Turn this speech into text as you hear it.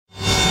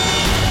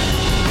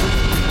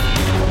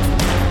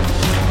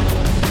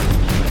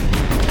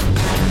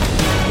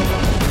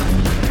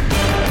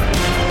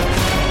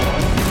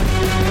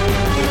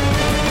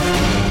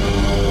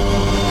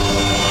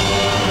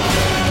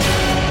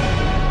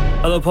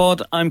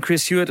Pod, I'm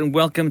Chris Hewitt and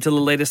welcome to the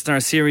latest in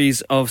our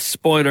series of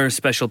spoiler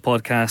special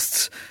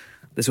podcasts.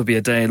 This will be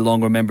a day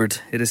long remembered.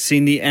 It has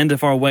seen the end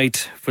of our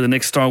wait for the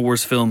next Star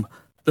Wars film,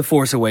 The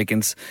Force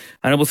Awakens,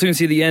 and it will soon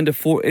see the end of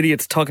four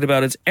idiots talking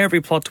about its every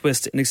plot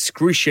twist in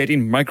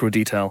excruciating micro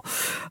detail.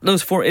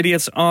 Those four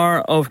idiots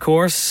are, of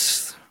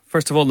course,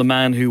 first of all, the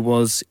man who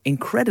was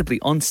incredibly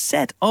on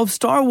set of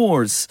Star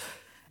Wars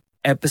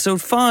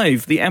Episode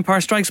 5, The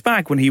Empire Strikes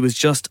Back, when he was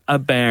just a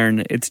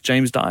bairn. It's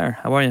James Dyer.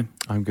 How are you?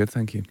 I'm good,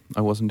 thank you.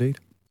 I was indeed.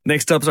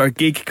 Next up is our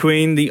geek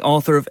queen, the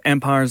author of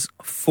Empire's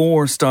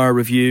 4-star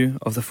review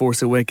of The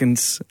Force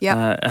Awakens.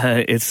 Yeah.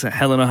 It's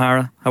Helen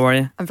O'Hara. How are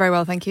you? I'm very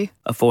well, thank you.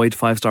 Avoid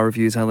 5-star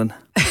reviews, Helen.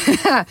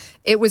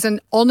 It was an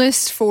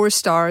honest 4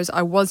 stars.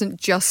 I wasn't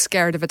just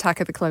scared of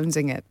Attack of the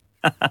Clonesing it.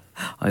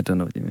 I don't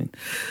know what you mean.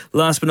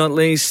 Last but not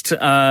least,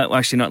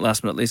 actually not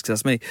last but not least,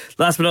 because that's me.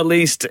 Last but not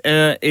least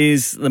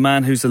is the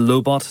man who's the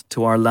Lobot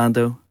to our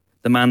Lando.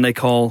 The man they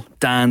call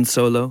Dan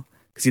Solo,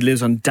 because he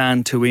lives on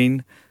Dan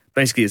Tatooine.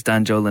 Basically, it's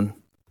Dan Jolin.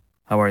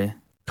 How are you?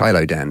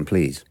 Kylo Dan,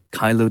 please.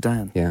 Kylo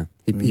Dan. Yeah,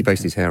 he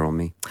based his hair on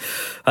me.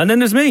 And then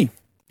there's me.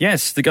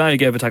 Yes, the guy who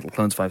gave Attack of the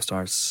Clones 5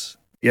 stars.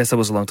 Yes, that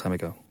was a long time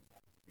ago.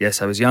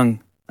 Yes, I was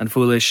young and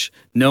foolish.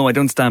 No, I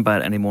don't stand by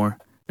it anymore.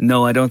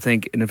 No, I don't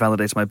think it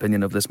invalidates my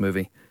opinion of this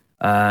movie.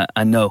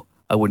 And no,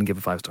 I wouldn't give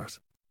it 5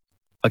 stars.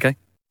 Okay?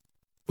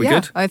 We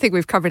good? I think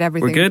we've covered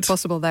everything We're good?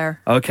 possible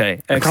there.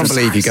 Okay. I can't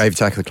believe you gave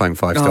Attack of the Clone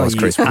 5 stars,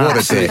 Chris. What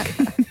a dick.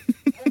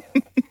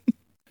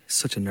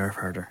 Such a nerve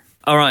herder.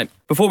 All right,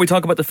 before we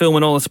talk about the film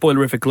and all the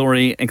spoilerific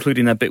glory,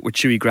 including that bit where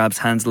Chewie grabs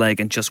Han's leg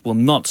and just will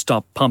not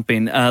stop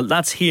pumping,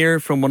 let's hear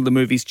from one of the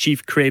movie's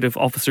chief creative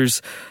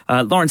officers.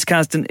 Lawrence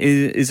Kasdan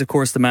is, of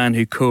course, the man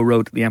who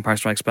co-wrote The Empire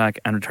Strikes Back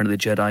and Return of the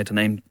Jedi, to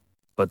name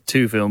but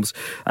 2 films,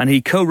 and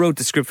he co-wrote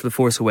the script for The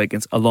Force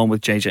Awakens along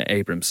with J.J.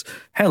 Abrams.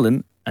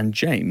 Helen and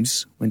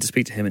James went to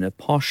speak to him in a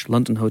posh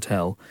London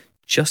hotel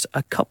just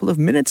a couple of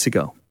minutes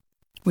ago.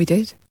 We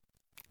did.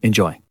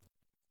 Enjoy.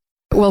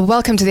 Well,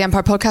 welcome to the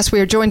Empire Podcast. We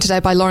are joined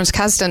today by Lawrence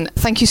Kasdan.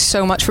 Thank you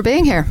so much for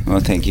being here. Well,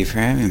 thank you for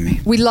having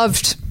me. We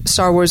loved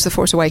Star Wars The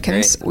Force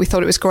Awakens. Great. We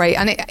thought it was great.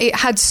 And it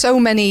had so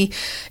many,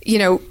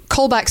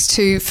 callbacks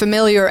to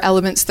familiar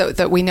elements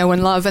that we know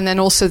and love, and then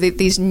also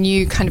these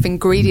new kind of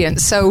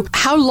ingredients. So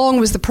how long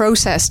was the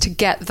process to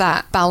get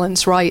that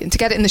balance right and to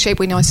get it in the shape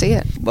we now see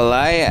it? Well,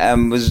 I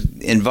was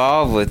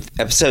involved with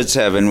Episode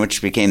 7,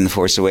 which became The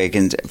Force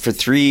Awakens, for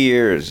 3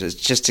 years. It's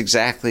just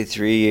exactly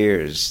 3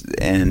 years.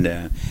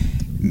 And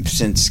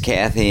since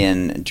Kathy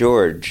and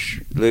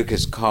George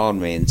Lucas called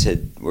me and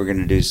said, we're going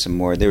to do some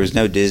more. There was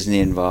no Disney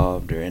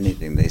involved or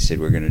anything. They said,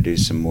 we're going to do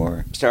some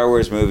more Star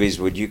Wars movies.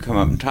 Would you come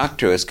up and talk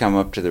to us? Come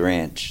up to the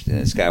ranch, the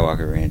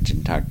Skywalker Ranch,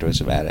 and talk to us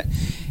about it.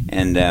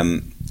 And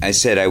I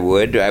said I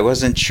would. I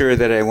wasn't sure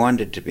that I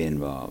wanted to be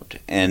involved.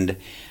 And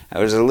I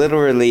was a little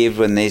relieved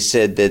when they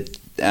said that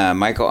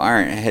Michael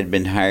Arndt had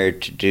been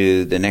hired to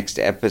do the next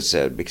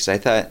episode, because I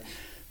thought,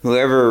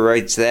 whoever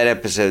writes that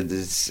episode,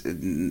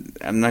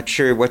 I'm not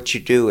sure what you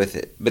do with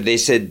it. But they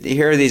said,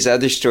 here are these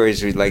other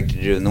stories we'd like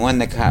to do. And the one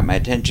that caught my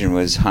attention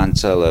was Han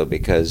Solo,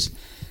 because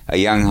a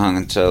young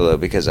Han Solo,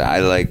 because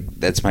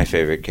that's my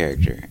favorite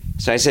character.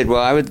 So I said,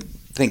 well, I would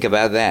think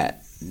about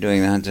that,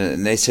 doing the Han Solo.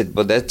 And they said,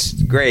 well, that's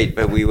great,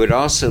 but we would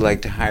also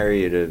like to hire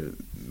you to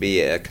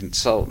be a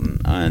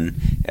consultant on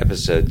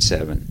Episode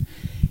 7.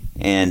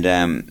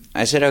 And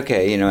I said,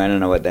 okay, I don't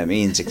know what that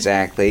means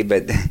exactly,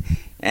 but...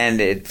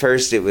 And at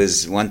first it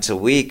was once a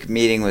week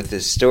meeting with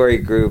this story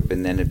group,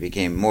 and then it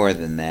became more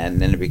than that,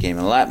 and then it became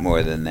a lot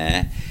more than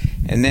that.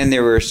 And then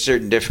there were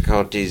certain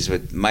difficulties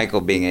with Michael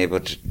being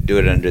able to do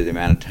it under the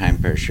amount of time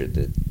pressure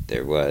that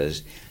there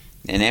was.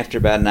 And after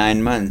about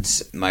 9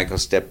 months, Michael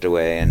stepped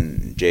away,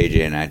 and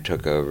JJ and I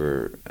took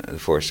over The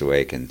Force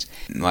Awakens.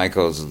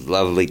 Michael's a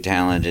lovely,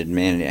 talented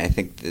man. I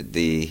think that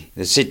the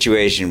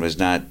situation was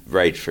not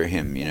right for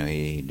him.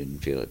 He didn't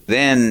feel it.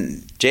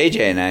 Then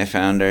JJ and I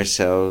found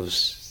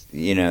ourselves...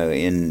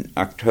 in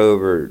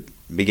October,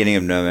 beginning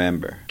of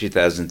November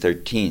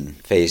 2013,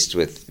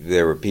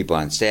 there were people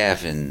on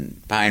staff in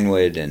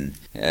Pinewood and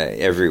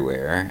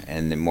everywhere,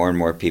 and then more and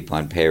more people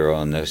on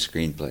payroll and no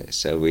screenplays.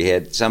 So we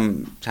had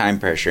some time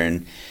pressure,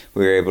 and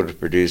we were able to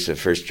produce a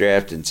first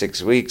draft in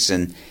 6 weeks,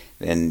 and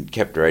then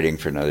kept writing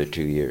for another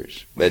 2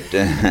 years. But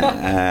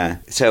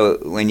so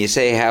when you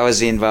say how was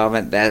the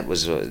involvement, that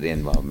was what the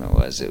involvement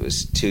was. It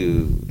was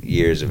 2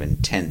 years of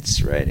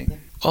intense writing.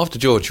 After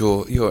George,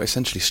 you're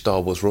essentially Star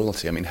Wars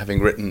royalty. I mean,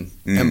 having written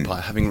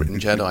Empire, having written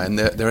Jedi, and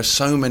there are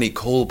so many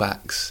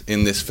callbacks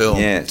in this film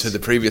to the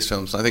previous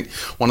films. I think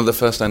one of the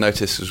first I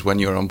noticed was when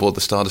you were on board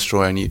the Star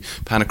Destroyer and you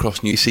pan across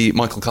and you see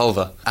Michael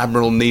Culver,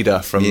 Admiral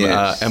Nida from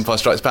Empire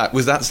Strikes Back.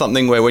 Was that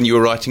something where when you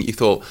were writing you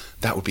thought,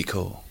 that would be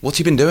cool. What's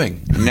he been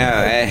doing?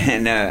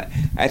 No.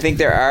 I think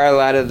there are a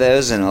lot of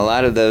those, and a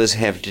lot of those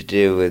have to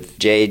do with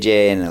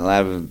JJ and a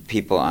lot of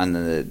people on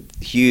the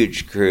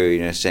huge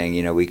crew,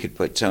 saying, we could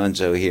put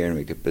so-and-so here and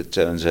we could put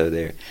so-and-so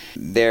there.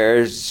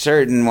 There are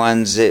certain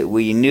ones that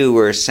we knew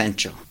were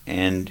essential.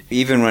 And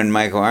even when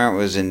Michael Arndt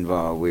was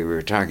involved, we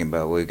were talking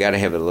about, we've got to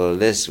have a little of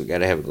this, we've got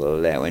to have a little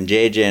of that. When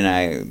JJ and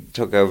I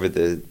took over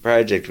the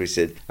project, we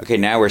said, okay,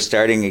 now we're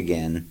starting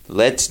again.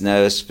 Let's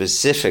know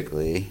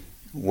specifically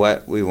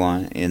what we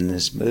want in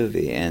this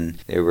movie. And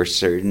there were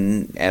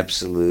certain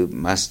absolute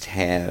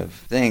must-have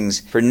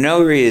things for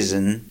no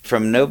reason,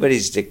 from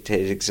nobody's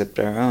dictate except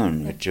our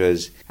own, which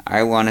was,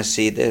 I want to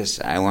see this,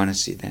 I want to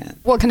see that.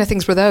 What kind of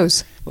things were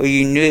those? Well,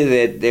 you knew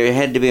that there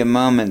had to be a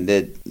moment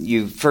that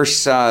you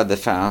first saw the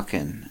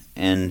Falcon,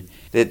 and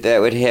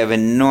that would have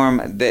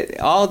that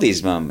all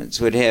these moments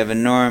would have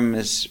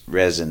enormous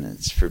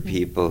resonance for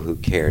people who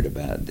cared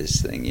about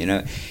this thing.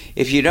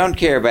 If you don't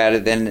care about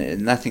it,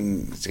 then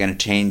nothing's going to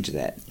change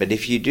that. But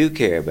if you do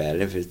care about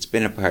it, if it's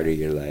been a part of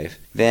your life,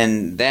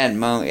 then that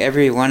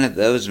every one of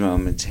those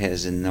moments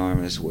has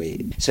enormous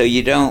weight. So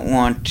you don't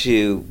want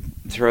to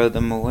throw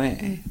them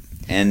away.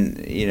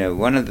 And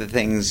one of the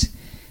things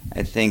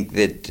I think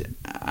that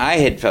I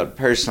had felt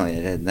personally,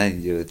 it had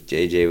nothing to do with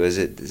JJ, was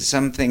that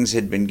some things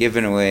had been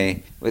given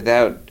away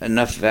without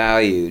enough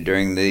value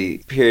during the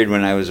period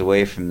when I was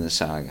away from the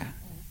saga.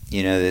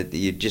 That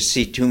you'd just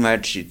see too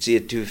much, you'd see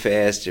it too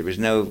fast. There was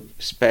no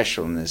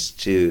specialness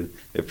to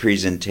the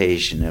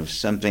presentation of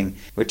something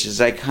which is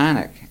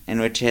iconic and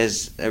which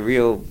has a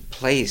real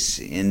place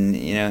in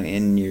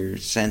your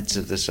sense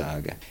of the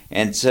saga.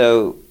 And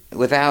so,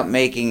 without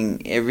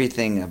making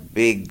everything a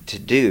big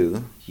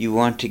to-do, you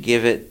want to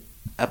give it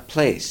a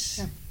place.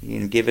 Yeah.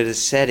 You give it a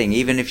setting,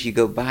 even if you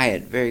go by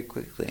it very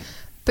quickly.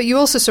 But you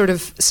also sort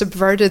of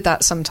subverted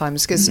that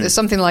sometimes, because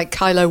something like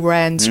Kylo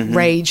Ren's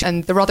rage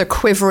and the rather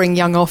quivering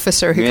young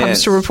officer who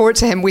comes to report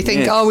to him, we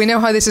think, we know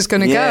how this is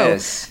going to go.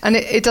 And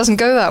it doesn't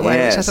go that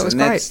way, which I thought was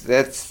great.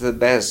 That's the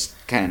best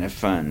kind of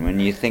fun, when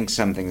you think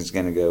something's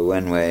going to go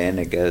one way and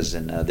it goes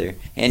another.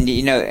 And,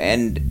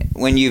 and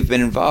when you've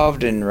been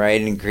involved in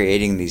writing and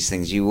creating these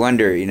things, you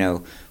wonder,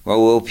 well,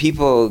 will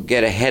people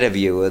get ahead of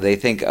you? Will they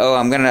think,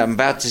 I'm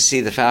about to see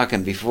the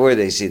Falcon before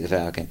they see the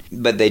Falcon?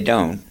 But they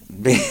don't.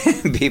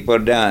 People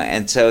don't.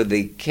 And so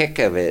the kick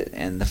of it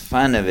and the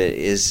fun of it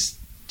is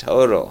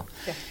total.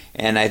 Yeah.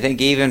 And I think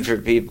even for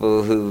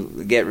people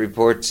who get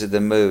reports of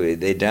the movie,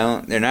 they're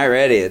not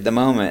ready at the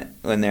moment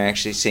when they're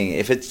actually seeing it.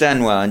 If it's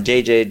done well, and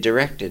JJ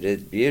directed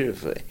it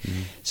beautifully.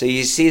 Mm-hmm. So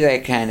you see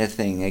that kind of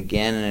thing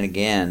again and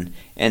again.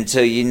 And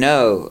so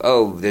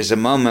there's a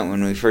moment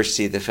when we first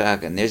see the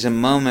Falcon. There's a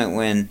moment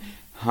when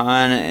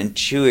Han and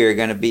Chewie are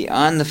going to be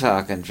on the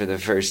Falcon for the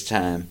first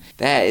time.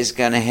 That is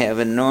going to have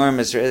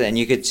enormous... And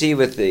you could see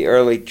with the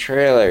early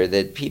trailer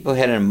that people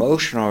had an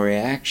emotional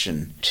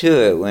reaction to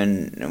it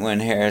when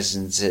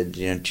Harrison said,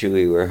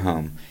 Chewie, we're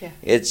home. Yeah.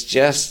 It's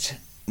just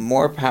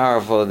more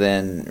powerful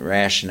than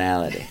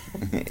rationality.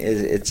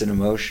 It's an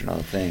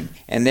emotional thing.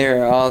 And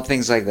there are all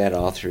things like that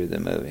all through the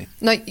movie.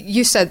 Now,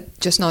 you said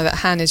just now that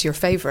Han is your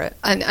favourite,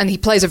 and he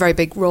plays a very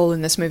big role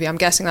in this movie. I'm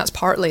guessing that's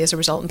partly as a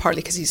result and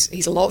partly because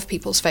he's a lot of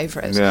people's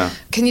favourite. Yeah.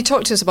 Can you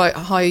talk to us about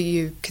how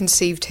you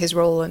conceived his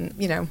role and,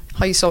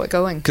 how you saw it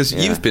going? Because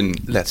you've been,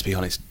 let's be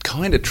honest,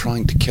 kind of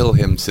trying to kill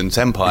him since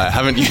Empire,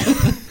 haven't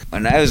you?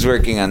 When I was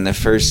working on the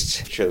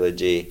first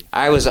trilogy,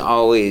 I was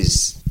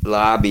always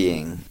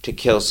lobbying to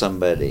kill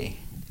somebody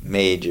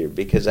major,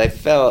 because I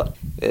felt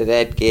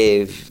that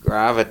gave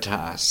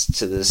gravitas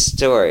to the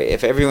story.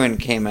 If everyone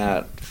came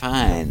out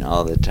fine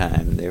all the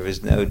time, there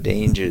was no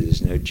danger,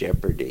 there's no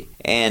jeopardy.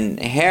 And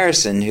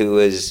Harrison, who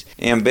was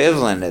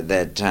ambivalent at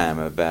that time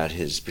about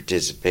his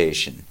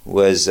participation,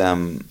 was,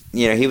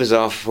 he was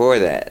all for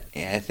that.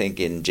 I think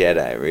in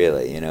Jedi,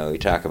 really. We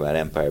talk about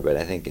Empire, but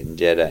I think in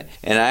Jedi.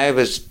 And I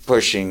was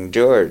pushing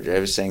George. I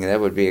was saying that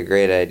would be a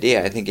great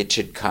idea. I think it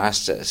should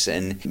cost us.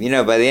 And,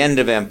 by the end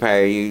of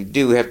Empire, you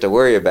do have to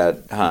worry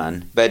about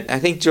Han. But I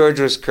think George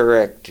was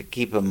correct to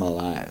keep him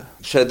alive.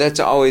 So that's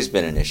always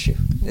been an issue.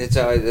 It's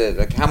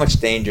always how much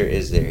danger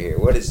is there here?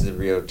 What is the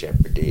real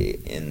jeopardy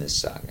in this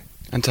saga?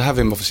 And to have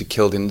him obviously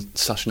killed in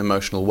such an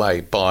emotional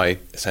way by,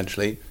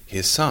 essentially,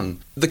 his son.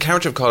 The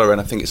character of Kylo Ren,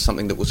 I think, is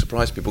something that will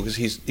surprise people, because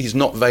he's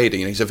not Vader.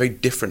 He's a very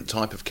different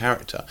type of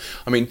character.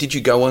 I mean, did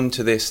you go on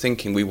to this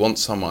thinking we want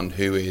someone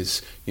who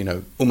is,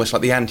 almost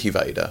like the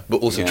anti-Vader,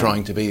 but also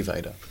trying to be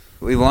Vader?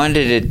 We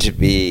wanted it to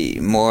be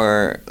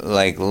more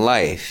like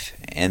life,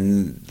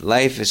 and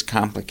life is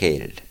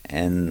complicated,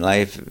 and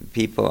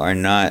people are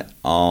not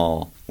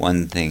all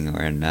one thing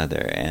or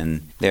another,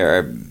 and there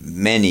are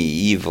many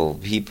evil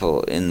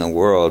people in the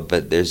world,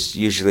 but there's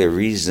usually a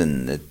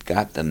reason that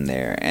got them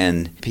there,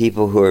 and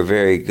people who are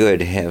very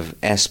good have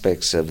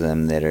aspects of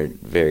them that are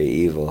very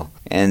evil.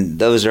 And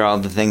those are all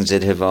the things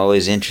that have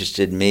always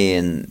interested me,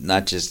 in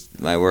not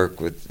just my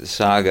work with the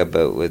saga,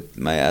 but with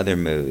my other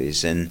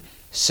movies. And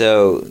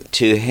so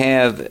to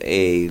have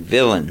a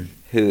villain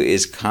who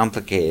is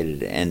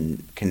complicated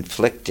and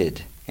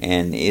conflicted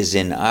and is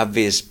in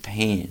obvious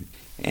pain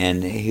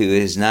and who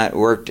has not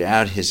worked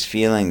out his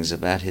feelings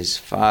about his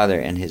father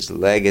and his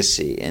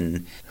legacy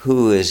and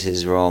who is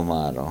his role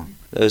model.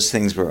 Those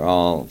things were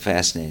all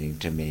fascinating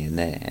to me.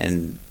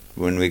 And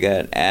when we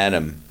got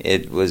Adam,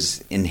 it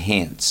was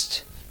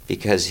enhanced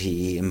because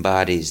he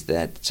embodies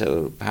that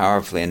so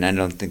powerfully. And I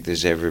don't think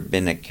there's ever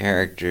been a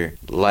character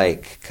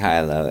like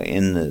Kylo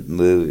in the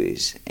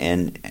movies.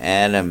 And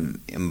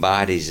Adam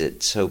embodies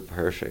it so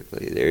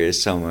perfectly. There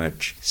is so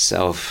much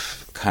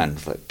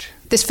self-conflict.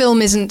 This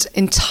film isn't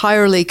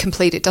entirely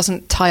complete. It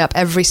doesn't tie up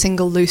every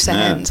single loose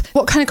end.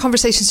 What kind of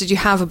conversations did you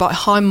have about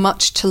how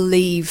much to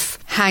leave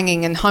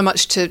hanging and how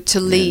much to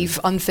leave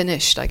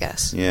unfinished, I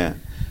guess? Yeah.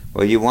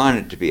 Well, you want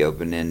it to be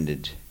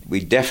open-ended.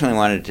 We definitely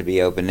wanted it to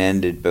be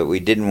open-ended, but we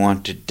didn't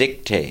want to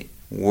dictate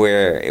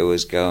where it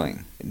was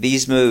going.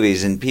 These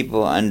movies, and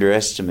people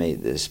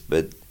underestimate this,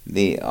 but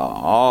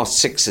all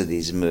 6 of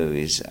these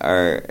movies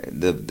are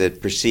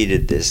that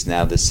preceded this,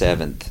 now the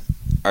 7th,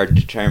 are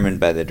determined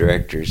by the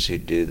directors who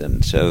do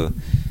them. So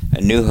A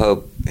New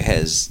Hope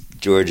has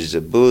George's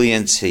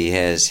ebullience. He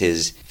has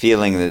his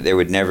feeling that there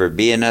would never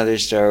be another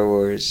Star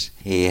Wars.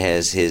 He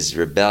has his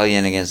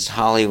rebellion against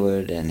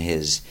Hollywood and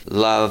his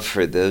love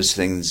for those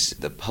things,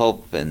 the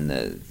pulp and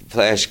the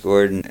Flash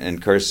Gordon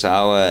and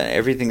Kurosawa,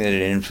 everything that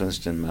had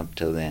influenced him up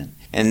till then.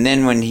 And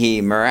then when he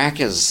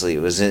miraculously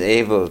was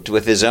able,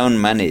 with his own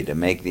money, to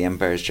make The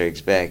Empire Strikes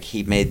Back,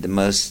 he made the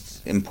most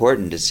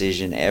important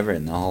decision ever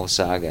in the whole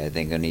saga, I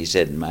think, when he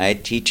said, my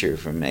teacher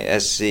from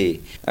SC,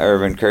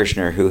 Irvin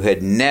Kershner, who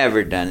had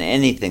never done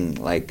anything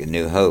like A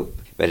New Hope,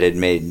 but had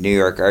made New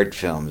York art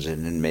films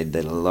and had made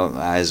The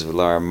Eyes of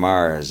Laura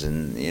Mars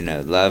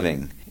and,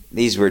 Loving.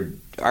 These were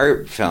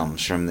art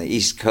films from the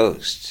East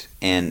Coast.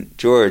 And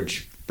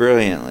George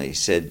brilliantly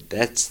said,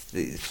 that's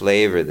the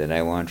flavor that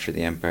I want for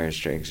The Empire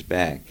Strikes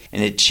Back.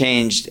 And it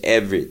changed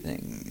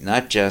everything,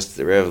 not just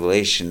the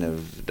revelation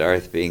of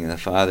Darth being the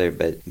father,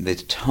 but the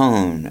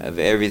tone of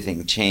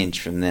everything changed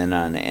from then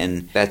on.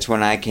 And that's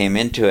when I came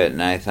into it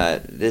and I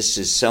thought, this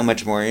is so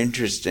much more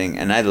interesting.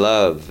 And I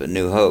love A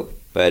New Hope,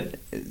 but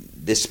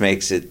this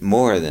makes it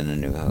more than A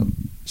New Hope.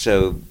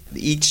 So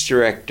each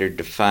director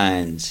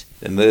defines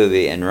the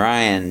movie, and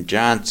Rian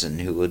Johnson,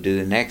 who will do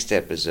the next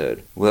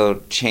episode,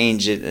 will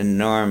change it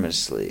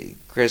enormously.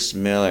 Chris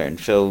Miller and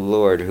Phil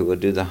Lord, who will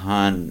do the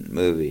Han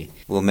movie,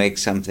 will make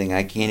something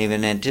I can't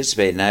even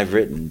anticipate, and I've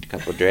written a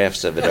couple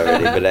drafts of it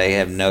already, but I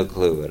have no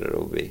clue what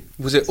it'll be.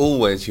 Was it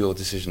always your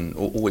decision,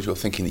 or always your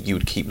thinking, that you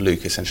would keep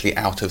Luke essentially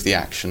out of the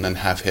action and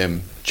have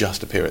him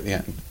just appear at the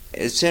end?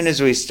 As soon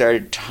as we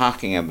started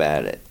talking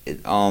about it,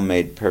 it all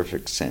made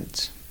perfect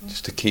sense.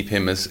 Just to keep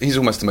him he's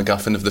almost the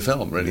MacGuffin of the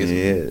film, really, isn't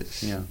he? He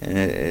is. Yeah. And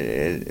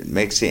it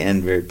makes the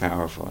end very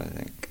powerful, I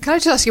think. Can I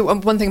just ask you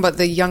one thing about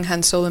the young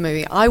Han Solo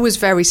movie? I was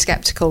very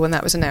skeptical when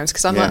that was announced,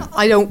 because I'm like,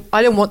 I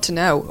don't want to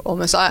know,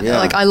 almost.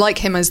 I like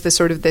him as the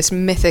sort of this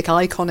mythic,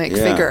 iconic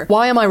figure.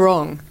 Why am I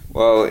wrong?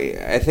 Well,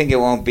 I think it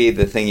won't be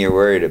the thing you're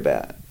worried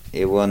about.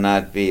 It will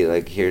not be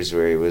like, here's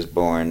where he was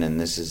born and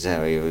this is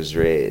how he was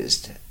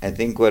raised. I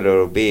think what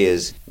it'll be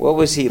is, what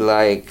was he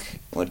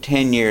like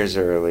 10 years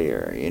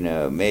earlier?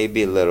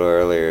 Maybe a little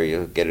earlier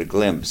you'll get a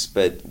glimpse.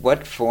 But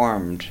what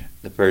formed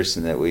the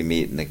person that we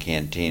meet in the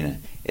cantina?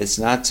 It's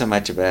not so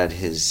much about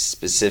his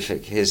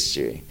specific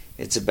history.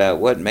 It's about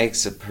what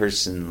makes a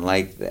person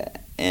like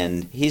that.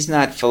 And he's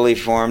not fully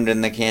formed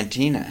in the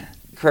cantina.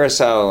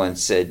 Kurosawa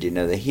once said,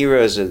 the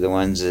heroes are the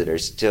ones that are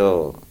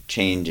still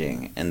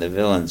changing, and the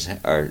villains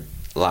are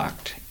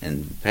locked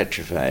and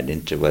petrified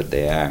into what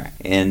they are.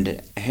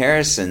 And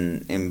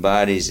Harrison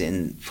embodies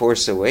in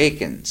Force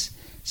Awakens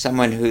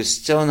someone who's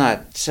still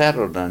not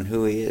settled on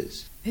who he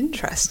is.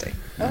 Interesting.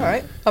 All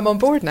right. I'm on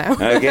board now.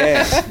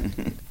 Okay.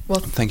 Well,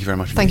 thank you very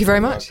much. Thank you very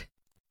much.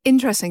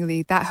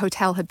 Interestingly, that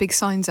hotel had big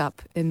signs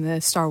up in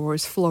the Star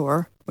Wars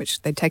floor,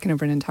 which they'd taken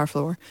over an entire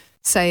floor,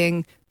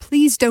 saying,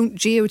 please don't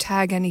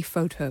geotag any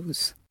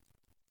photos.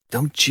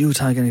 Don't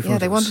geotag any photos? Yeah,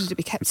 they wanted it to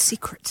be kept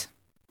secret.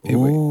 It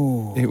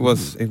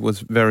was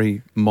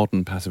very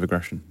modern passive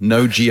aggression.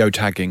 No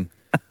geotagging.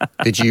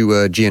 Did you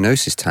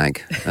Geonosis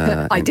tag?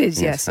 I did,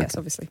 yes,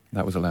 obviously.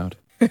 That was allowed.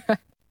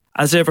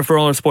 As ever, for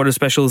all our spoiler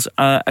specials,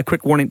 a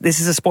quick warning. This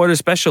is a spoiler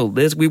special.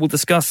 We will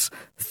discuss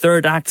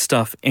third act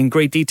stuff in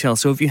great detail.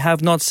 So if you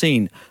have not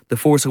seen The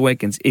Force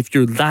Awakens, if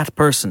you're that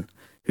person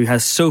who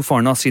has so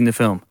far not seen the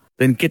film,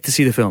 then get to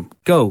see the film.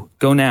 Go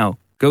now.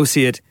 Go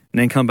see it, and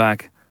then come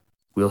back.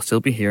 We'll still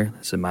be here.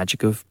 It's the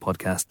magic of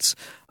podcasts.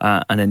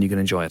 And then you can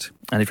enjoy it.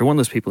 And if you're one of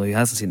those people who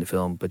hasn't seen the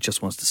film but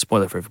just wants to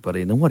spoil it for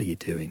everybody, then what are you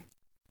doing?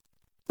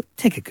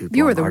 Take a good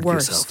You're the hard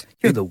worst. Yourself.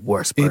 You're the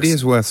worst person. It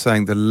is worth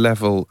saying the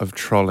level of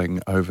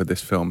trolling over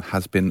this film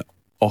has been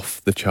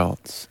off the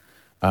charts,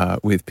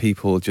 with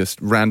people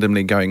just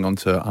randomly going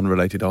onto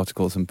unrelated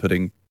articles and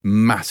putting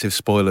massive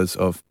spoilers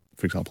of,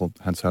 for example,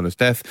 Han Solo's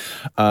death,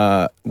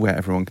 where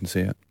everyone can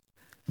see it.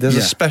 There's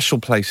a special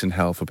place in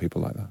hell for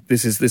people like that.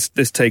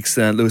 This takes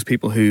those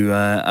people who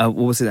what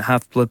was it,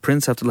 Half-Blood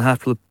Prince? After the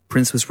Half-Blood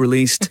Prince was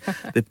released,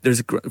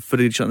 there's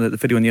footage on the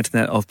video on the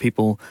internet of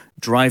people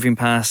driving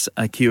past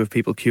a queue of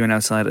people queuing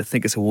outside. I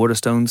think it's a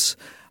Waterstones,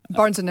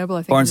 Barnes and Noble, I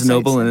think. Barnes and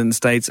Noble in the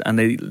States, and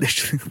they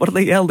literally, what do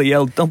they yell? They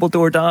yell,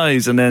 Dumbledore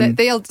dies, and then...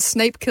 They yelled,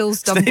 Snape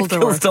kills Dumbledore. Snape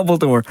kills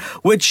Dumbledore,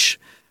 which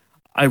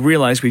I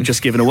realise we've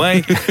just given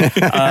away.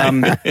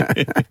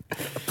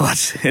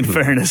 But in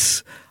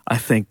fairness, I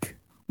think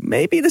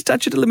maybe the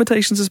statute of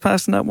limitations has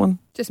passed on that one.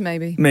 Just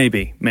maybe.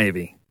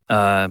 Maybe.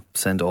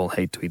 Send all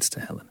hate tweets to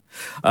Helen.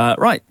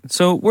 Right,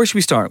 so where should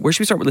we start? Where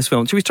should we start with this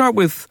film? Should we start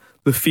with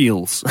the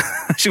feels?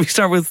 Should we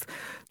start with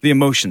the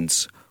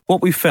emotions?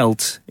 What we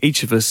felt,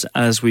 each of us,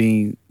 as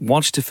we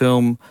watched the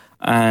film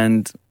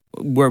and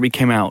where we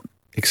came out.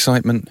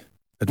 Excitement,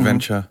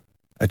 adventure,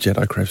 a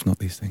Jedi craves not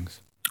these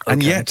things. Okay.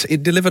 And yet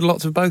it delivered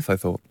lots of both, I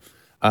thought.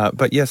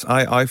 But yes,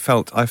 I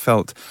felt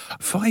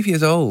 5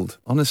 years old,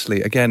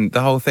 honestly. Again,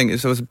 the whole thing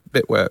is, there was a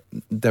bit where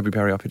Debbie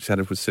Perry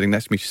Uppage was sitting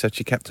next to me. She said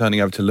she kept turning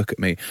over to look at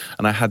me,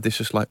 and I had this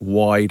just like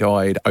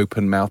wide-eyed,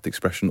 open-mouthed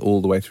expression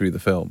all the way through the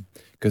film,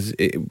 because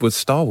it was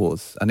Star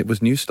Wars, and it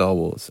was new Star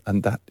Wars,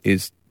 and that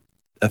is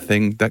a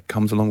thing that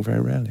comes along very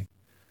rarely.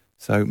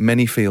 So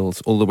many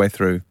feels all the way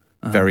through,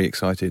 very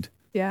excited.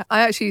 Yeah,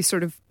 I actually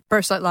sort of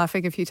burst out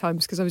laughing a few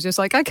times because I was just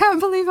like, I can't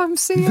believe I'm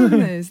seeing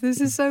this.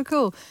 This is so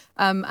cool.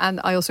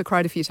 And I also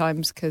cried a few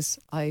times because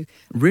I...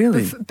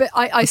 Really? But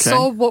I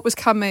saw what was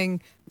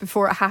coming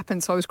before it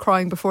happened, so I was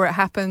crying before it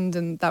happened,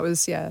 and that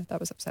was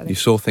upsetting. You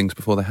saw things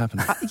before they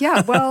happened?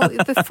 Yeah, well,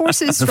 the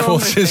force is strong. The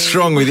force is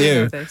strong with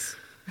you.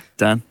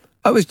 Dan?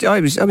 I was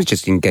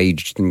just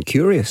engaged and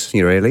curious,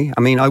 really.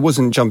 I mean, I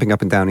wasn't jumping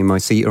up and down in my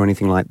seat or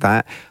anything like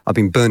that. I've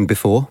been burned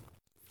before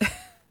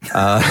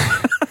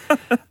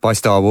by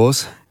Star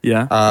Wars.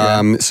 Yeah.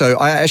 So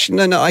I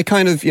actually I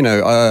kind of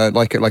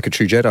like a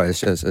true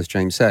Jedi, as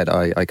James said.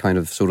 I kind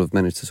of sort of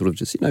managed to sort of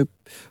just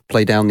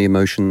play down the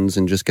emotions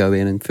and just go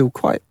in and feel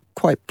quite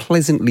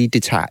pleasantly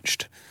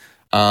detached.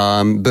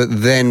 But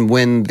then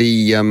when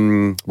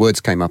the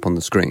words came up on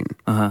the screen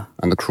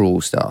and the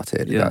crawl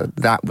started,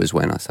 that was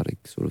when I started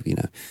sort of,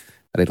 a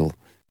little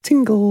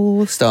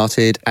tingle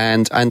started,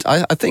 and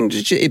I think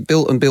it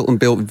built and built and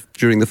built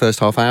during the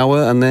first half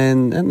hour, and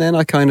then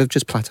I kind of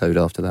just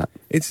plateaued after that.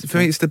 For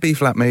me, it's the B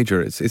flat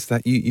major. It's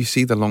that you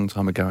see the long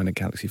time ago in a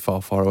galaxy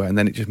far, far away, and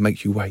then it just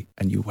makes you wait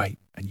and you wait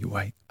and you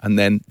wait, and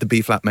then the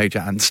B flat major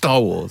and Star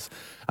Wars,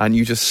 and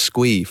you just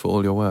squee for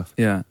all you're worth.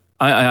 Yeah,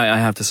 I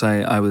have to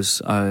say I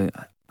was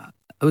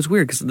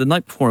weird because the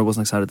night before I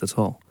wasn't excited at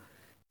all.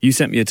 You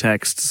sent me a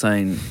text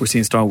saying, we're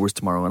seeing Star Wars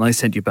tomorrow, and I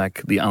sent you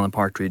back the Alan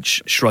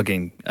Partridge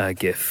shrugging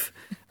gif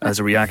as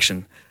a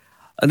reaction.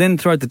 And then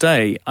throughout the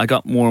day, I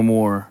got more and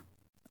more,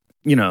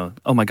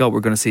 oh my God, we're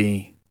going to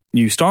see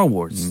new Star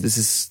Wars. This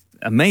is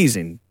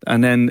amazing.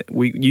 And then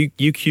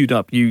you queued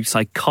up, you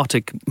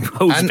psychotic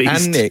hose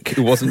beast. And Nick, it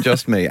wasn't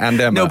just me, and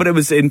Emma. No, but it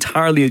was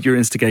entirely at your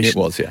instigation.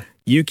 It was, yeah.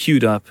 You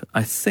queued up,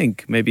 I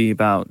think, maybe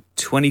about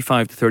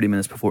 25 to 30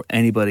 minutes before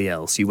anybody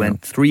else. You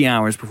went 3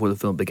 hours before the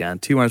film began,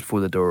 2 hours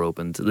before the door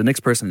opened. The next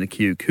person in the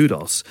queue,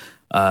 kudos,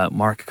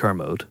 Mark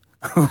Kermode.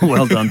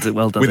 well done to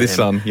with him. His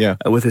son, yeah.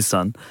 With his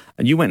son.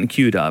 And you went and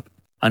queued up.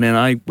 And then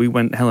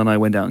Helen and I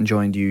went out and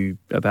joined you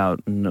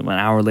about an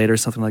hour later,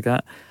 something like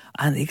that.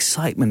 And the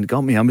excitement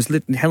got me.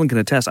 Helen can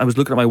attest, I was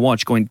looking at my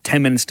watch going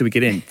 10 minutes till we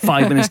get in,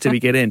 5 minutes till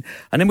we get in.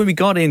 And then when we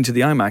got into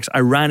the IMAX,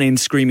 I ran in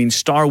screaming,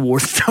 Star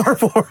Wars, Star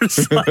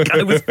Wars. Like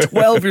I was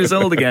 12 years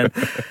old again.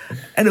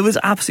 And it was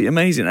absolutely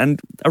amazing.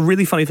 And a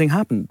really funny thing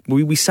happened.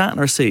 We sat in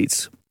our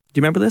seats. Do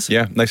you remember this?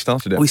 Yeah, they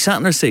started it. We sat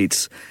in our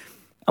seats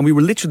and we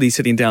were literally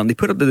sitting down. They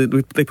put up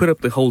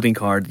the holding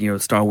card,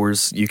 Star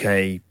Wars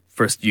UK,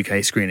 first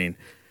UK screening.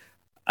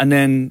 And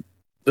then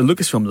the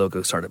Lucasfilm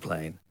logo started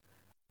playing.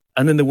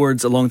 And then the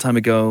words "a long time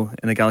ago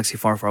in a galaxy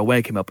far, far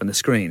away" came up on the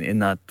screen in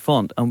that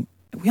font. And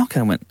we all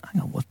kind of went,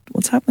 hang on,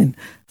 what's happening?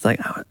 It's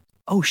like,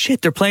 oh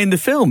shit, they're playing the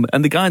film.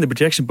 And the guy in the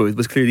projection booth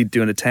was clearly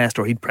doing a test,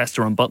 or he'd pressed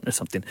the wrong button or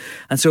something.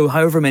 And so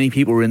however many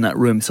people were in that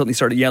room suddenly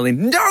started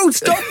yelling, no,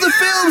 stop the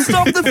film,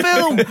 stop the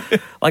film.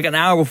 Like an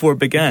hour before it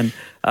began.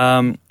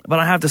 But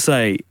I have to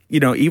say,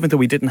 even though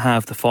we didn't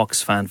have the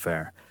Fox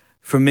fanfare,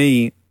 for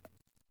me,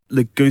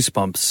 the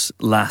goosebumps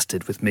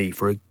lasted with me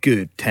for a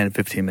good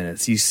 10-15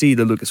 minutes. You see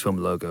the Lucasfilm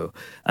logo,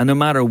 and no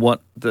matter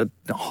what the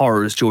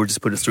horrors George has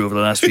put us through over the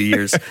last few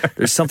years,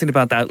 there's something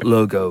about that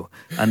logo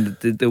and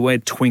the way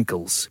it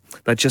twinkles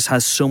that just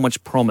has so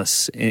much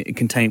promise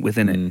contained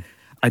within it.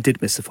 I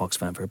did miss the Fox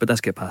fanfare, but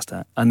let's get past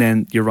that. And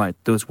then you're right,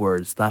 those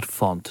words, that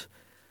font,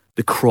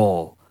 the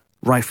crawl,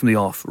 right from the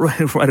off,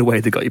 right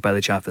away, they got you by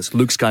the chaffers.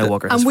 Luke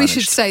Skywalker has And we vanished.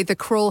 should say the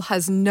crawl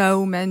has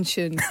no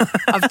mention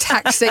of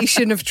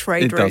taxation of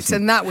trade routes,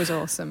 and that was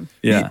awesome.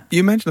 Yeah.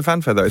 You mentioned the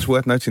fanfare, though. It's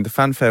worth noting the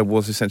fanfare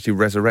was essentially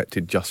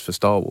resurrected just for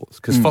Star Wars,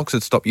 because Fox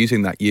had stopped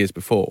using that years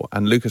before,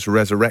 and Lucas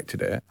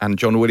resurrected it, and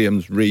John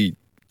Williams redid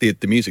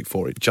the music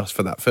for it just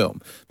for that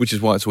film, which is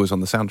why it's always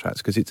on the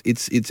soundtracks, because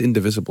it's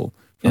indivisible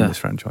from this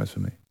franchise for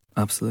me.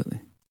 Absolutely.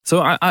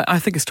 So I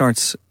think it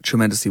starts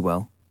tremendously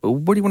well. But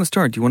where do you want to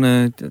start? Do you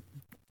want to...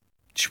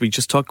 Should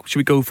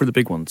we go for the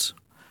big ones?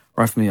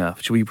 Right from the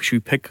off. Should we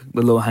pick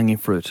the low-hanging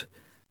fruit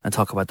and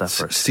talk about that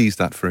first? Seize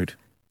that fruit.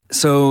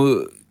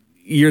 So,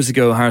 years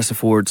ago, Harrison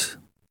Ford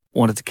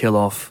wanted to kill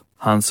off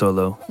Han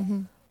Solo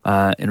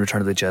in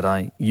Return of the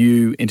Jedi.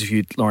 You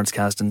interviewed Lawrence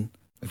Kasdan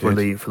for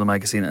the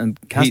magazine, and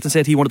Kasdan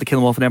said he wanted to kill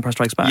him off in Empire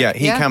Strikes Back. Yeah,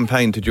 he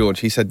campaigned to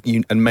George. He said,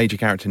 a major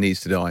character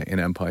needs to die in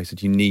Empire. He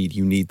said, you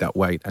need that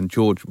weight. And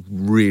George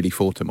really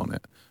fought him on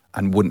it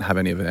and wouldn't have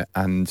any of it.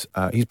 And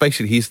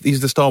he's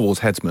the Star Wars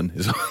headsman,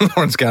 is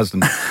Lawrence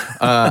Kasdan.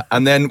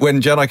 And then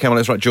when Jedi came on,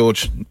 it's like,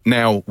 George,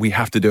 now we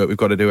have to do it. We've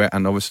got to do it.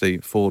 And obviously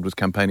Ford was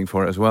campaigning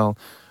for it as well.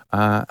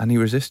 And he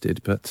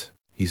resisted, but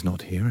he's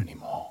not here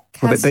anymore.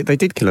 Well, they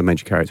did kill a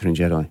major character in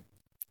Jedi.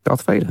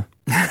 Darth Vader.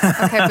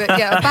 Okay, but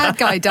yeah, a bad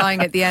guy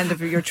dying at the end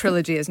of your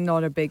trilogy is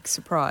not a big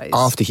surprise.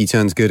 After he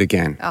turns good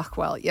again.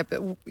 Well, yeah,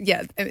 but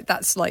yeah,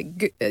 that's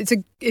like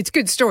it's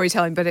good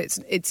storytelling, but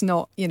it's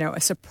not a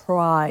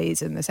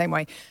surprise in the same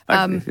way.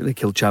 They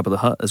killed Jabba the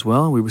Hutt as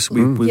well. We were so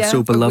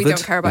beloved. But we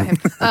don't care about him.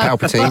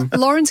 Palpatine. But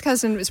Lawrence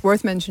Kasdan, it's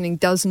worth mentioning,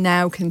 does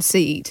now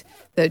concede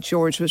that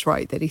George was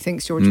right, that he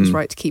thinks George was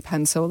right to keep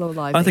Han Solo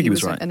alive. I think he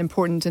was right. An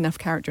important enough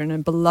character and a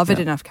beloved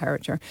enough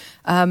character.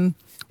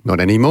 Not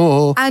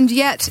anymore. And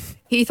yet,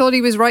 he thought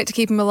he was right to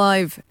keep him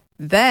alive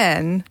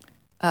then,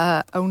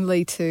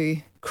 only to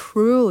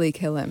cruelly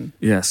kill him.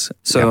 Yes.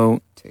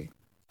 So,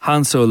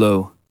 Han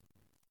Solo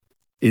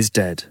is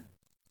dead.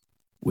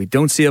 We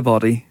don't see a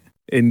body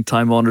in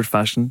time-honoured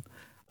fashion.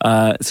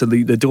 So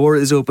the door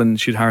is open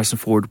should Harrison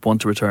Ford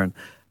want to return.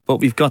 But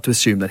we've got to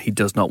assume that he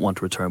does not want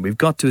to return. We've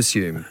got to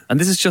assume,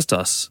 and this is just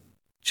us,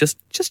 just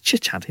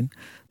chit-chatting,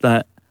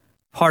 that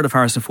part of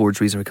Harrison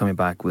Ford's reason for coming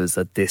back was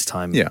that this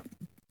time...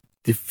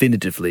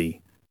 definitively,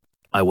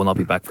 I will not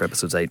be back for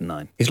episodes 8 and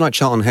 9. He's like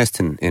Charlton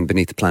Heston in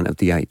Beneath the Planet of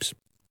the Apes.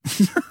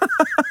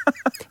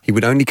 He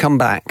would only come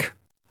back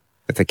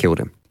if they killed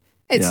him.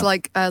 It's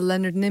like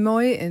Leonard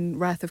Nimoy in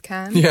Wrath of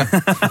Khan. Yeah,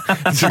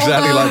 it's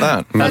exactly like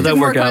that. That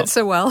didn't work out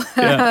so well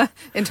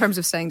in terms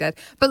of staying dead.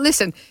 But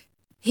listen,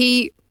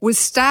 he was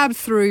stabbed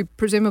through,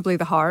 presumably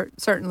the heart,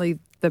 certainly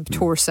the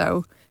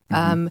torso,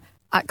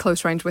 at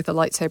close range with a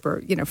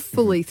lightsaber,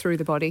 fully through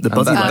the body.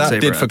 That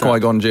did for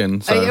Qui-Gon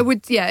Jinn. So.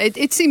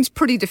 It seems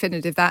pretty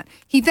definitive that.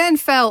 He then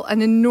fell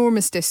an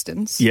enormous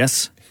distance.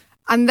 Yes.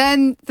 And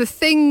then the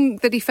thing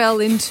that he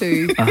fell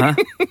into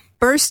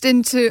burst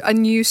into a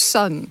new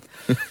sun.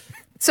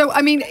 So,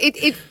 I mean,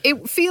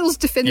 it feels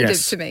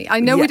definitive to me. I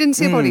know we didn't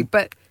see a body,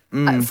 but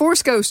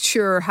Force Ghost,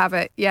 sure, have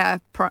it,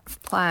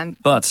 plan.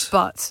 But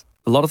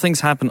a lot of things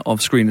happen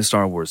off screen in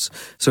Star Wars.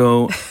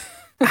 So...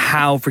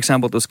 how, for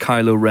example, does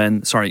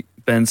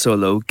Ben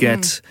Solo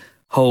get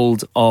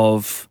hold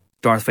of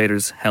Darth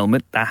Vader's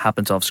helmet? That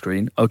happens off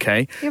screen.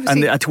 Okay.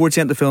 And towards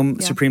the end of the film,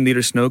 Supreme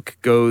Leader Snoke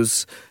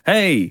goes,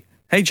 hey,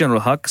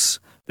 General Hux,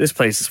 this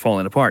place is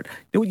falling apart.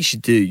 You know what you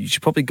should do? You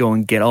should probably go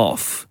and get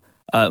off.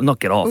 Not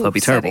get off, that'd be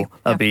terrible.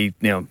 That'd be,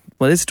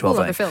 it's a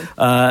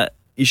 12A.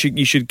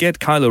 You should get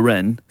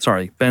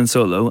Ben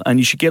Solo, and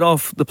you should get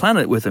off the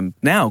planet with him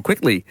now,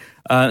 quickly.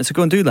 So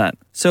go and do that.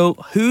 So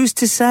who's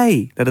to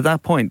say that at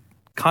that point,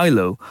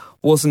 Kylo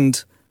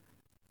wasn't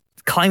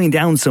climbing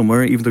down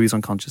somewhere, even though he's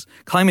unconscious,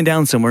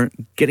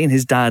 getting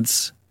his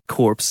dad's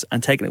corpse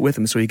and taking it with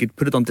him so he could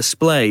put it on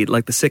display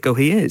like the sicko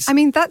he is. I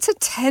mean, that's a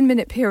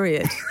 10-minute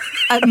period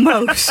at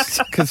most.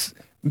 Because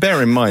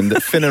bear in mind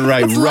that Finn and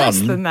Rey run,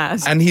 less than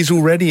that. And he's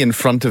already in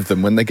front of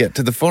them when they get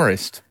to the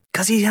forest.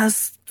 Because he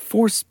has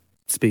force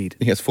speed.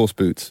 He has force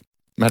boots.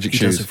 Magic shoes.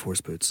 He does have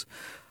force boots.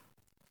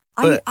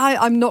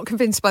 I'm not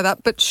convinced by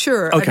that, but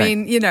sure. Okay. I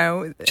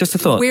mean, just a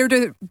thought.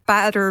 Weirder,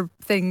 badder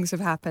things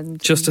have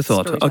happened. Just a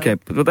thought. Okay,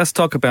 but let's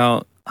talk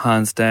about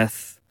Han's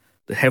death,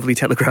 the heavily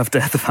telegraphed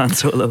death of Han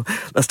Solo.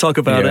 Let's talk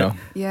about it.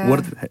 Yeah.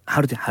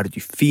 How did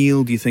you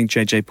feel? Do you think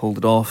JJ pulled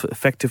it off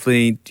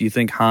effectively? Do you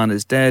think Han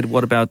is dead?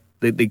 What about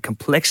the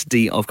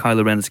complexity of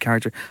Kylo Ren as a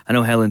character? I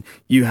know, Helen,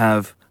 you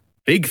have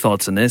big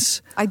thoughts on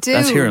this. I do.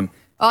 Let's hear him.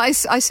 I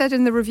said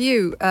in the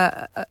review...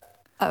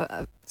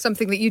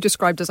 something that you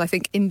described as, I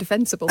think,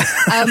 indefensible.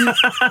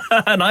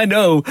 And I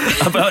know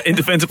about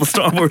indefensible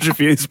Star Wars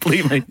reviews,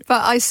 believe me.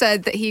 But I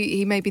said that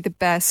he may be the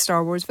best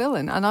Star Wars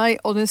villain. And I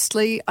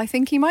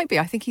think he might be.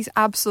 I think he's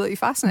absolutely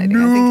fascinating.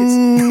 I think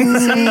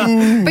it's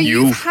insane. But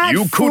you've had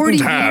 40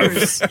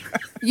 years.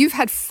 You've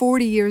had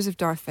 40 years of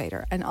Darth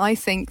Vader. And I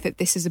think that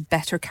this is a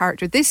better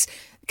character. This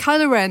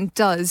Kylo Ren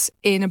does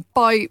in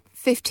about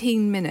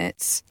 15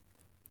 minutes...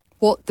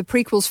 what the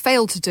prequels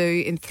failed to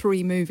do in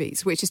 3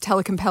 movies, which is tell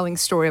a compelling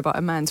story about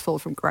a man's fall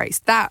from grace.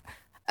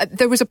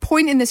 There was a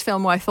point in this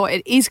film where I thought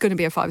it is going to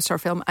be a 5-star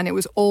film, and it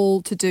was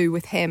all to do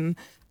with him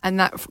and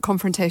that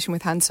confrontation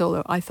with Han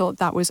Solo. I thought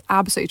that was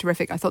absolutely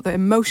terrific. I thought the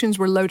emotions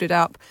were loaded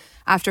up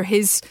after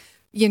his,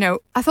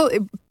 I thought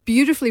a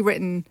beautifully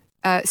written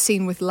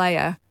scene with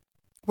Leia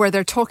where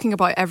they're talking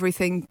about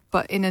everything,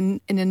 but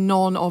in a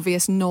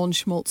non-obvious,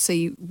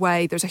 non-schmaltzy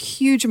way. There's a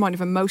huge amount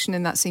of emotion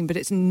in that scene, but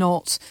it's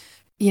not...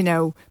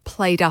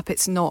 played up.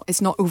 It's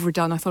not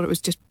overdone. I thought it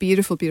was just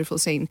beautiful, beautiful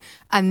scene.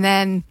 And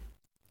then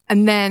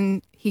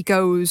he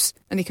goes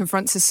and he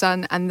confronts his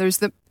son, and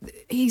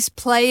he's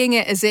playing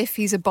it as if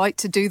he's about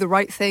to do the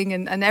right thing,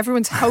 and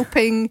everyone's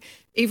hoping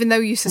Even though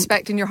you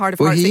suspect in your heart of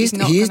hearts that he's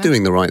not. He is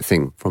doing the right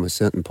thing from a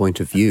certain point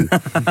of view.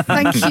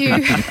 Thank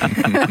you.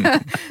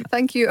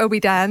 Thank you,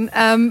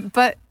 Obi-Dan.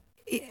 But,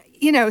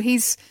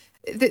 he's...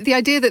 The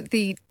idea that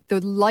the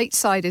light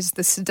side is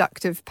the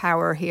seductive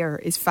power here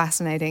is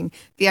fascinating.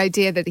 The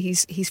idea that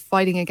he's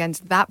fighting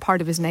against that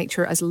part of his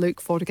nature as Luke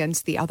fought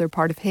against the other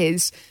part of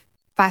his.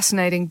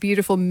 Fascinating,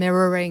 beautiful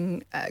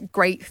mirroring,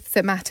 great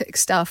thematic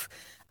stuff.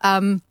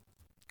 And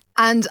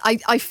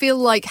I feel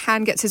like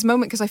Han gets his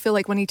moment because I feel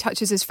like when he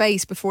touches his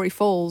face before he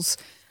falls,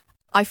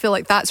 I feel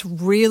like that's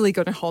really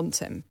going to haunt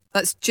him.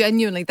 That's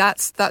genuinely,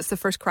 that's the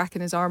first crack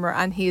in his armour,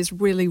 and he is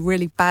really,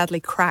 really badly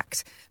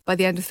cracked by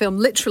the end of the film,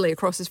 literally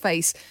across his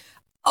face.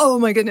 Oh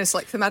my goodness,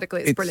 like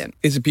thematically, it's brilliant.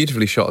 It's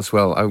beautifully shot as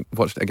well. I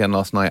watched it again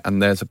last night,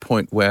 and there's a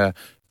point where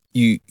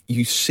you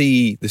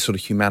see this sort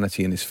of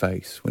humanity in his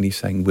face when he's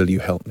saying, "Will you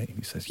help me?"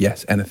 He says,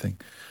 "Yes, anything."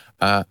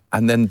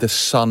 And then the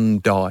sun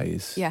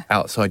dies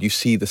outside. You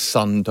see the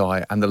sun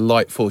die, and the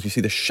light falls. You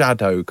see the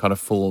shadow kind of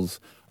falls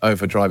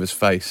over Driver's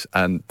face,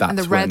 and that's and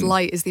the red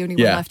light is the only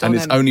one left on him.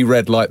 And it's only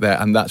red light there,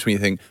 and that's when you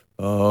think,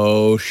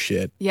 oh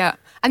shit. Yeah.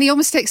 And he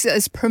almost takes it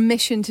as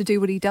permission to do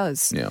what he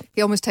does. Yeah.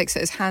 He almost takes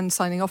it as Han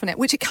signing off on it,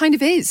 which it kind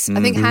of is. I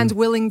think Han's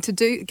willing to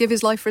give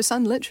his life for his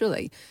son,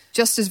 literally,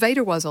 just as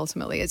Vader was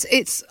ultimately. It's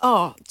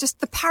just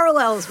the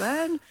parallels,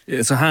 man.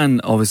 Yeah, so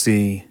Han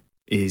obviously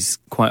is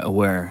quite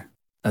aware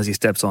as he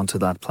steps onto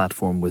that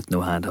platform with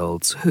no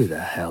handholds. Who the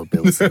hell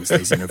builds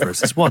these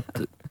universes? What?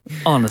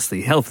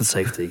 Honestly, health and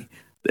safety.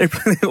 Where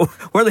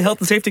are the health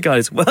and safety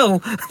guys? Well,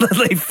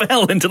 they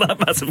fell into that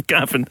massive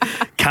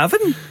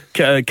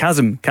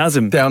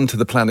chasm down to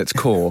the planet's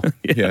core.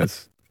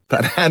 Yes,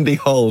 that handy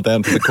hole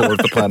down to the core of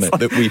the planet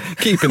that we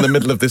keep in the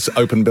middle of this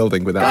open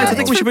building without. Guys, I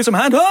think we should put some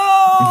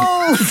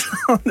handholds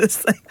on this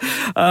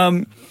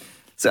thing.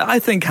 So I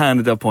think Han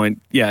at that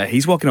point,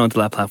 he's walking onto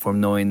that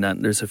platform knowing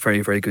that there's a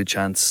very, very good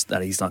chance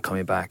that he's not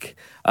coming back.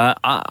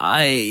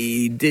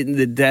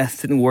 The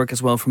death didn't work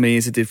as well for me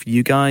as it did for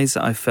you guys.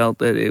 I felt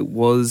that it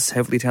was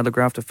heavily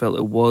telegraphed. I felt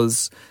it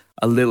was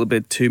a little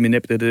bit too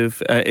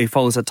manipulative. It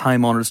follows a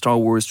time-honored Star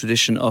Wars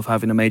tradition of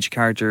having a major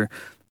character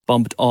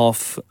bumped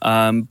off,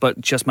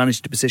 but just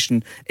managed to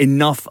position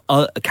enough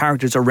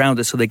characters around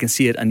it so they can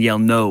see it and yell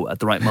no at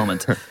the right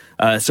moment.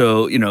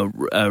 So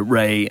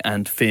Rey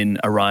and Finn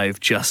arrive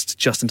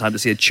just in time to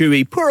see it.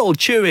 Chewie, poor old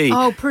Chewie.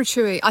 Oh, poor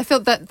Chewie. I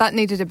felt that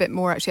needed a bit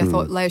more, actually. I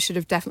thought Leia should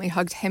have definitely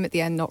hugged him at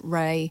the end, not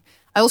Rey.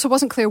 I also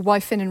wasn't clear why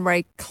Finn and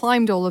Rey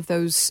climbed all of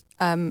those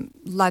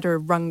ladder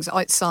rungs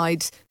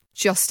outside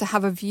just to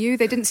have a view.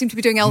 They didn't seem to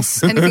be doing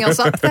anything else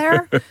up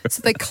there.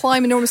 So they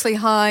climb enormously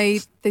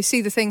high, they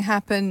see the thing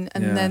happen,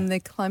 and then they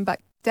climb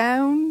back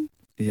down.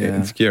 Yeah,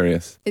 it's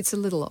curious. It's a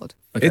little odd.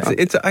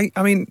 Okay.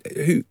 I mean,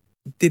 who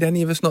did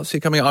any of us not see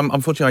it coming?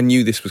 Unfortunately, I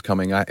knew this was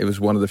coming. It was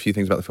one of the few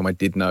things about the film I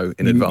did know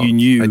in advance. You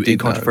knew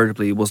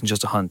incontrovertibly it wasn't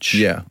just a hunch.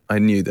 Yeah, I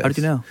knew this. How did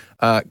you know?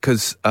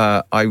 Because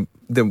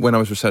when I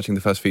was researching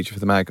the first feature for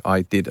the mag,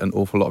 I did an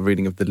awful lot of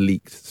reading of the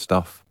leaked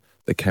stuff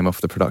that came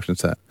off the production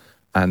set.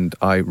 And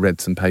I read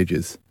some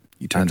pages.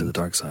 You turned to the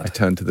dark side. I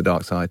turned to the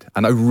dark side.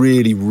 And I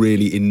really,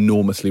 really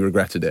enormously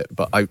regretted it.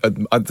 But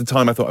at the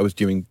time, I thought I was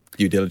doing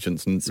due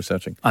diligence and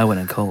researching. I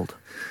went in cold.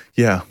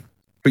 Yeah.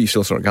 But you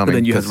still saw it coming. But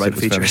then you had the right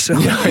feature. So.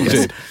 Yeah, I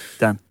did.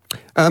 Dan?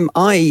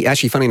 I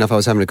actually, funny enough, I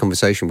was having a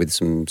conversation with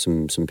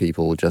some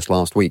people just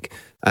last week,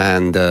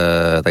 and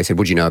they said,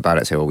 "What do you know about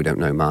it?" I said, "Well, we don't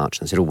know much."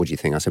 And I said, "Oh, what do you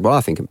think?" I said, "Well,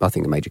 I think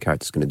a major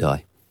character's going to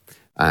die."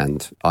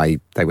 And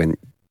they went,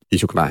 "You're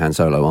talking about Han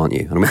Solo, aren't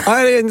you?" And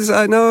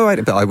I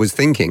went, but I was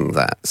thinking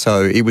that.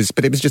 So it was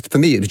just, for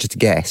me, it was just a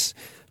guess,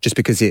 just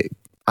because it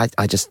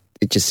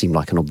just seemed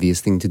like an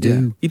obvious thing to do.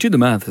 Yeah. You do the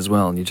math as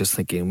well, and you're just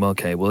thinking, well,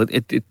 okay, well,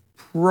 it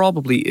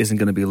probably isn't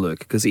going to be Luke,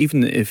 because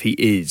even if he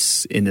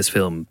is in this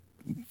film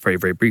very,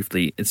 very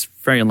briefly, it's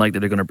very unlikely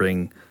they're going to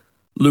bring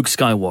Luke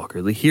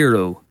Skywalker, the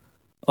hero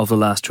of the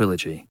last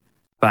trilogy,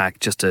 back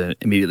just to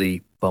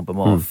immediately bump him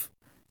off.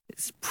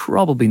 It's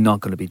probably not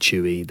going to be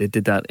Chewie. They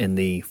did that in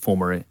the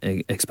former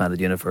expanded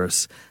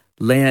universe.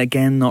 Leia,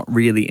 again, not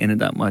really in it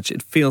that much.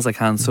 It feels like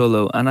Han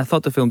Solo, and I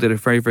thought the film did a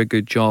very, very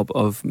good job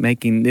of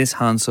making this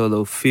Han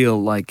Solo feel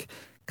like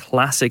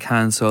classic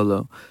Han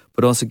Solo,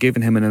 but also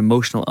giving him an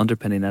emotional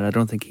underpinning that I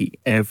don't think he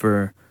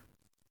ever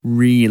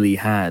really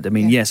had. I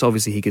mean, yes,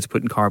 obviously he gets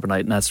put in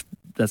carbonite, and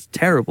that's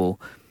terrible.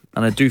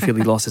 And I do feel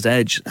he lost his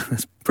edge.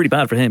 It's pretty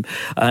bad for him.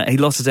 He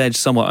lost his edge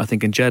somewhat, I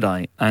think, in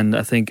Jedi. And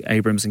I think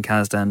Abrams and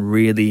Kasdan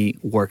really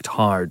worked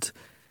hard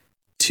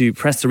to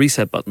press the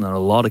reset button on a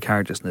lot of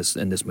characters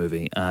in this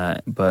movie,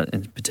 but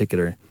in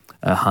particular,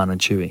 Han and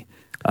Chewie.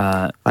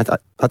 I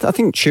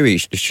think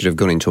Chewie should have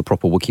gone into a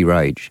proper Wookiee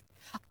rage.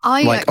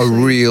 A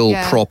real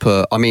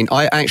proper... I mean,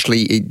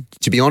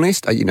 to be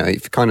honest,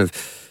 if kind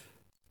of...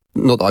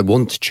 Not that I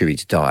want Chewie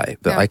to die,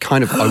 but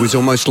I was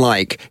almost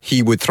like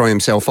he would throw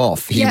himself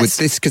off. He would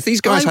because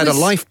these guys had a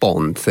life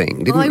bond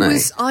thing, didn't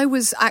they? I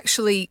was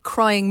actually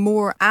crying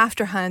more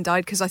after Han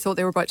died because I thought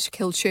they were about to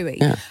kill Chewie.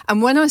 Yeah.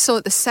 And when I saw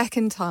it the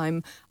second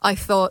time, I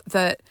thought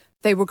that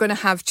they were going to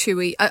have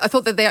Chewie. I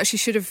thought that they actually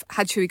should have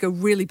had Chewie go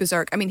really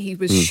berserk. I mean, he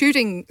was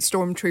shooting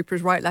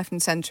stormtroopers right, left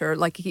and centre.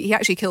 Like, he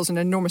actually kills an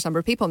enormous number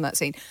of people in that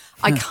scene.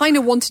 I kind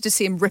of wanted to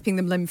see him ripping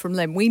them limb from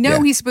limb. We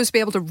know he's supposed to be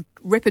able to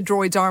rip a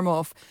droid's arm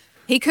off.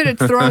 He could have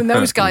thrown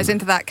those guys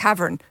into that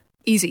cavern.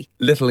 Easy.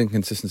 Little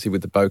inconsistency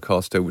with the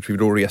bowcaster, which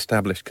we'd already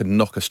established could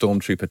knock a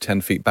stormtrooper 10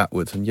 feet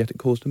backwards, and yet it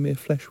caused a mere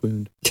flesh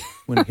wound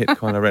when he hit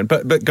Kylo Ren.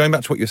 But going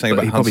back to what you're saying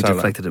about Han Solo. He probably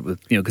deflected it with,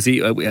 because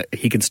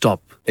he can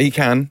stop. He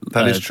can,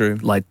 that is true.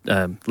 Light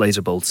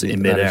laser bolts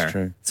in midair. That is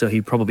true. So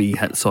he probably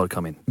saw it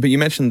coming. But you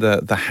mentioned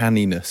the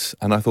hanniness,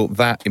 and I thought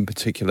that in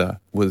particular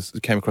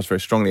came across very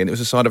strongly, and it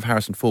was a side of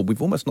Harrison Ford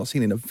we've almost not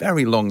seen in a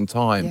very long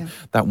time. Yeah.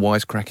 That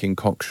wisecracking,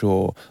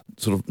 cocksure,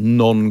 sort of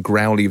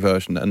non-growly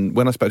version. And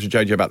when I spoke to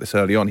JJ about this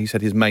early on, he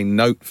said his main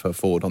note for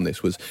Ford on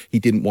this was he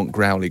didn't want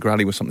growly.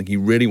 Growly was something he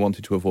really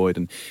wanted to avoid,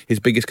 and his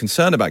biggest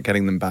concern about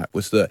getting them back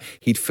was that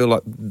he'd feel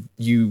like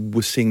you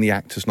were seeing the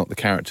actors, not the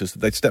characters. That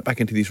they'd step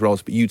back into these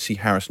roles, but you'd see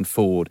Harrison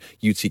Ford,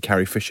 you'd see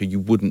Carrie Fisher, you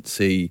wouldn't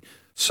see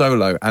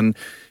Solo. And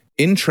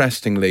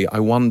interestingly, I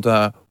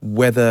wonder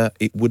whether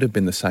it would have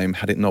been the same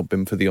had it not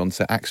been for the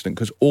onset accident,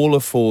 because all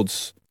of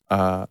Ford's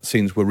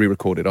scenes were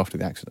re-recorded after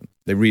the accident.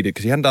 They redid,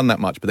 because he hadn't done that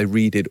much, but they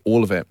redid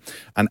all of it.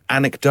 And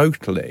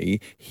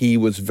anecdotally, he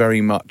was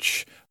very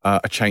much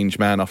a changed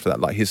man after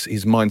that. Like his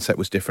mindset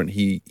was different.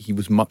 He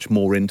was much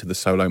more into the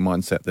Solo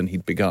mindset than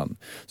he'd begun.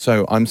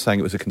 So I'm saying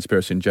it was a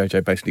conspiracy, and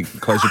JJ basically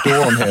closed the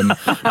door on him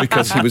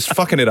because he was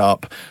fucking it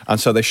up. And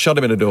so they shut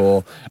him in a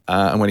door,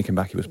 and when he came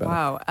back, he was better.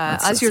 Wow.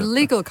 As your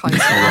legal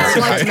counsel, I'd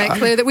like to make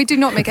clear that we do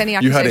not make any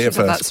accusations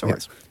of that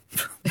sort.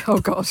 Yes. Oh,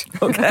 God.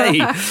 Okay.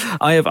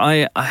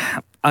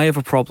 I have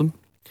a problem.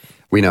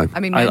 We know. I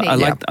mean, I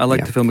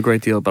like the film a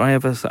great deal, but I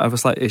have a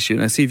slight issue,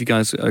 and I see if you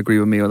guys agree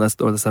with me, or let's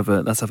have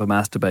a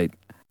mass debate.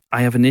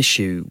 I have an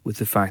issue with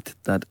the fact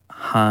that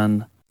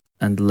Han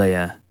and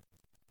Leia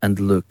and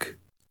Luke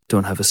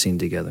don't have a scene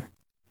together.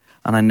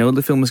 And I know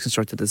the film was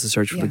constructed as a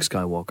search for Luke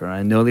Skywalker. And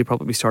I know they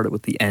probably started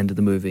with the end of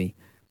the movie.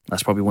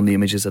 That's probably one of the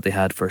images that they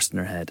had first in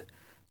their head.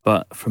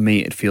 But for me,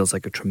 it feels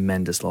like a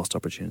tremendous lost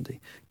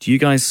opportunity. Do you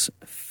guys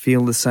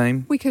feel the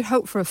same? We could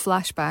hope for a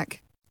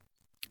flashback.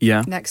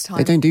 Yeah, next time.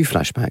 They don't do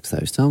flashbacks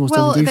though. Star Wars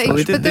doesn't do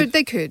flashbacks.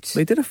 They could.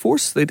 They did a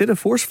force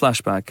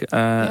flashback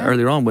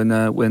earlier on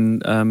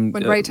when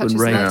Rey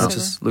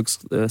touches Luke's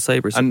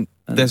sabers. And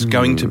there's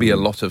going to be a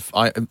lot of,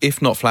 if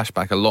not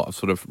flashback, a lot of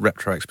sort of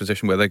retro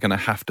exposition where they're going to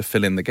have to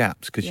fill in the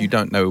gaps, because you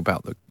don't know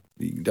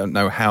you don't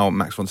know how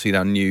Max von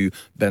Sydow knew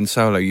Ben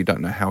Solo. You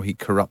don't know how he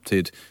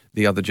corrupted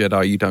the other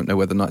Jedi. You don't know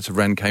where the Knights of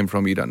Ren came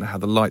from. You don't know how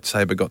the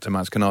lightsaber got to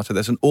Maz Kanata.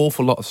 There's an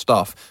awful lot of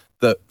stuff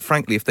that,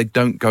 frankly, if they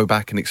don't go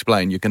back and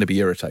explain, you're going to be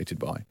irritated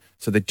by.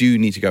 So they do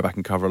need to go back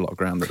and cover a lot of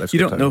ground that they've.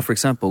 You don't know, for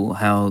example,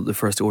 how the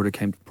First Order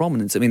came to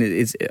prominence. I mean,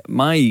 it's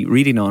my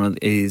reading on it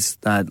is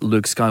that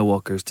Luke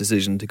Skywalker's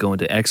decision to go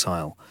into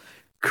exile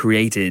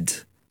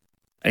created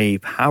a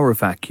power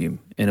vacuum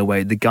in a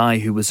way. The guy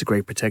who was the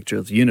great protector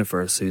of the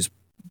universe, who's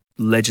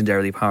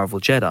legendarily powerful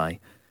Jedi,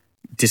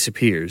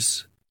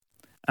 disappears,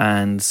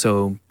 and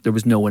so there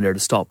was no one there to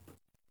stop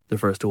the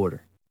First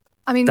Order.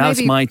 I mean,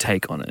 that's my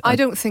take on it. I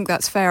don't think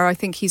that's fair. I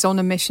think he's on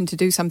a mission to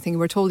do something.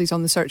 We're told he's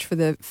on the search for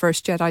the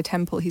first Jedi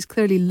temple. He's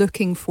clearly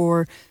looking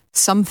for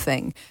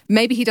something.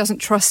 Maybe he doesn't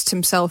trust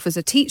himself as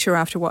a teacher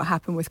after what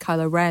happened with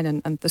Kylo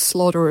Ren and the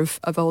slaughter of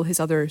all his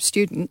other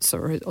students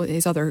or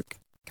his other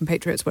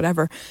compatriots,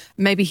 whatever.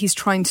 Maybe he's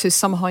trying to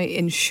somehow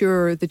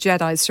ensure the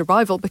Jedi's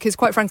survival, because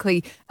quite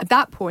frankly, at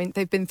that point,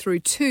 they've been through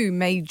 2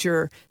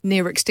 major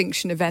near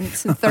extinction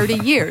events in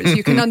 30 years.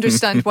 You can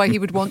understand why he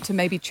would want to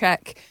maybe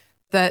check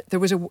that there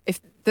was a way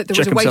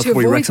to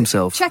avoid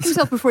himself. Check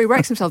himself before he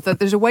wrecks himself. That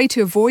there's a way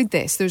to avoid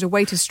this. There's a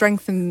way to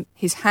strengthen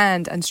his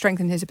hand and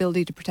strengthen his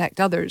ability to protect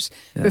others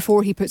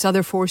before he puts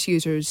other Force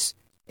users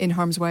in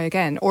harm's way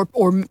again, or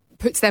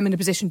puts them in a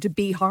position to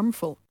be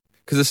harmful.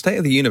 Because the state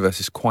of the universe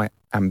is quite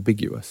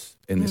ambiguous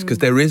in this, because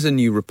there is a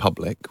new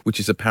republic, which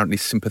is apparently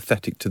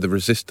sympathetic to the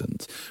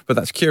resistance. But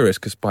that's curious,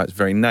 because by its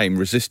very name,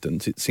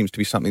 resistance, it seems to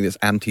be something that's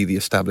anti the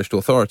established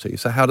authority.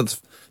 So how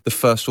does the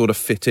First Order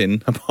fit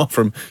in, apart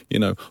from,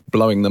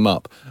 blowing them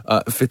up,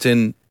 fit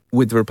in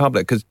with the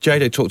Republic? Because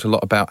JJ talked a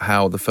lot about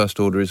how the First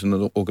Order is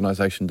an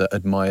organisation that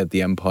admired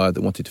the Empire,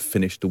 that wanted to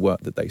finish the work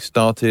that they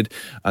started.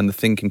 And the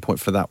thinking point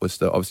for that was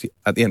that, obviously,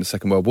 at the end of the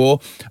Second World War,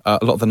 a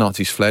lot of the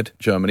Nazis fled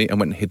Germany and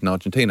went and hid in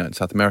Argentina and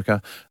South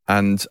America.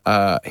 And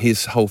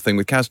his whole thing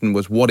with Kasdan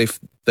was, what if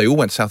they all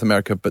went to South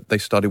America, but they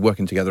started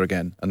working together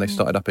again and they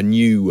started up a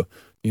new,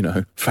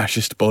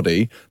 fascist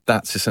body?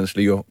 That's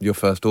essentially your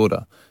First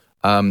Order.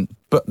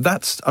 But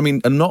that's,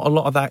 and not a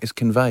lot of that is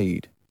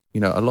conveyed. A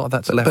lot of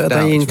that's left out. But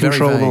are they in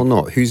control or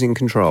not? Who's in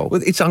control?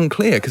 Well, it's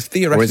unclear, because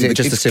theoretically, or is it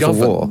just a civil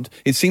war?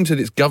 It seems that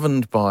it's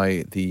governed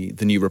by the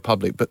New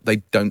Republic, but they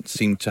don't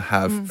seem to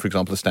have, for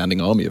example, a standing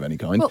army of any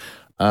kind. Well,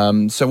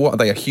 So what are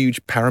they, a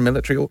huge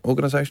paramilitary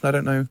organisation? I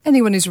don't know.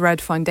 Anyone who's read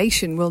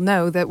Foundation will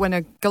know that when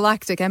a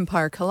galactic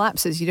empire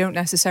collapses, you don't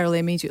necessarily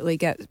immediately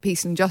get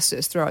peace and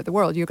justice throughout the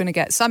world. You're going to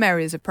get some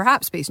areas of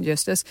perhaps peace and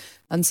justice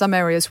and some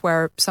areas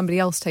where somebody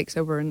else takes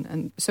over.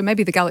 And so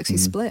maybe the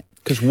galaxy's split.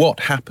 Because what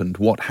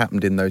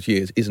happened in those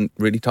years isn't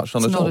really touched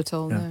on at all. Not at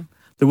all, no.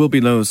 There will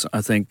be those,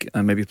 I think,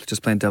 and maybe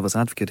just playing devil's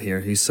advocate here,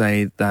 who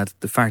say that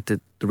the fact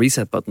that the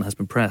reset button has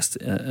been pressed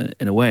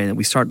in a way, and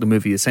we start the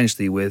movie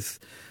essentially with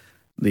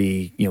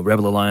the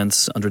Rebel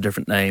Alliance under a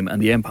different name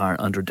and the Empire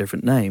under a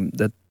different name,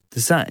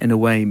 does that in a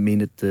way mean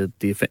that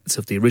the effects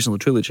of the original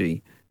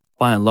trilogy,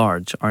 by and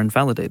large, are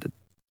invalidated?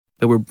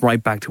 That we're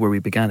right back to where we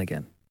began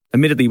again?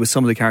 Admittedly, with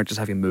some of the characters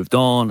having moved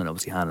on, and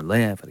obviously Han and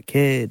Leia have had a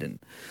kid, and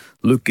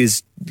Luke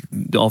is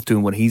off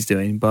doing what he's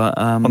doing, but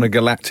on a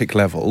galactic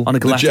level, the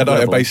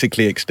Jedi are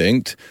basically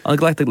extinct. On a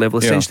galactic level,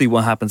 essentially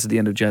what happens at the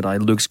end of Jedi,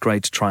 Luke's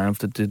great triumph,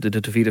 the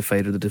defeat of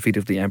Vader, the defeat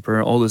of the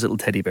Emperor, all those little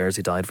teddy bears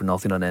who died for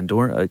nothing on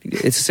Endor,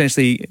 it's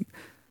essentially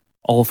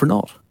all for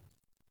naught.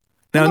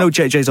 Now, I know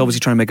JJ's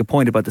obviously trying to make a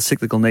point about the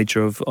cyclical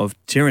nature of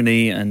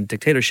tyranny and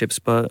dictatorships,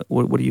 but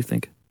what do you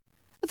think?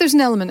 But there's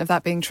an element of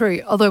that being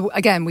true, although,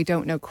 again, we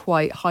don't know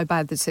quite how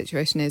bad the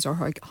situation is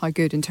or how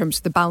good in terms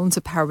of the balance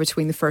of power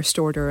between the First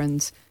Order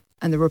and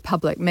the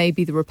Republic.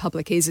 Maybe the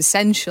Republic is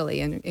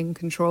essentially in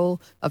control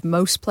of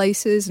most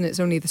places, and it's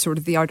only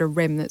the outer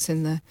rim that's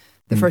in the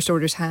First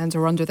Order's hands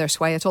or under their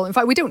sway at all. In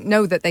fact, we don't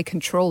know that they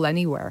control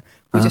anywhere.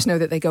 We just know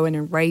that they go in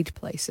and raid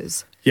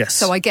places. Yes.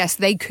 So I guess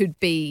they could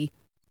be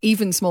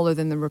even smaller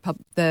than the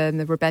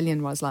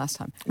rebellion was last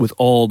time. With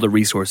all the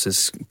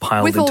resources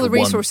piled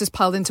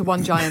into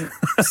one giant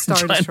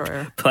Star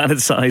Destroyer.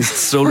 Planet-sized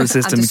solar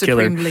system and the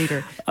killer. Supreme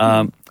Leader.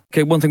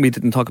 Okay, one thing we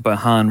didn't talk about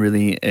Han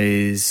really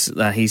is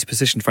that he's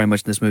positioned very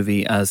much in this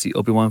movie as the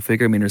Obi-Wan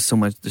figure. I mean, there's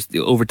the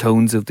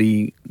overtones of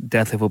the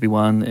death of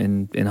Obi-Wan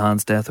in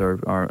Han's death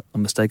are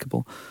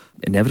unmistakable.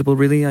 Inevitable,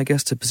 really, I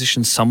guess, to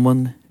position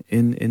someone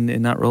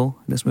in that role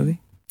in this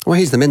movie. Well,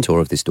 he's the mentor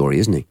of this story,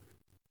 isn't he?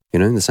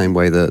 In the same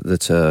way that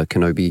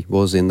Kenobi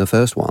was in the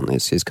first one.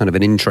 It's kind of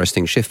an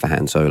interesting shift for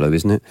Han Solo,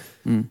 isn't it?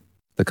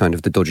 The kind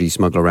of the dodgy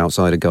smuggler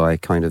outsider guy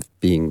kind of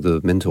being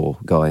the mentor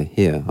guy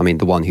here. I mean,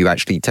 the one who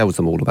actually tells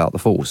them all about the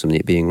Force and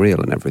it being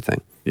real and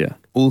everything. Yeah.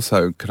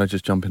 Also, could I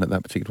just jump in at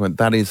that particular point?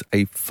 That is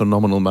a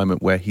phenomenal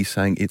moment where he's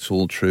saying it's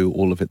all true,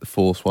 all of it the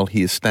Force, while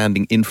he is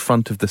standing in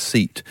front of the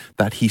seat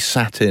that he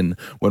sat in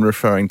when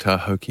referring to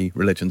hokey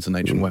religions and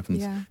ancient weapons.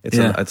 Yeah.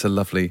 It's a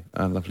lovely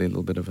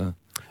little bit of a...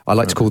 I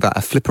like to call that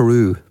a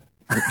flipperoo.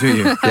 Do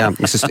you? Yeah,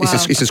 it's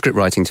a script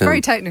writing term.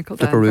 Very technical,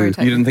 Dan. Flipperoo. Very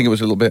technical. You didn't think it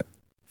was a little bit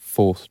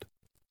forced?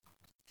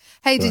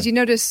 Hey, did you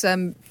notice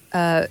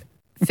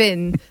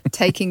Finn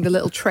taking the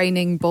little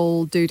training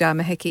ball doodad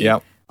Mahiki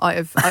out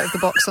of the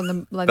box on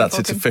the Millennium That's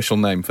Falcon? its official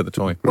name for the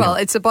toy. Well,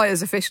 it's about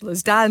as official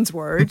as Dan's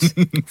word.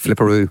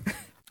 Flipperoo.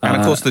 And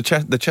of course the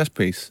chess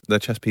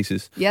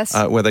pieces. Yes.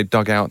 Where they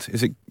dug out.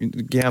 Is it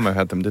Guillermo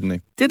had them, didn't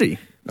he? Did he?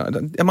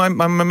 Am I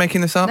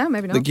making this up? No,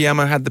 maybe not. That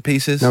Guillermo had the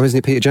pieces. No, isn't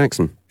it Peter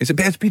Jackson? It's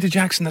Peter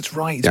Jackson. That's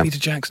right. It's Peter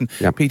Jackson.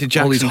 Yeah. Peter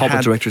Jackson. All these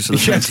Hobbit directors are the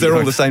same. Yes, they're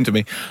all the same to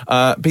me.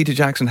 Peter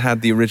Jackson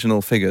had the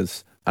original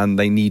figures, and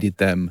they needed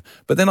them.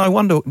 But then I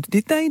wonder,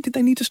 did they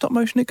need to stop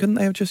motion it? Couldn't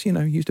they have just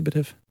used a bit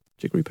of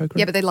jiggery pokery?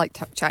 Yeah, but they like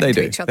chatting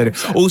to each other. They do.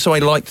 So. Also, I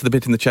liked the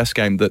bit in the chess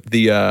game that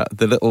the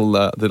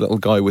little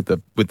guy with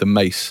the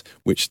mace,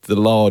 which the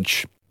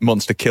large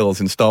monster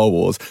kills in Star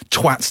Wars,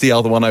 twats the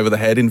other one over the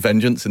head in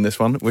Vengeance in this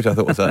one, which I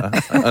thought was a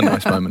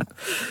nice moment.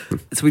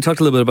 So we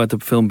talked a little bit about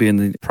the film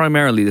being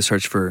primarily the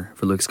search for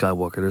Luke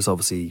Skywalker. There's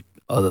obviously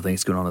other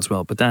things going on as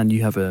well. But Dan,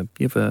 you have a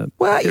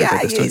well, yeah,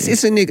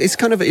 it's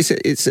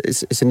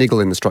a niggle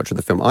in the structure of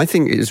the film. I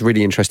think it's a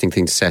really interesting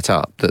thing to set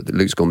up that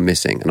Luke's gone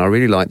missing, and I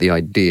really like the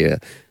idea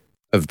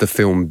of the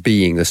film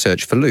being the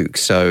search for Luke.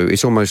 So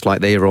it's almost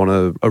like they are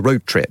on a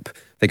road trip.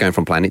 They're going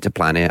from planet to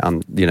planet,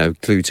 and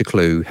clue to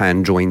clue.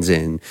 Han joins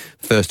in.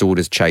 First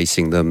Order's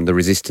chasing them. The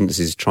Resistance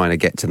is trying to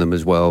get to them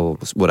as well.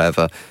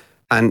 Whatever.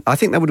 And I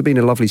think that would have been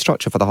a lovely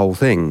structure for the whole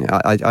thing.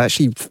 I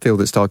actually feel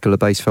that Starkiller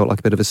Base felt like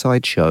a bit of a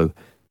sideshow,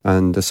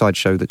 and a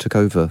sideshow that took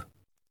over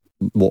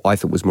what I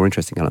thought was a more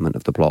interesting element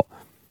of the plot.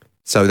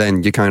 So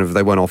then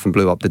they went off and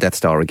blew up the Death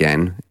Star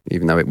again,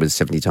 even though it was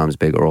 70 times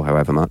bigger or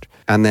however much.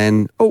 And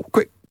then,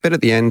 quick bit at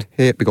the end.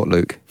 Here, we got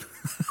Luke.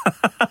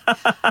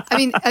 I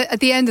mean, at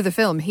the end of the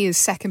film, he is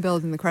second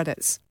billed in the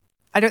credits.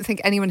 I don't think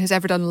anyone has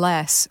ever done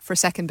less for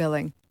second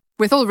billing.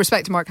 With all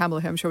respect to Mark Hamill,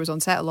 who I'm sure was on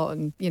set a lot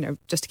and,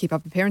 just to keep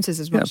up appearances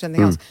as much as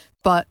anything else.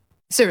 But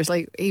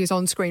seriously, he was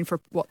on screen for,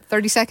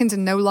 30 seconds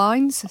and no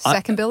lines?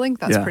 Second billing?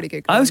 That's pretty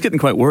good. I was getting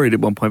quite worried at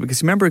one point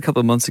because remember a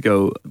couple of months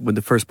ago when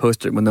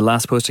the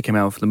last poster came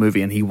out for the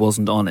movie and he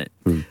wasn't on it.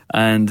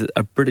 And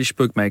a British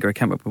bookmaker, I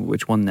can't remember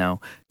which one now,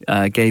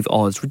 gave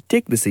odds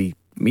ridiculously.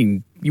 I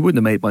mean, you wouldn't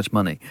have made much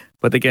money,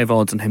 but they gave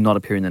odds on him not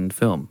appearing in the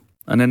film.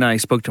 And then I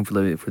spoke to him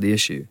for the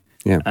issue.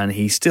 Yeah. And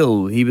he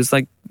was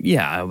like,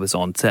 yeah, I was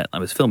on set, I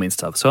was filming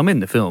stuff, so I'm in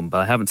the film, but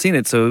I haven't seen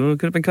it, so it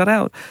could have been cut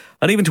out.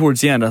 And even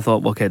towards the end, I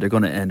thought, okay, they're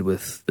going to end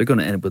with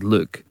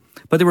Luke.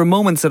 But there were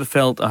moments that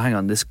felt, oh, hang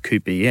on, this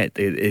could be it.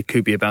 It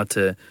could be about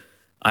to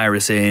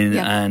iris in,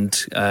 and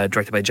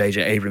directed by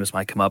J.J. Abrams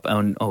might come up,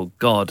 and oh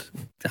God,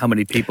 how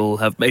many people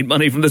have made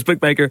money from this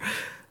bookmaker?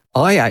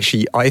 I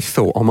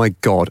thought, oh my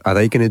God, are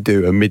they going to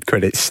do a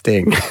mid-credit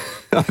sting?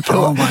 I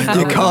thought,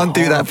 you can't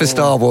do that for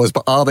Star Wars,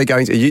 but are they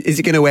going to? Is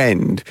it going to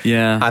end?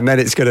 Yeah. And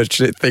then it's going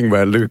to thing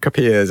where Luke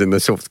appears and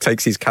the sort of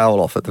takes his cowl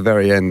off at the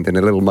very end in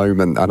a little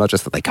moment, and I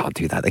just thought, they can't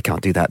do that, they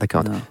can't do that, they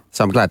can't. No.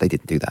 So I'm glad they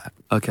didn't do that.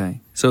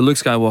 Okay, so Luke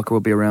Skywalker will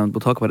be around.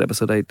 We'll talk about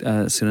Episode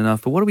 8 soon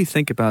enough, but what do we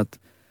think about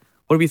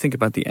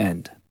the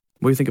end?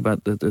 What do you think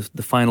about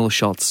the final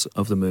shots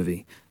of the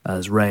movie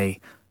as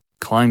Rey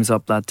climbs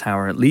up that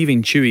tower,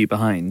 leaving Chewie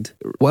behind?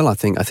 Well, I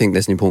think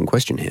there's an important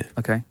question here.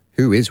 Okay.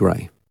 Who is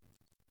Rey?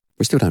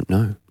 We still don't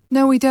know.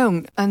 No, we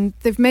don't. And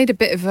they've made a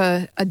bit of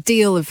a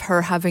deal of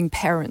her having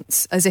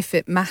parents, as if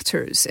it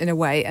matters in a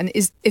way. And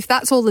if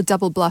that's all the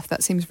double bluff,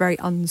 that seems very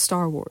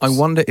un-Star Wars. I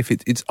wonder if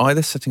it's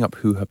either setting up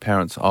who her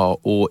parents are,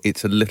 or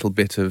it's a little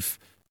bit of...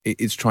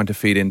 It's trying to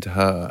feed into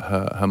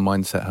her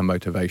mindset, her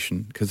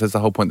motivation. Because there's the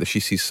whole point that she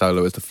sees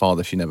Solo as the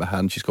father she never had,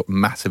 and she's got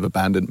massive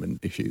abandonment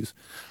issues.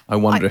 I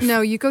wonder if...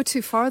 No, you go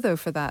too far, though,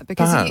 for that.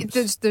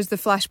 Because there's the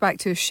flashback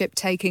to a ship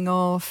taking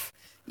off.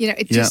 You know,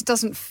 it just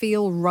doesn't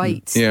feel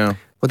right. Yeah.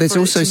 Well, there's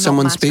also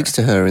someone speaks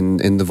to her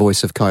in the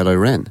voice of Kylo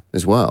Ren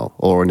as well,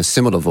 or in a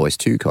similar voice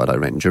to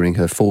Kylo Ren during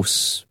her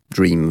Force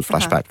dream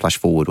flashback, flash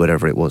forward,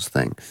 whatever it was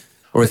thing.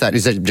 Or is that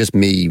just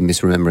me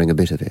misremembering a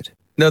bit of it?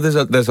 No,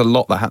 there's a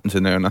lot that happens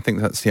in there, and I think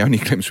that's the only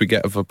glimpse we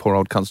get of a poor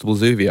old Constable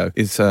Zuvio,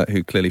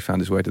 who clearly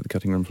found his way to the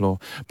cutting room floor.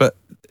 But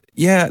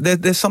yeah,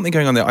 there's something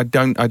going on there. I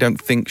don't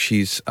think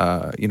she's.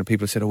 People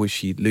have said, "Oh, is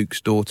she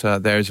Luke's daughter?"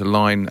 There's a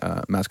line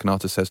Maz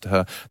Kanata says to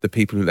her: "The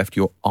people who left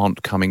you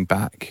aren't coming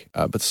back,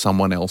 but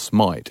someone else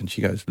might." And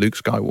she goes, "Luke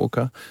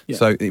Skywalker." Yeah.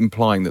 So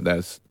implying that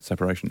there's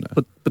separation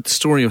there. But the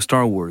story of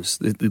Star Wars,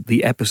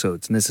 the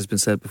episodes, and this has been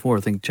said before.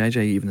 I think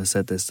JJ even has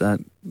said this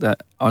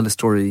that are the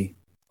story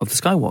of the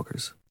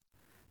Skywalkers.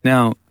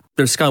 Now,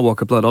 there's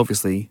Skywalker blood,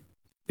 obviously,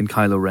 in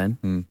Kylo Ren.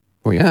 Mm.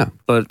 Well, yeah.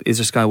 But is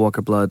there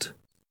Skywalker blood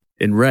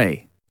in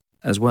Rey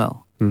as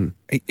well? Mm.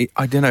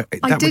 I don't know.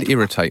 That would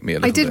irritate me a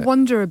little bit. I did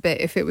wonder a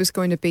bit if it was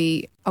going to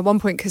be, at one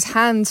point, because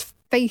Han's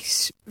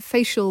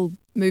facial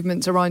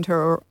movements around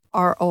her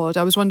are odd.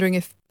 I was wondering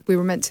if we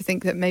were meant to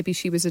think that maybe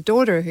she was a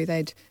daughter who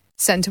they'd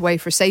sent away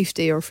for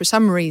safety or for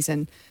some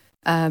reason,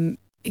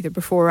 either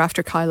before or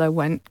after Kylo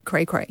went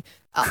cray-cray.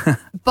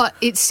 But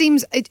it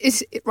seems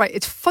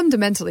it's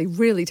fundamentally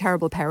really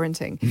terrible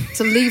parenting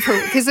to leave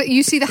her, because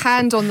you see the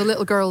hand on the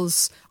little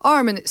girl's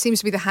arm, and it seems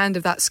to be the hand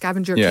of that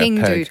scavenger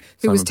king Peg, dude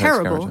who was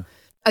terrible, scavenger.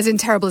 as in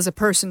terrible as a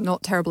person,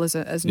 not terrible as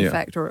an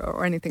effect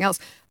or anything else.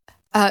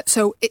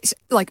 So it's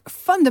like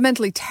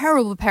fundamentally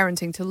terrible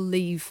parenting to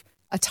leave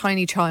a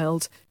tiny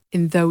child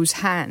in those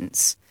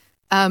hands.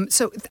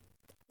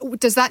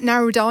 Does that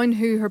narrow down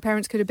who her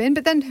parents could have been?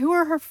 But then who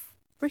are her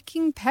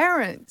freaking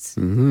parents?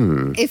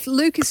 Mm-hmm. If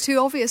Luke is too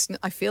obvious, and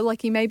I feel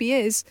like he maybe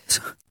is,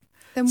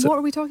 then what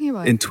are we talking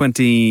about? In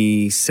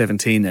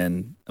 2017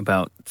 then,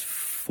 about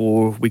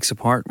 4 weeks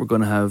apart, we're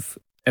going to have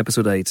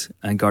Episode 8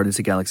 and Guardians of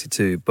the Galaxy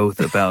 2, both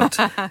about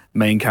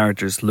main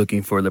characters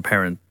looking for their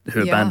parent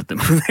who abandoned them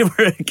when they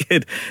were a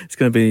kid. It's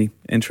going to be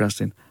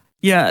interesting.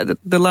 Yeah,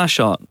 the last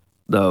shot,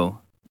 though,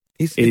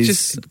 is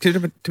just,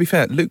 to be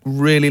fair, Luke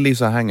really leaves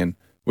her hanging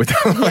with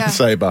her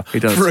lightsaber. He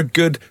does. For a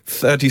good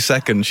 30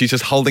 seconds. She's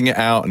just holding it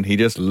out and he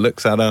just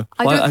looks at her.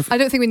 I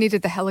don't think we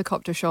needed the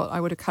helicopter shot. I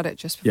would have cut it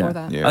just before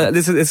that. Yeah.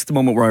 This is the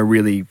moment where I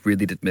really,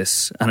 really did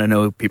miss, and I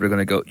know people are going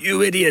to go,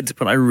 "You idiot,"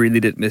 but I really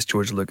did miss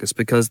George Lucas,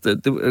 because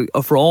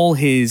for all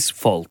his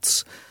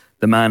faults,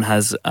 the man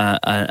has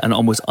an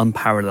almost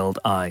unparalleled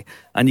eye,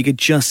 and you could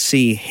just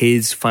see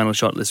his final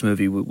shot of this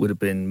movie would have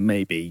been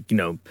maybe,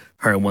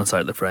 her on one side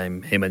of the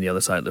frame, him on the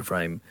other side of the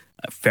frame.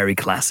 A very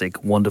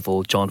classic,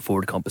 wonderful John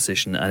Ford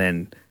composition, and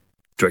then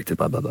directed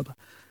by blah, blah, blah.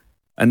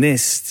 And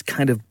this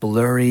kind of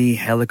blurry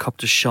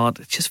helicopter shot,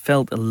 it just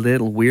felt a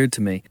little weird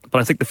to me.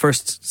 But I think the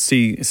first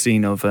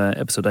scene of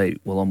Episode 8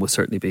 will almost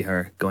certainly be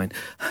her going,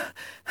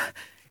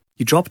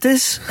 "You dropped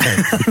this?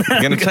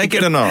 You're going to take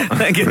it or not?"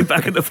 Getting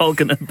back at the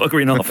Falcon and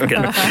buggering off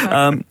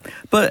again.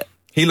 But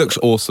he looks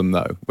awesome,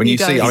 though. When He you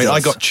does. see, He I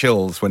does. got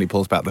chills when he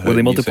pulls back the hood. were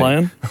they and you see-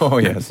 multiplying? Oh,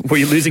 yes. Were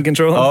you losing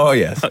control? Oh,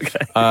 yes.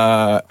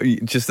 Okay.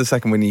 Just the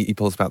second when he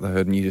pulls back the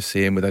hood and you just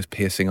see him with those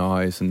piercing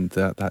eyes and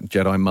that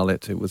Jedi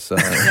mullet. It was...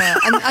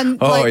 And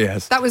Oh,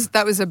 yes. That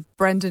was a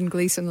Brendan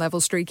Gleeson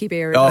level streaky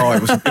beard. Oh,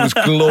 it was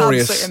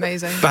glorious. Absolutely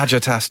amazing.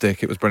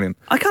 Badger-tastic. It was brilliant.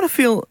 I kind of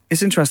feel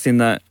it's interesting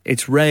that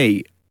it's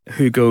Rey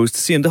who goes to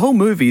see him. The whole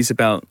movie is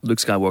about Luke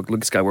Skywalker.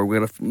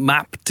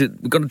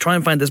 We're going to try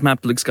and find this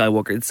map to Luke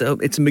Skywalker. It's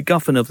a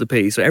MacGuffin of the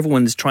piece. So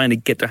everyone's trying to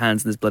get their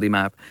hands on this bloody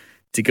map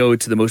to go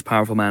to the most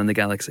powerful man in the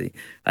galaxy.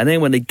 And then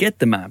when they get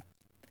the map,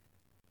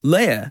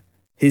 Leia,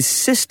 his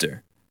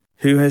sister,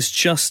 who has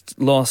just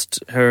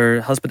lost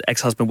her husband,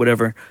 ex-husband,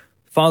 whatever,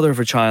 father of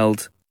her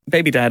child,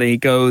 baby daddy,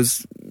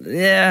 goes, you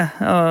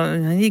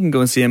can go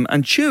and see him.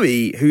 And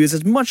Chewie, who is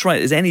as much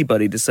right as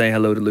anybody to say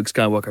hello to Luke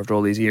Skywalker after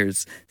all these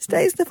years,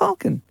 stays in the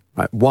Falcon.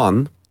 Right.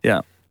 One,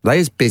 Yeah.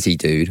 Leia's busy,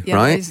 dude, Yeah,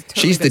 right? Leia's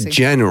totally She's the busy.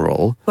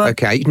 general. But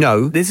okay,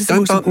 no, this is the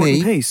don't most bump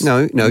important me. piece.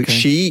 No, Okay.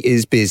 she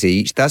is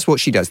busy. That's what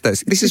she does.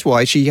 This is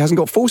why she hasn't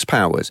got force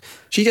powers.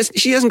 She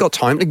hasn't got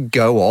time to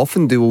go off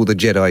and do all the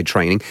Jedi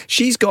training.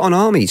 She's got an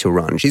army to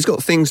run. She's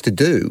got things to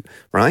do,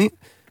 right?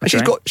 And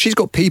she's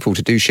got people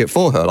to do shit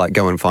for her, like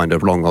go and find her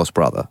long lost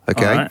brother.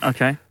 Okay. All right,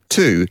 okay.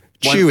 2,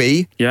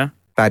 Chewie. Yeah.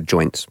 Bad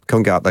joints.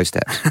 Can't go up those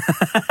steps.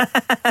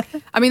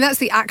 I mean, that's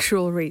the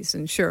actual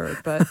reason, sure,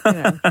 but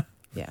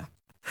yeah.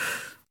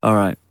 All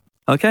right.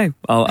 Okay,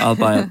 I'll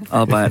buy it.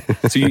 I'll buy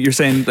it. So you're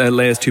saying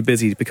Leia's too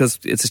busy because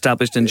it's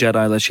established in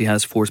Jedi that she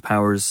has force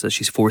powers, that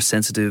she's force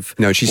sensitive.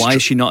 No, why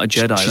is she not a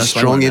Jedi? She's That's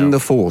strong in the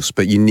force,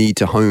 but you need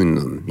to hone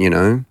them. You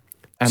know.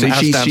 And So as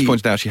she- Dan she-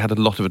 pointed out, she had a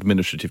lot of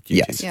administrative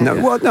duties. Yes. Yeah. No.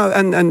 Well, no,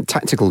 and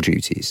tactical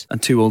duties.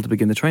 and too old to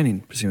begin the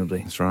training, presumably.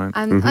 That's right.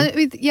 And I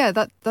mean,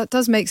 that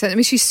does make sense. I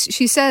mean, she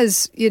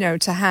says,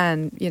 to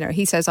Han,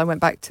 he says, I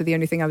went back to the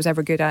only thing I was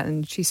ever good at,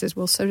 and she says,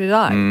 well, so did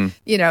I.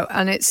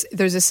 And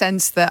there's a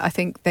sense that I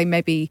think they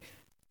maybe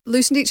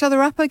loosened each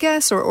other up, I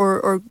guess,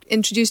 or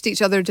introduced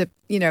each other to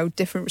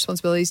different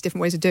responsibilities,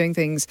 different ways of doing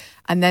things,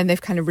 and then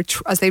they've kind of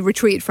as they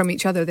retreated from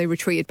each other, they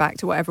retreated back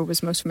to whatever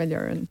was most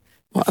familiar. And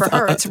for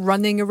her, it's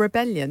running a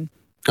rebellion.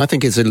 I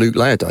think it's a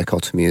Luke-Leia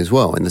dichotomy as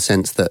well, in the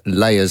sense that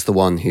Leia's the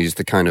one who's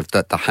the kind of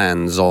the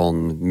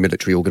hands-on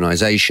military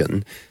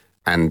organisation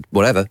and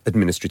whatever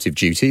administrative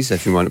duties,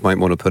 if you might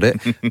want to put it.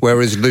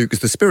 Whereas Luke is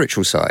the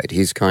spiritual side.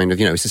 He's kind of,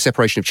 it's a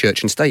separation of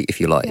church and state, if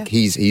you like. Yeah.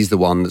 He's the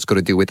one that's got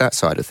to deal with that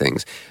side of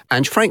things.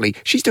 And frankly,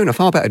 she's doing a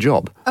far better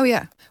job. Oh,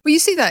 yeah. Well, you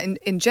see that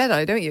in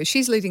Jedi, don't you?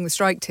 She's leading the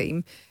strike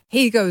team.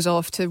 He goes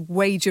off to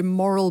wage a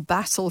moral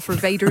battle for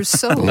Vader's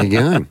soul. There you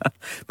go.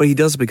 But he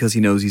does it because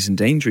he knows he's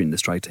endangering the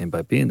strike team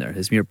by being there.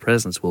 His mere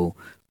presence will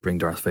bring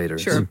Darth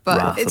Vader's Sure, but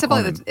wrath it's upon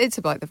about him. it's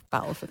about the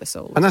battle for the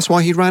soul. And that's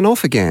why he ran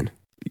off again.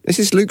 This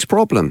is Luke's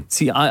problem.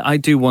 See, I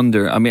do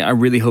wonder. I mean, I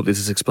really hope this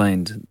is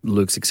explained,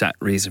 Luke's exact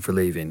reason for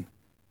leaving.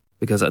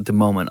 Because at the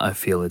moment, I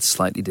feel it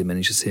slightly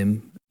diminishes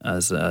him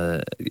as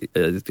a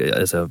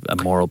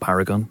moral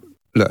paragon.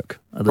 Look,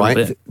 A little right?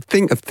 bit.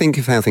 Think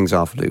of how things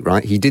are for Luke,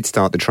 right? He did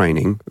start the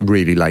training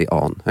really late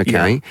on,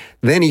 okay? Yeah.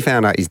 Then he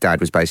found out his dad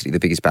was basically the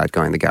biggest bad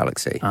guy in the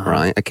galaxy,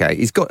 right? Okay,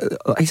 he's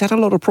had a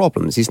lot of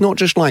problems. He's not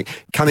just like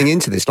coming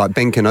into this like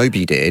Ben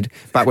Kenobi did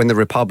back when the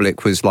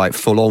Republic was like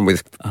full on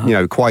with,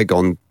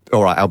 Qui-Gon.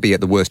 All right,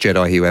 albeit the worst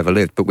Jedi who ever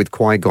lived, but with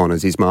Qui-Gon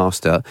as his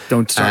master.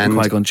 Don't start on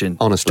Qui-Gon Jinn.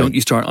 Honestly. Don't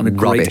you start on a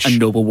great rubbish. and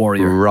noble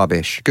warrior.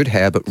 Rubbish. Good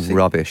hair, but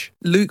rubbish.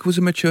 Luke was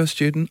a mature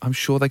student. I'm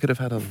sure they could have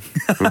had others.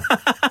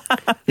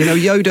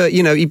 Yoda,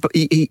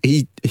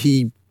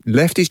 he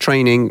left his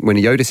training when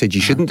Yoda said,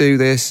 you shouldn't do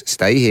this,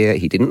 stay here.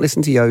 He didn't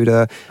listen to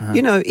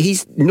Yoda.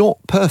 He's not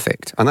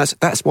perfect. And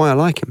that's why I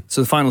like him.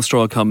 So the final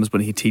straw comes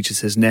when he teaches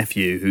his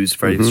nephew, who's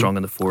very strong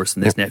in the Force,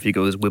 and this nephew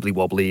goes wibbly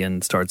wobbly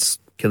and starts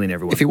killing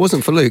everyone. If it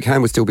wasn't for Luke,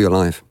 Han would still be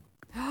alive.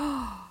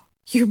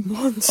 You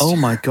monster! Oh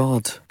my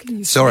God! Can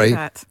you say Sorry,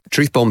 that?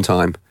 truth bomb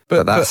time.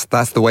 But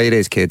that's the way it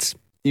is, kids.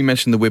 You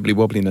mentioned the wibbly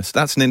wobbliness.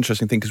 That's an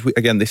interesting thing because,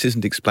 again, this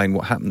isn't explained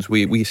what happens.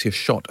 We see a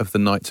shot of the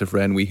Knights of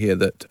Ren. We hear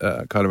that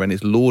Kylo Ren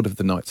is Lord of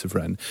the Knights of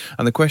Ren.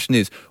 And the question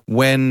is,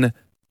 when,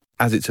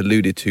 as it's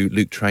alluded to,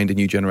 Luke trained a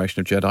new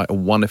generation of Jedi, or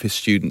one of his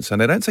students, and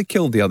they don't say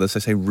killed the others, they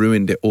say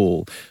ruined it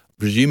all.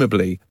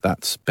 Presumably,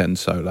 that's Ben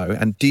Solo.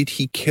 And did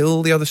he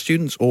kill the other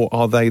students, or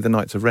are they the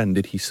Knights of Ren?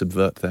 Did he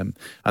subvert them?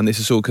 And this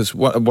is all because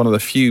one of the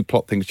few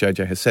plot things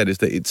JJ has said is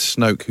that it's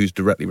Snoke who's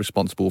directly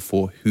responsible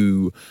for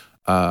who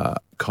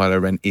Kylo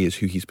Ren is,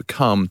 who he's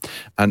become,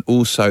 and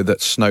also that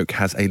Snoke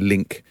has a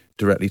link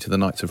directly to the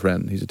Knights of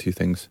Ren. These are two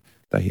things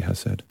that he has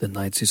said. The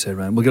Knights who say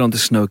Ren. We'll get on to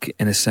Snoke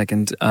in a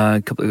second.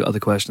 A couple of other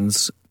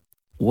questions.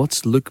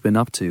 What's Luke been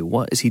up to?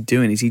 What is he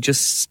doing? Is he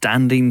just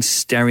standing,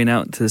 staring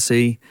out to the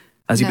sea?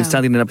 Has he been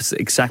standing in that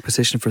exact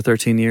position for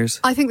 13 years?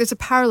 I think there's a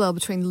parallel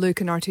between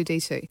Luke and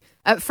R2-D2.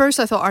 At first,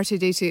 I thought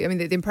R2-D2, I mean,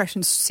 the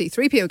impression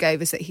C-3PO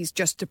gave is that he's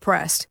just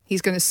depressed.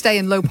 He's going to stay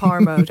in low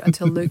power mode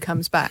until Luke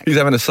comes back. He's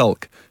having a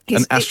sulk,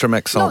 an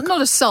astromech sulk.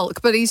 Not a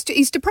sulk, but he's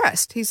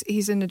depressed.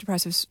 He's in a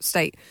depressive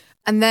state.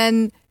 And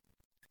then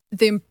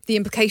the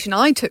implication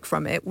I took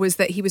from it was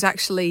that he was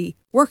actually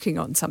working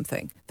on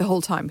something the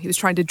whole time. He was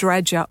trying to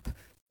dredge up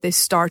this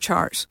star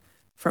chart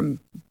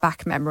from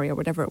back memory or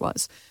whatever it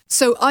was.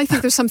 So I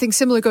think there's something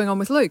similar going on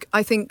with Luke.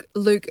 I think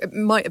Luke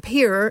might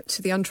appear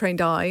to the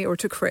untrained eye or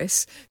to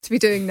Chris to be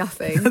doing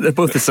nothing. They're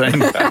both the same.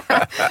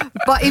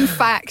 But in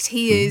fact,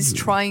 he is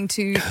trying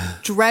to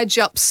dredge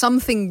up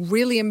something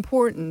really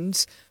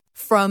important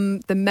from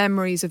the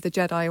memories of the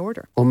Jedi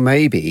Order. Or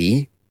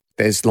maybe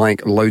there's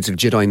like loads of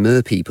Jedi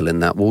mer people in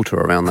that water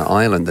around that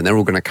island, and they're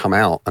all going to come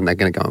out and they're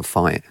going to go and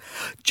fight.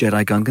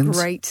 Jedi Gungans?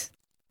 Great.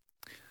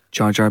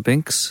 Jar Jar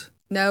Binks?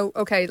 No,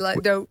 okay,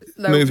 no,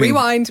 Moving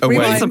rewind. away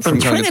Rewind. from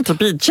Training to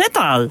be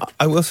Jedi.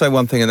 I will say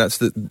one thing, and that's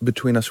that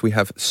between us we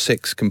have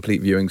 6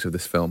 complete viewings of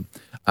this film,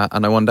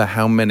 and I wonder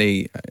how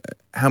many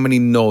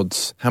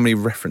nods, how many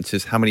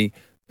references, how many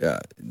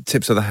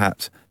tips of the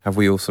hat have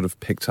we all sort of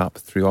picked up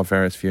through our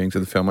various viewings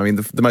of the film? I mean,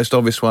 the most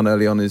obvious one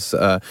early on is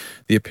the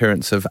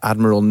appearance of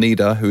Admiral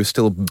Nida, who is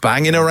still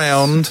banging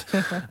around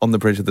on the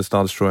bridge of the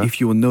Star Destroyer. If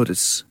you will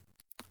notice,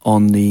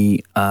 on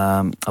the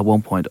at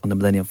one point on the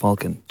Millennium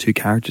Falcon, 2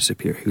 characters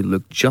appear who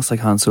look just like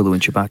Han Solo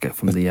and Chewbacca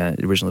from the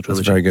original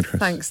trilogy. That's very good, Chris.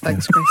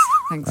 Thanks, Chris.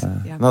 Thanks.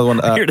 Another one.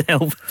 Here to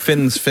help.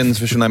 Finn's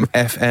visual name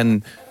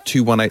FN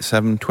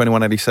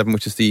 2187,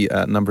 which is the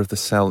number of the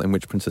cell in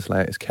which Princess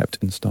Leia is kept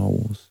in Star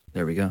Wars.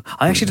 There we go.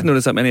 I actually didn't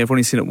notice that many. I've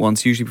only seen it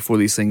once. Usually before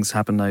these things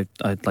happen,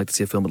 I'd like to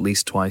see a film at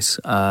least twice,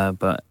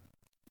 but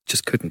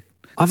just couldn't.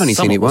 I've only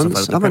seen it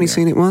once.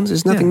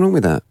 There's nothing wrong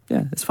with that.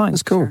 Yeah, it's fine.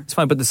 That's cool. It's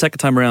fine. But the second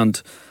time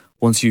around,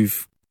 once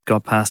you've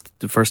got past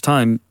the first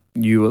time,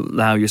 you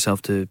allow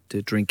yourself to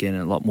drink in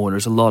a lot more.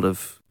 There's a lot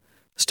of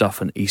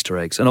stuff and Easter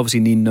eggs. And obviously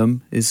Nien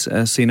Nunb is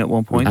seen at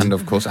one point. And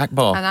of course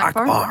Akbar. And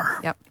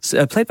Akbar.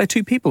 Yep. Played by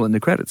 2 people in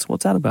the credits.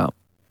 What's that about?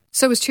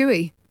 So was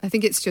Chewie. I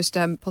think it's just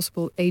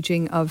possible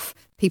aging of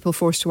people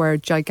forced to wear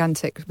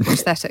gigantic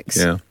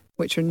prosthetics,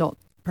 which are not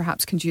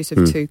perhaps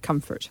conducive to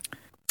comfort.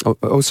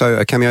 Also,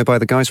 a cameo by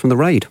the guys from The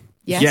Raid.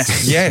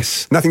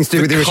 Yes. Nothing to do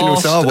with the original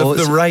Star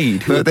Wars. Of The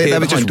Raid. But they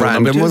were just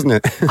random, wasn't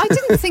it? I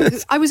didn't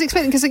think... I was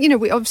expecting... Because,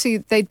 obviously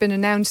they'd been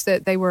announced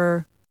that they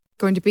were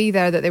going to be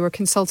there, that they were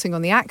consulting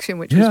on the action,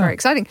 which was very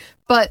exciting.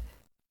 But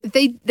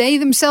they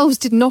themselves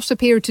did not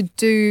appear to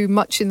do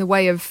much in the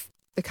way of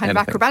the kind of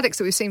acrobatics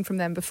that we've seen from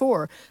them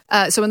before.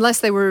 So unless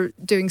they were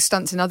doing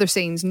stunts in other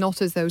scenes,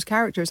 not as those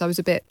characters, I was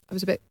a bit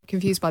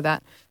confused by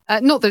that.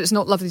 Not that it's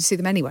not lovely to see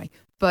them anyway,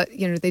 but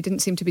they didn't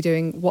seem to be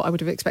doing what I would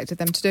have expected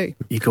them to do.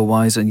 Iko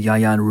Uwais and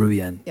Yayan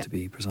Ruhian, to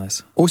be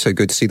precise. Also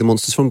good to see the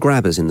monsters from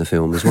Grabbers in the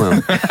film as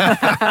well.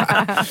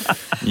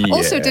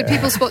 Also, did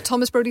people spot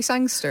Thomas Brodie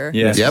Sangster?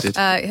 Yes. He has at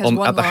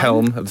the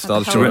helm of the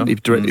Star Destroyer.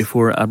 Directly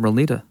before Admiral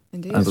Nida.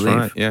 Indeed. I believe.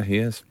 Right. Yeah, he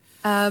is.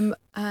 And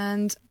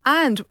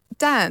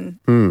Dan,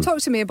 talk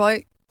to me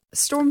about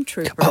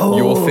Stormtrooper.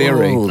 Your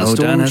theory.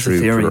 Dan has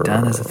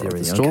a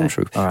theory.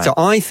 Stormtrooper. Okay. Right. So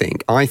I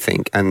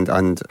think,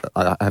 and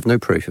I have no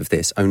proof of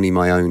this, only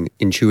my own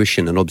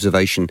intuition and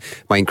observation,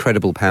 my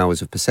incredible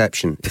powers of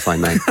perception, if I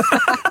may.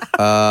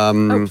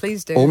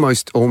 Please do.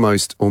 Almost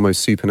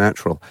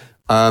supernatural.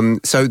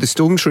 So the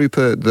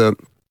Stormtrooper that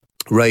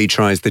Rey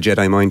tries the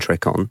Jedi mind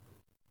trick on,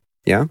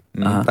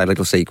 that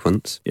little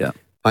sequence,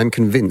 I'm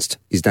convinced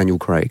is Daniel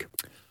Craig.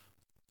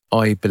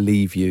 I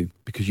believe you,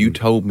 because you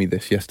told me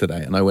this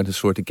yesterday, and I went and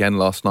saw it again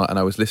last night, and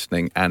I was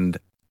listening, and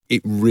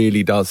it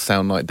really does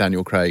sound like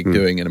Daniel Craig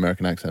doing an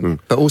American accent.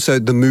 But also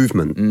the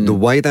movement, the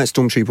way that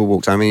Stormtrooper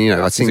walks. I mean,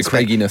 I've seen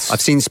Craiginess.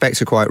 I've seen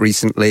Spectre quite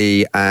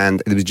recently,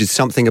 and there was just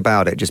something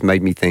about it just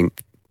made me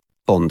think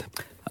Bond.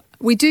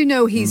 We do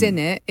know he's in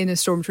it in a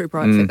Stormtrooper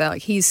outfit. That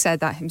he's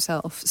said that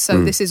himself.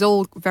 So this is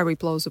all very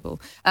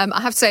plausible.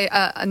 I have to say,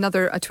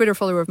 a Twitter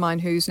follower of mine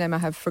whose name I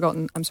have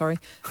forgotten, I'm sorry,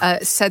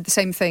 said the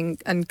same thing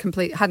and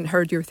hadn't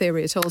heard your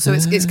theory at all. So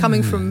it's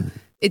coming from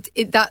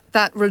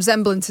that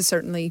resemblance is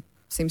certainly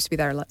seems to be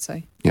there. Let's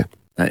say. Yeah,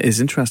 that is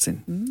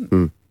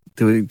interesting.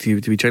 Do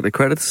we check the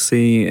credits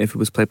see if it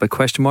was played by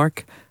question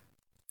mark?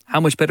 How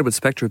much better would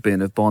Spectre have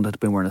been if Bond had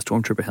been wearing a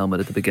Stormtrooper helmet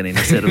at the beginning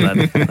instead of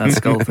that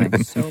skull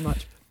thing? So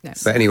much.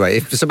 Yes. But anyway,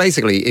 if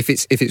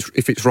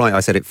it's right,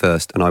 I said it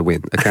first, and I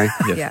win. Okay.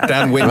 Yeah.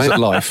 Dan wins at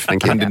life.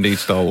 Thank you. And indeed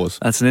Star Wars.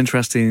 That's an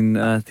interesting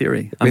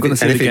theory. I'm going to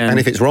say it again. And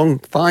if it's wrong,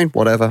 fine,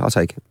 whatever. I'll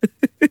take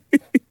it.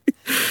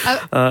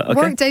 Okay.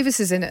 Warwick Davis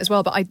is in it as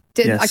well, but I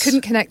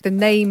couldn't connect the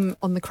name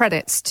on the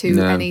credits to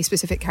any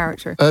specific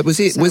character.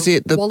 Was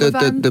it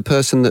the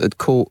person that had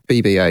caught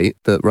BB-8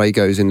 that Rey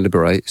goes and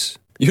liberates?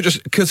 You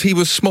just because he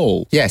was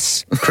small.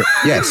 Yes.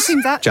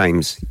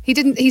 James.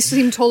 He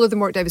seemed taller than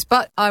Warwick Davis,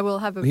 but I will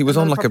have a. He was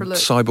on like a look.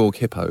 cyborg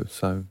hippo,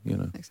 so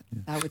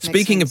That would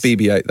Speaking make of sense.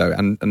 BB-8 though,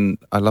 and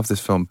I love this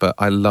film, but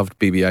I loved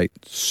BB-8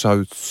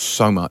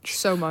 so much.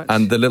 So much.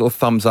 And the little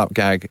thumbs up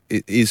gag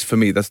is for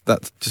me. That's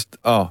just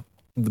the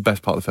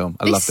best part of the film.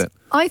 I loved it.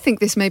 I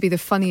think this may be the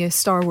funniest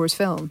Star Wars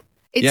film.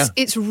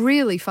 It's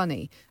really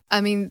funny.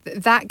 I mean,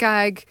 that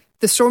gag.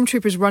 The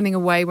stormtroopers running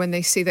away when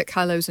they see that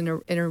Kylo's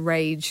in a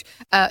rage.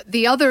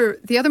 The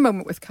other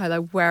moment with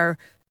Kylo where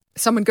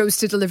someone goes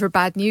to deliver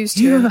bad news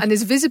to him and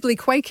is visibly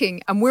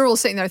quaking, and we're all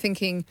sitting there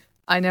thinking,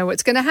 I know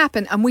what's going to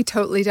happen, and we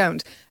totally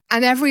don't.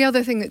 And every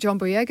other thing that John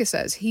Boyega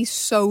says, he's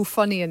so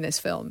funny in this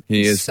film.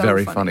 He is so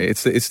very funny.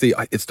 It's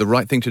the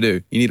right thing to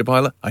do. You need a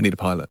pilot? I need a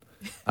pilot.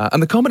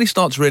 And the comedy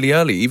starts really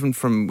early, even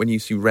from when you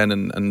see Ren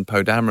and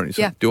Poe Dameron. It's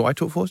like, do I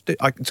talk Force?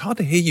 It's hard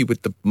to hear you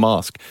with the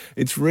mask.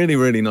 It's really,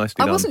 really nicely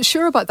done. I wasn't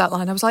sure about that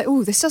line. I was like,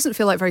 oh, this doesn't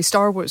feel like very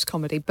Star Wars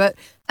comedy. But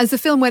as the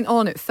film went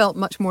on, it felt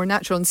much more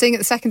natural. And seeing it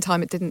the second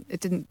time, it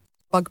didn't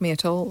bug me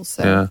at all.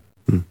 So,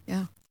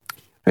 yeah.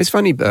 It's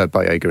funny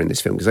Boyega in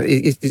this film because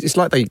it's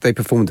like they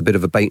performed a bit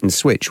of a bait and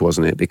switch,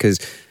 wasn't it? Because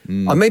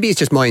maybe it's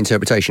just my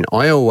interpretation.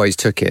 I always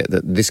took it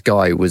that this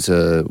guy was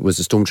a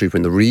stormtrooper,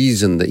 and the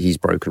reason that he's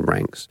broken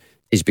ranks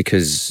is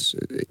because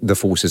the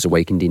Force has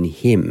awakened in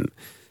him.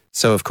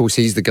 So of course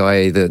he's the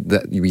guy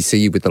that we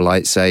see with the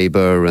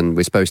lightsaber, and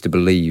we're supposed to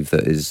believe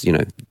that is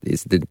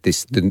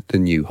the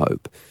New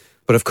Hope.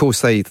 But of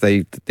course, they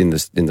in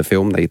the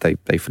film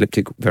they flipped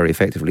it very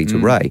effectively to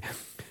Rey.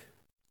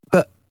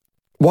 But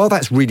while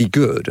that's really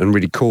good and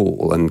really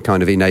cool and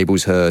kind of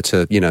enables her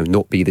to,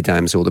 not be the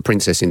damsel, the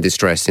princess in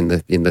distress in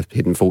the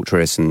hidden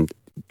fortress, and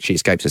she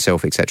escapes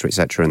herself,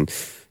 etc., and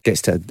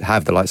gets to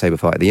have the lightsaber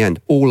fight at the end,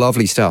 all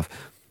lovely stuff.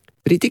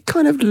 But it did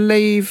kind of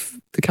leave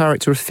the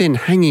character of Finn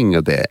hanging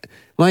a bit.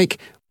 Like,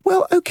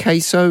 well, okay,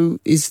 so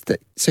he's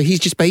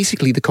just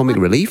basically the comic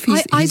relief?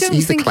 He's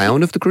the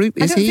clown of the group,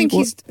 is he? I don't think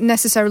he's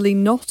necessarily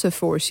not a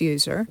Force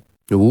user.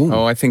 Ooh.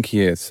 Oh, I think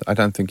he is. I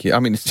don't think he... I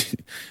mean,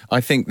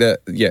 I think that,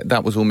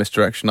 that was all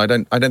misdirection. I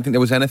don't think there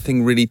was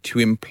anything really to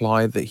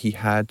imply that he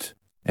had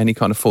any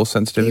kind of Force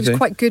sensitivity. He was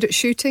quite good at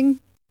shooting.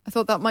 I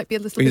thought that might be a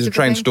little bit He's a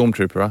trained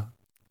stormtrooper, huh?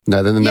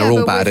 No, then they're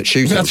all bad at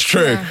shooting. That's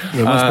true.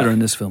 Yeah, much better in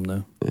this film,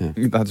 though. Yeah.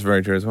 That's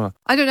very true as well.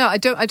 I don't know.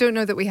 I don't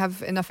know that we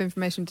have enough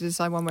information to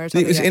decide one way or the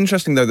other. It's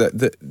interesting, though,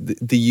 that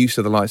the use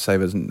of the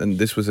lightsabers, and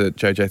this was a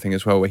JJ thing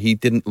as well, where he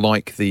didn't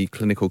like the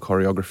clinical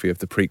choreography of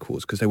the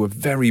prequels because they were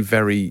very,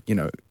 very,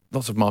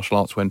 lots of martial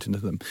arts went into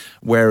them.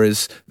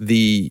 Whereas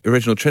the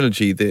original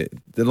trilogy, the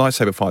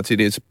lightsaber fights, it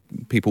is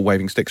people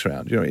waving sticks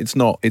around. It's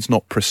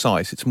not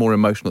precise. It's more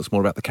emotional. It's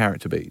more about the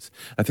character beats.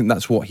 I think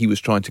that's what he was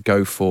trying to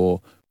go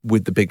for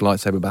with the big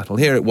lightsaber battle.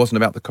 Here, it wasn't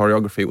about the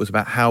choreography. It was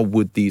about how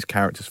would these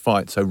characters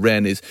fight. So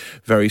Ren is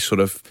very sort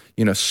of,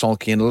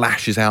 sulky and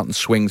lashes out and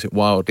swings it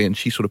wildly, and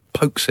she sort of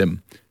pokes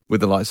him with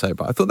the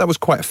lightsaber. I thought that was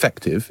quite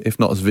effective, if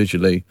not as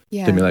visually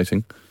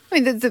stimulating.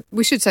 I mean,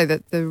 we should say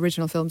that the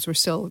original films were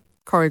still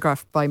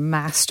choreographed by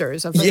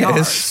masters of the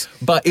arts.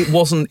 But it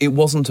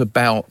wasn't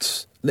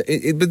about... But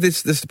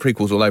this the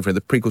prequels all over. The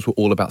prequels were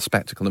all about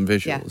spectacle and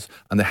visuals,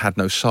 and they had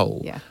no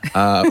soul. Yeah.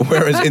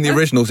 Whereas in the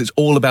originals, it's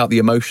all about the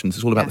emotions.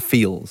 It's all about the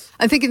feels.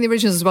 I think in the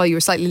originals as well, you were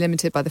slightly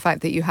limited by the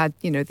fact that you had,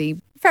 the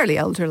fairly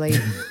elderly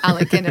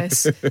Alec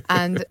Guinness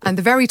and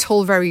the very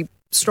tall, very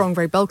strong,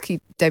 very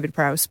bulky David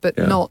Prowse, but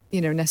not,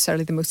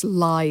 necessarily the most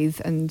lithe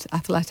and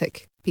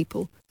athletic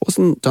people.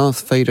 Wasn't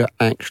Darth Vader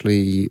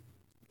actually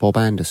Bob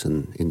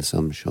Anderson in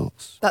some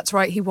shots? That's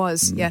right, he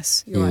was.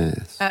 Yes, you're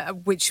right.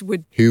 Which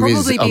would Who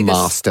probably is a be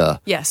master?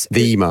 Yes,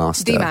 the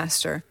master. The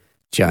master.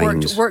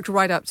 James worked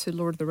right up to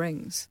Lord of the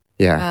Rings.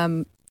 Yeah,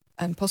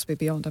 and possibly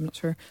beyond. I'm not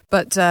sure,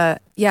 but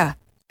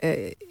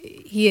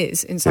he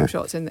is in some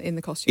shots in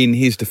the costume. In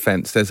his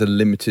defence, there's a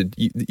limited.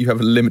 You have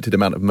a limited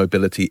amount of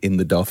mobility in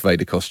the Darth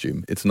Vader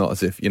costume. It's not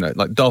as if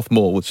like Darth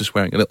Maul was just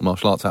wearing a little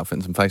martial arts outfit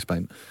and some face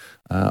paint.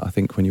 I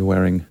think when you're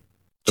wearing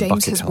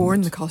James has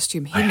worn the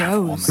costume. He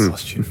knows. The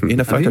costume in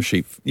a photo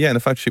shoot. Yeah, in a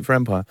photo shoot for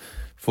Empire.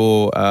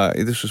 For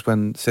this was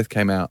when Sith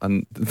came out,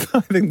 and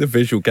I think the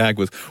visual gag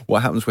was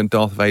what happens when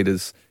Darth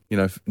Vader's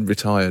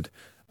retired.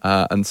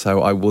 And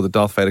so I wore the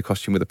Darth Vader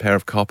costume with a pair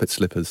of carpet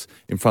slippers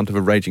in front of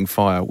a raging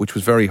fire, which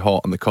was very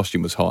hot, and the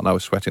costume was hot, and I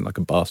was sweating like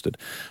a bastard.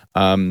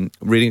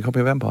 Reading a copy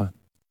of Empire.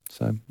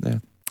 So yeah,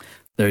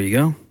 there you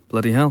go.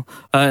 Bloody hell.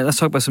 Let's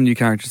talk about some new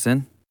characters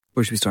then.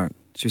 Where should we start?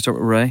 Should we start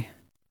with Rey?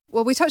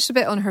 Well, we touched a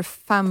bit on her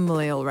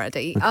family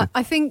already.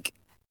 I think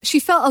she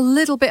felt a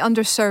little bit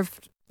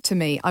underserved to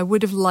me. I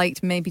would have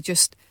liked maybe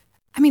just...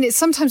 I mean, it's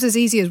sometimes as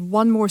easy as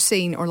one more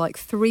scene or like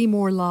 3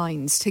 more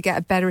lines to get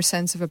a better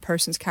sense of a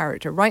person's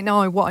character. Right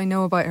now, what I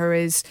know about her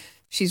is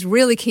she's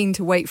really keen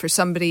to wait for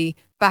somebody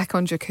back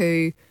on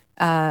Jakku.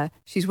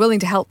 She's willing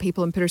to help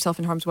people and put herself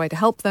in harm's way to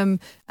help them.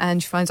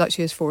 And she finds out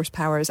she has Force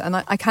powers. And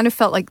I kind of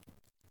felt like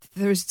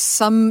there's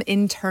some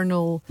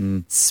internal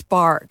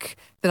spark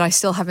that I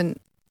still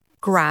haven't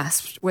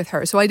grasped with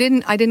her. So I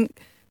didn't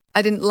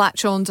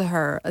latch on to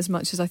her as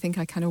much as I think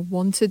I kind of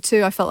wanted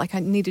to. I felt like I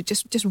needed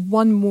just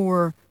one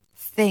more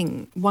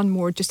thing, one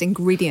more just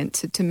ingredient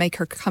to make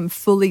her come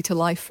fully to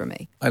life for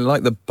me. I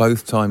like that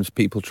both times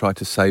people try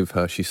to save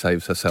her, she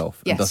saves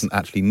herself and doesn't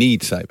actually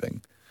need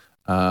saving.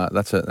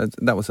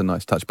 That was a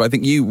nice touch. But I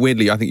think you,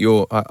 weirdly,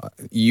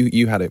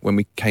 you had it when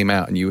we came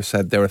out and you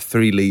said there are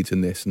 3 leads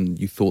in this and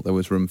you thought there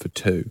was room for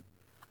 2.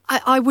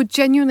 I would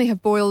genuinely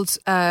have boiled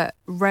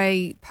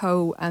Rey,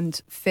 Poe,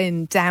 and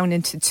Finn down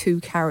into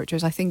 2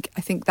 characters. I think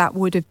that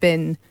would have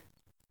been.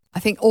 I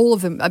think all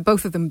of them,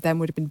 both of them, then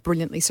would have been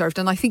brilliantly served.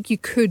 And I think you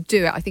could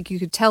do it. I think you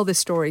could tell this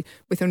story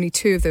with only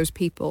 2 of those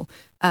people,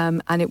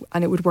 and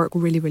it would work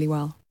really, really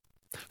well.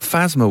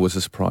 Phasma was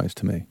a surprise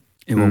to me.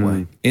 In what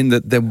way? In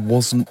that there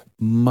wasn't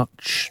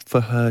much for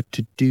her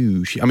to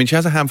do. She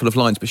has a handful of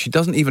lines, but she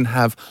doesn't even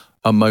have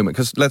a moment.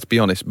 Because let's be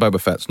honest,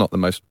 Boba Fett's not the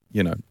most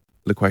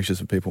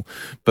loquacious of people,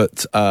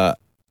 but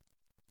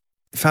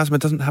Phasma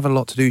doesn't have a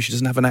lot to do. She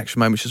doesn't have an action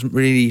moment. She doesn't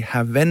really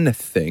have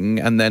anything,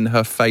 and then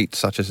her fate,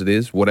 such as it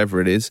is,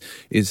 whatever it is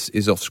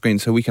off screen.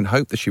 So we can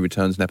hope that she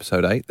returns in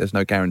episode 8. There's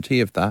no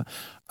guarantee of that.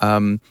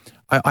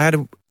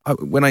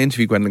 When I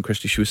interviewed Gwendolyn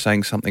Christie, she was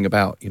saying something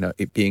about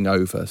it being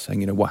over,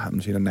 saying what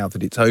happens now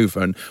that it's over.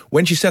 And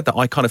when she said that,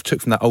 I kind of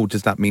took from that,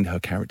 does that mean her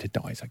character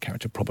dies? Her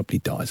character probably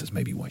dies. That's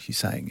maybe why she's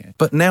saying it.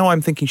 But now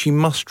I'm thinking she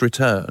must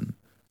return,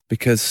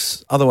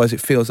 because otherwise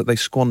it feels that they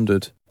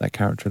squandered that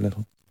character a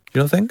little. Do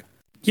you not think?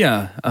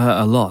 Yeah,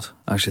 a lot.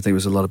 I actually think there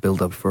was a lot of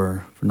build-up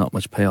for not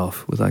much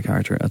payoff with that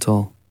character at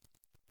all.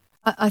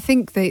 I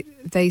think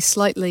they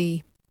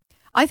slightly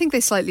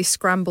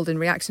scrambled in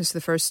reactions to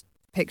the first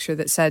picture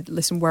that said,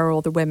 "Listen, where are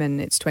all the women?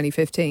 It's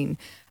 2015,"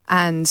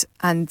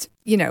 and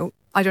you know,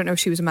 I don't know if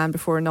she was a man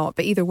before or not,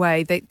 but either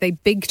way, they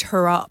bigged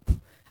her up,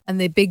 and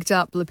they bigged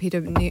up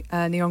Lupita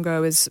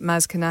Nyong'o as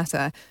Maz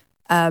Kanata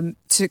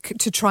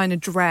to try and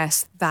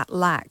address that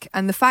lack.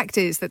 And the fact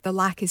is that the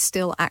lack is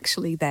still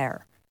actually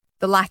there.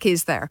 The lack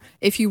is there.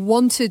 If you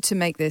wanted to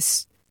make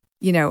this,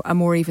 you know, a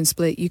more even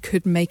split, you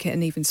could make it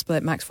an even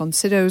split. Max von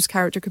Sydow's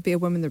character could be a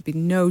woman. There'd be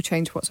no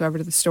change whatsoever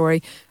to the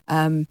story.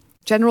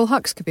 General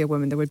Hux could be a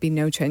woman. There would be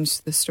no change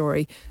to the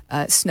story.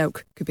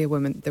 Snoke could be a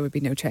woman. There would be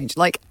no change.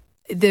 Like,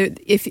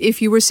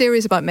 if you were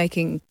serious about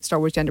making Star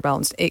Wars gender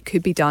balanced, it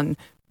could be done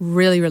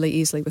really, really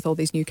easily with all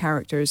these new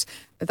characters.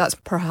 That's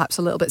perhaps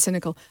a little bit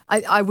cynical.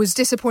 I was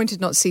disappointed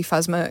not to see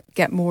Phasma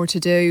get more to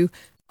do.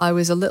 I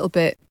was a little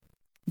bit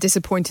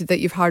disappointed that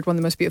you've hired one of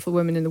the most beautiful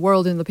women in the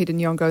world in Lupita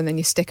Nyong'o, and then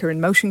you stick her in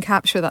motion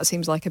capture. That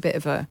seems like a bit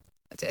of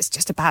it's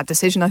just a bad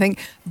decision, I think.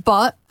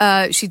 But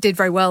she did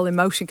very well in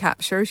motion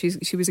capture.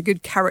 She was a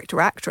good character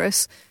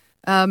actress.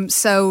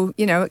 So,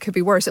 you know, it could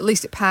be worse. At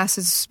least it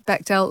passes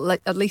Bechdel.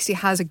 At least he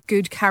has a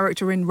good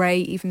character in Rey,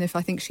 even if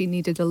I think she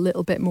needed a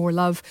little bit more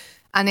love.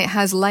 And it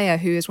has Leia,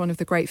 who is one of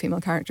the great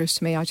female characters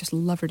to me. I just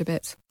love her to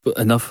bits.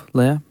 Enough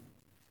Leia?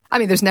 I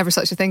mean, there's never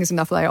such a thing as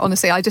enough Leia.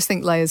 Honestly, I just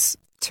think Leia's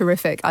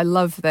terrific. I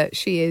love that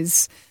she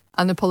is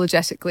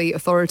unapologetically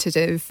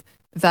authoritative,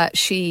 that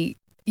she,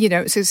 you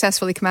know,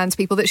 successfully commands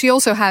people, that she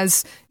also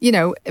has, you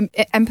know,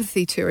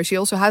 empathy to her. She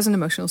also has an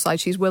emotional side.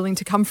 She's willing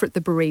to comfort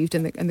the bereaved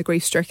and the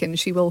grief-stricken.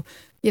 She will,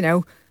 you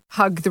know,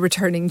 hug the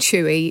returning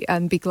Chewie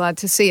and be glad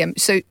to see him.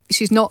 So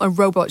she's not a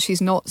robot.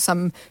 She's not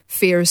some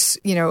fierce,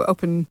 you know,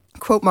 open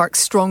quote marks,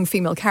 strong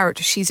female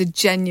character. She's a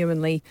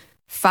genuinely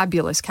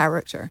fabulous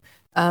character.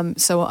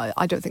 So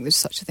I don't think there's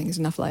such a thing as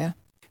enough Leia.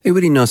 It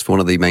would be nice for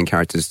one of the main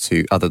characters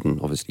to, other than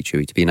obviously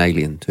Chewie, to be an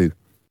alien too.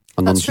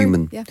 A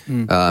non-human. Yeah.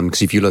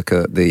 Because if you look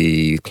at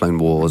the Clone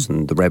Wars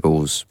and the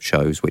Rebels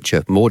shows, which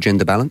are more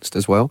gender balanced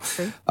as well,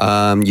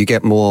 you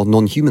get more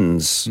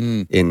non-humans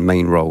in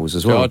main roles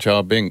as well. Jar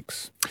Jar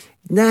Binks.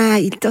 Nah,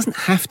 it doesn't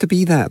have to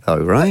be that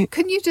though, right?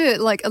 Couldn't you do it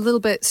like a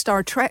little bit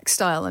Star Trek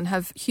style and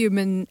have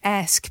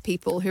human-esque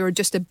people who are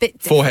just a bit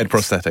different? Forehead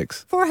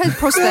prosthetics.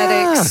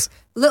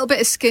 A little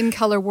bit of skin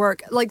colour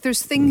work. Like,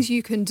 there's things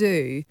you can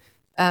do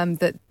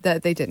that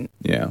they didn't.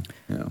 Yeah.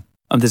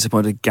 I'm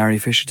disappointed Gary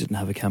Fisher didn't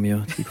have a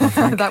cameo, to be quite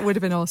frank. That would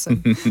have been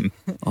awesome.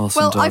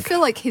 Awesome well, dog. I feel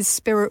like his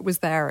spirit was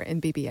there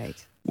in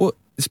BB-8. Well,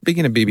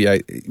 speaking of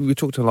BB-8, we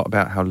talked a lot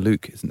about how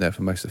Luke isn't there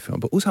for most of the film,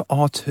 but also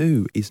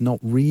R2 is not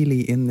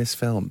really in this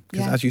film.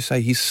 Because as you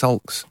say, he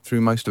sulks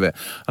through most of it.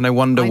 And I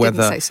wonder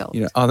whether... didn't say sulks.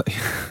 You know,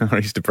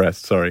 he's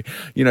depressed, sorry.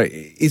 You know,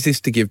 is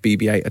this to give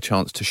BB-8 a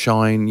chance to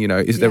shine? You know,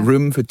 is there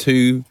room for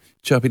two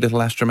chirpy little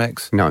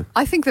astromechs? No.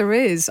 I think there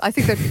is. I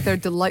think they're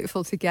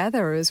delightful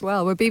together as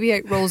well. Where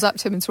BB-8 rolls up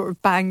to him and sort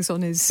of bangs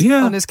on his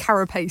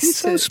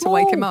carapace to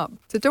wake him up.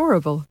 It's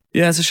adorable.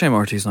 Yeah, it's a shame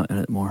R2's not in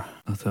it more.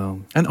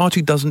 Although, And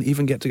R2 doesn't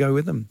even get to go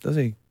with them, does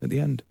he, at the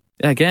end?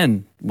 yeah,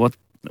 again, what's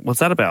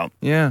that about?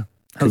 Yeah.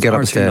 How's get up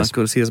the R2 stairs. not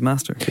go to see his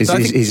master?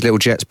 His little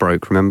jets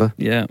broke, remember?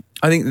 Yeah.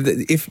 I think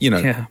that if, you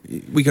know,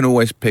 we can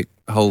always pick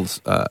holes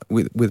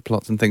with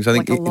plots and things. I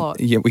think Like a lot.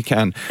 Yeah, we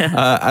can.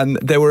 And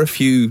there were a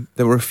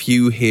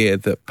few here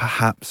that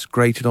perhaps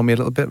grated on me a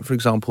little bit. For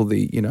example,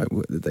 they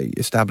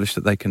established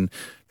that they can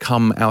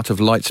come out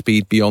of light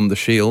speed beyond the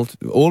shield.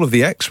 All of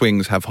the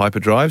X-Wings have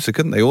hyperdrive, so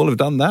couldn't they all have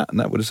done that? And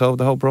that would have solved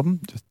the whole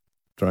problem. Just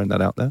throwing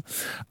that out there.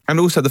 And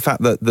also the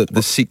fact that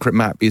the secret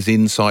map is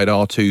inside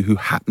R2, who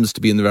happens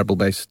to be in the Rebel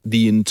base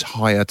the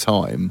entire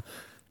time.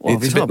 Well,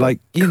 It's a bit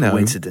like, you know...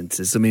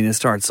 coincidences. I mean,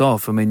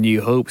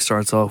 New Hope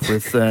starts off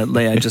with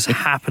Leia just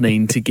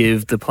happening to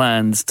give the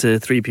plans to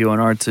 3PO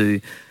and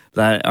R2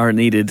 that are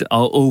needed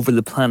all over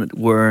the planet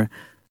where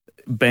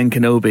Ben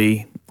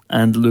Kenobi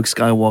and Luke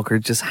Skywalker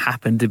just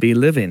happen to be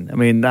living. I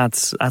mean,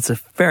 that's a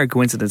fair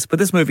coincidence. But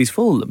this movie's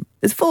full of them.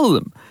 It's full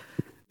of them.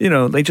 You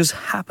know, they just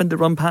happen to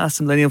run past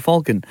the Millennium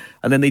Falcon,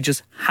 and then they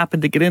just happen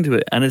to get into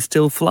it, and it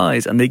still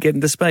flies, and they get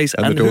into space,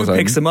 and who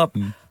picks them up?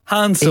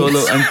 Han Solo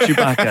and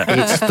Chewbacca.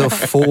 It's the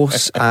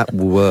Force at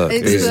work.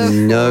 There's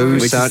no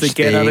Which such is the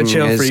thing get out of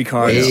jail free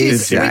card. Which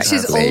is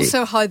Exactly.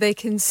 also how they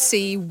can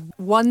see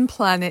one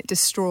planet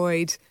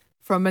destroyed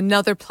from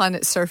another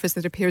planet's surface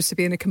that appears to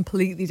be in a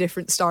completely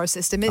different star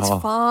system. It's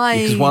fine.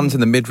 Because one's in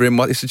the mid-rim.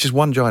 It's just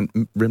one giant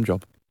rim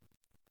job.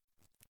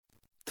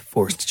 The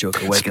Forced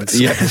joke awakens.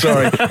 Yeah,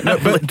 sorry. No,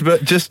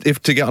 but just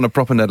to get on a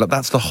proper note, like,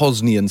 that's the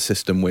Hosnian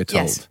system, we're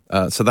told.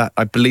 Yes. So that,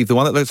 I believe, the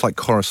one that looks like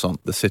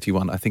Coruscant, the city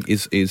one, I think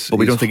is But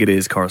we don't think it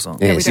is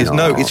Coruscant. It's we don't.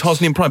 not. No, it's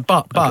Hosnian Prime.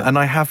 But and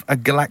I have a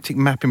galactic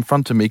map in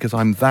front of me because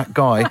I'm that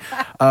guy.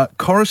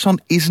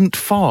 Coruscant isn't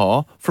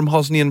far from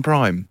Hosnian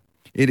Prime.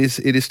 It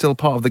is still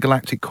part of the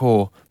galactic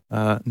core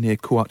near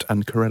Kuat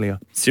and Corellia.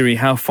 Siri,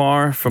 how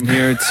far from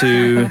here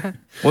to...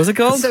 What's it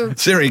called?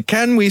 Siri,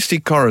 can we see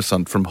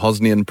Coruscant from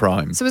Hosnian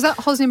Prime? So is that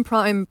Hosnian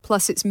Prime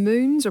plus its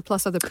moons or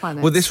plus other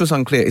planets? Well, this was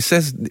unclear. It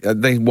says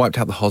they wiped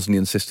out the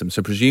Hosnian system,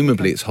 so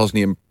presumably it's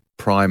Hosnian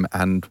Prime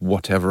and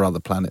whatever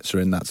other planets are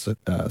in that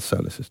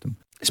solar system.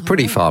 It's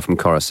pretty far from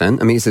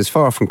Coruscant. I mean, it's as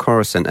far from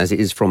Coruscant as it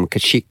is from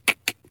Kashyyyk.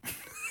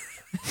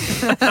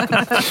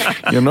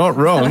 You're not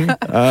wrong.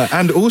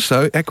 And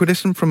also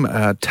equidistant from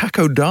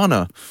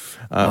Takodana.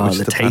 Which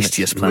the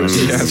tastiest planet.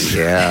 Yes.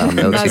 Yeah,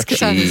 That's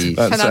cheese.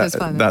 Kanata's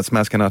planet. That's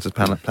Maz Kanata's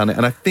planet.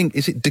 And I think,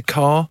 is it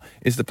Dakar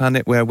is the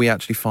planet where we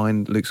actually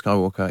find Luke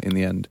Skywalker in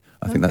the end?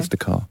 I think that's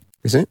Dakar.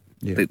 Is it?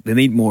 Yeah. They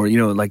need more,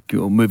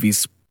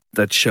 movies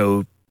that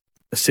show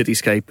a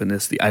cityscape and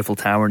it's the Eiffel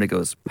Tower and it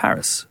goes,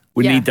 Paris.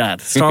 We need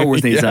that. Star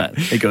Wars needs that.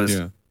 It goes,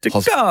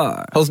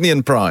 Dakar.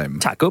 Hosnian Prime.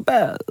 Taco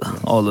Bell.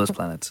 All those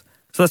planets.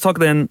 So let's talk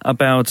then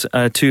about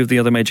two of the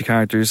other major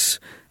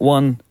characters.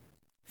 One,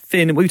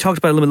 Finn. We talked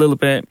about him a little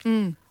bit.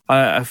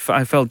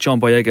 I felt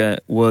John Boyega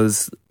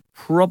was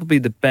probably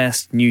the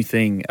best new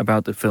thing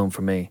about the film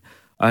for me.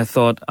 I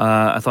thought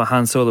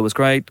Han Solo was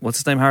great. What's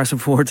his name? Harrison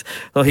Ford.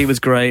 I thought he was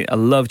great. I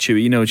love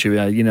Chewie. You know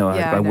Chewie.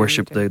 I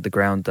worship the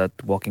ground that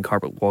walking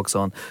carpet walks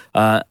on.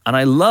 And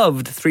I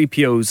loved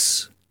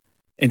 3PO's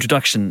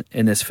introduction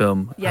in this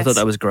film. Yes. I thought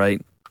that was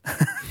great.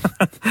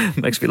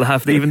 Makes me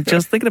laugh even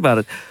just thinking about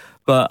it.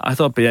 But I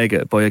thought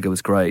Boyega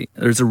was great.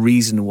 There's a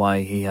reason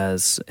why he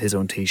has his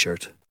own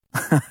T-shirt.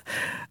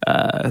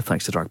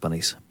 Thanks to Dark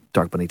Bunny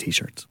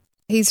T-shirts.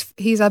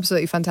 He's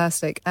absolutely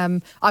fantastic.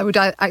 I would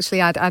actually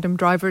add Adam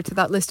Driver to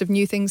that list of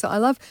new things that I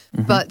love.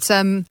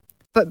 Mm-hmm.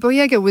 But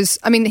Boyega was,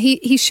 I mean,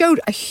 he showed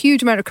a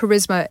huge amount of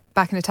charisma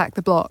back in Attack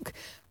the Block.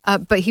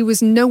 But he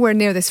was nowhere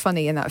near this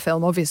funny in that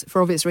film,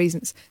 for obvious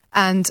reasons.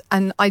 And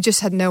I just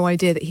had no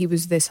idea that he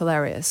was this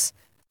hilarious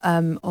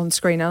on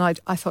screen. And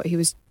I thought he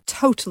was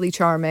totally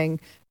charming.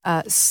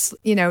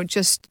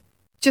 Just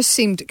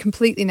seemed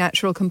completely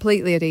natural,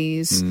 completely at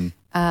ease.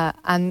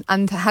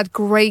 And had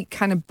great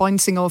kind of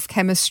bouncing off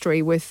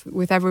chemistry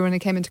with everyone he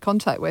came into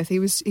contact with. He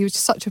was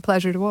such a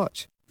pleasure to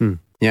watch.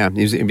 Yeah,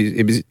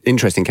 it was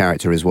interesting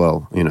character as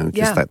well.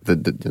 That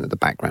the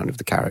background of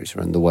the character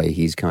and the way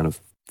he's kind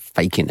of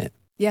faking it.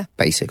 Yeah,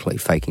 basically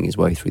faking his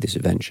way through this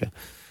adventure.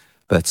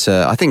 But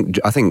I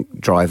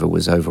think Driver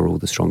was overall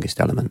the strongest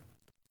element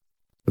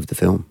of the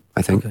film.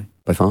 I think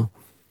by far.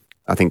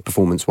 I think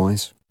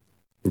performance-wise,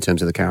 in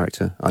terms of the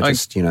character,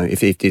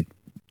 if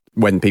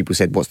when people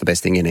said what's the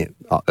best thing in it,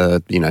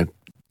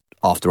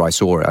 after I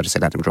saw it, I just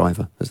said Adam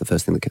Driver. That's the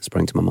first thing that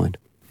sprang to my mind.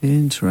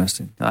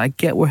 Interesting. I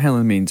get what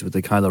Helen means with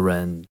the Kylo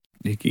Ren.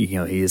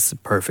 He is the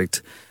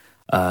perfect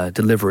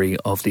delivery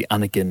of the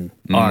Anakin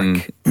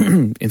arc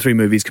in 3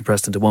 movies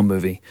compressed into 1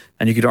 movie.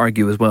 And you could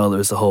argue as well,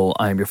 there's the whole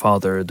I am your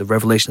father, the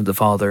revelation of the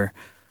father,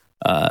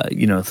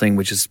 thing,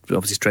 which is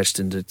obviously stretched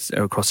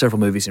across several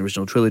movies in the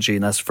original trilogy,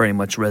 and that's very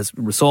much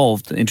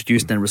resolved,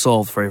 introduced and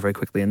resolved very, very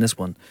quickly in this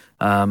one.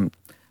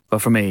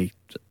 But for me,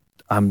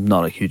 I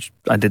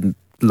didn't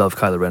love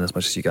Kylo Ren as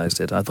much as you guys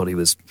did. I thought he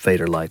was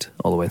Vader light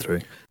all the way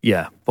through.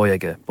 Yeah,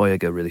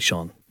 Boyega really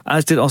shone.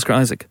 As did Oscar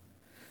Isaac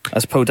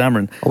as Poe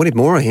Dameron. I wanted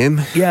more of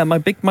him. Yeah, my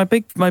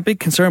big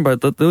concern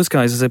about those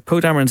guys is that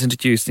Poe Dameron's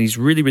introduced and he's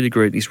really, really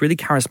great. He's really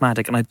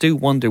charismatic, and I do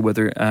wonder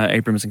whether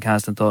Abrams and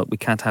Kasdan thought we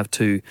can't have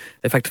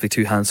effectively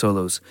two Han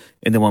Solos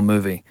in the one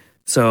movie.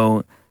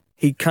 So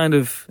he kind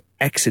of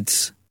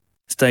exits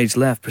stage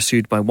left,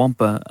 pursued by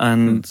Wampa,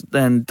 and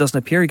then doesn't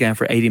appear again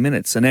for 80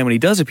 minutes. And then when he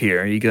does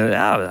appear, you go,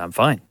 I'm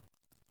fine.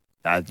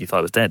 You thought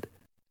I was dead.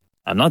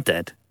 I'm not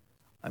dead.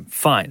 I'm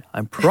fine.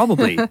 I'm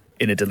probably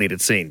in a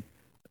deleted scene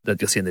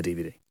that you'll see in the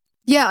DVD.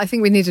 Yeah, I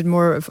think we needed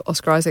more of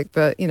Oscar Isaac,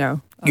 but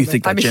I'm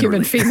a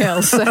human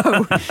female,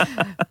 so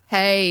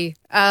hey.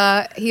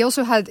 He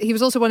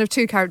was also one of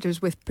 2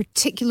 characters with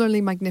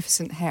particularly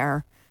magnificent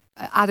hair.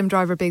 Adam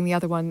Driver being the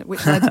other one,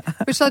 which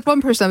led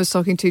one person I was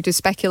talking to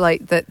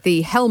speculate that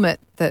the helmet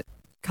that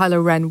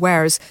Kylo Ren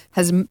wears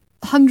has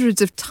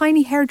hundreds of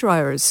tiny hair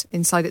dryers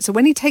inside it. So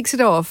when he takes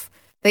it off,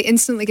 they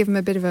instantly give him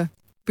a bit of a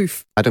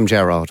boof. Adam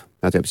Gerrard,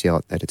 our deputy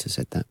art editor,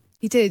 said that.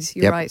 He did,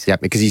 you're right. Yeah,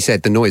 because he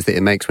said the noise that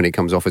it makes when it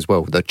comes off as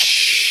well, the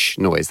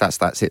noise,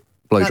 that's it,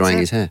 blow-drying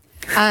his hair.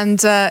 And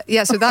so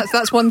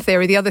that's one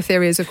theory. The other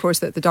theory is, of course,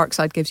 that the dark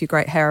side gives you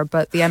great hair,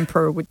 but the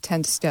Emperor would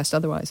tend to suggest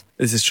otherwise.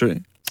 This is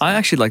true. I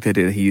actually like the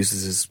idea that he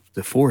uses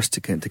the Force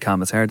to calm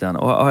his hair down.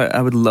 I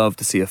would love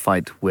to see a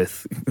fight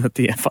with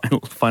the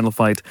final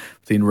fight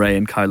between Rey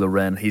and Kylo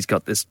Ren. He's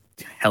got this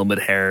helmet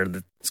hair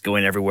that's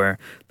going everywhere.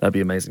 That'd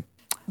be amazing.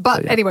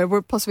 But anyway,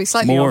 we're possibly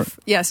slightly off.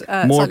 Yes,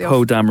 more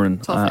Poe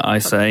Dameron, I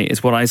say,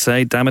 is what I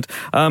say. Damn it.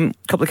 A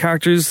couple of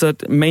characters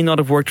that may not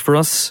have worked for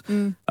us.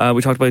 We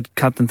talked about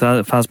Captain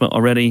Phasma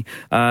already.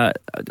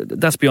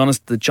 Let's be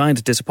honest, the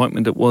giant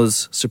disappointment that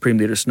was Supreme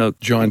Leader Snoke.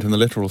 Giant in the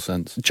literal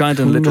sense.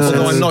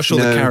 Although I'm not sure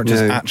the character's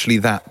actually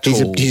that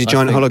tall. He's a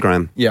giant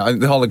hologram. Yeah,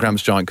 the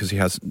hologram's giant because he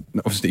has,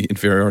 obviously,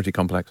 inferiority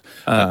complex.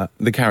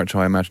 The character,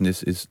 I imagine,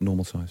 is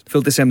normal sized.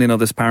 Phil Dissemblian of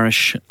this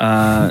parish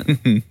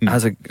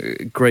has a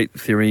great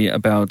theory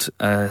about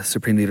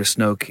Supreme Leader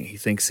Snoke. He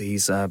thinks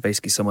he's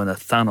basically someone that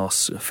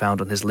Thanos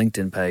found on his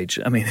LinkedIn page.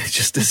 I mean, it's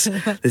just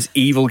this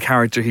evil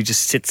character who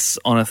just sits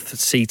on a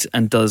seat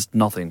and does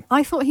nothing.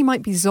 I thought he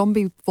might be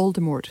zombie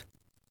Voldemort.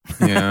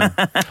 Yeah.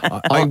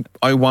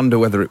 I wonder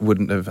whether it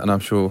wouldn't have, and I'm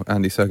sure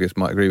Andy Serkis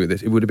might agree with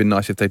this, it would have been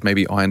nice if they'd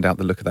maybe ironed out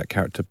the look of that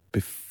character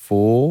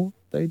before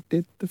they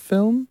did the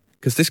film.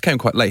 Because this came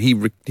quite late. He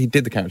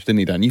did the character, didn't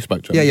he, Dan? You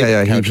spoke to him.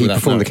 Yeah. He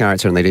performed the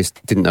character and they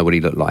just didn't know what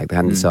he looked like. They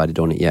hadn't decided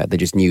on it yet. They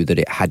just knew that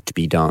it had to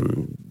be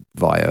done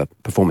via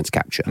performance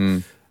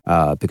capture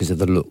because of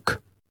the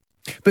look.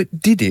 But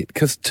did it?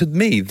 Because to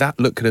me, that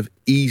look could have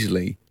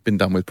easily been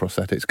done with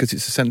prosthetics because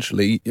it's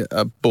essentially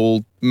a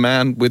bald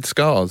man with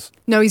scars.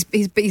 No, he's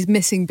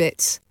missing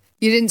bits.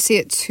 You didn't see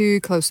it too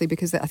closely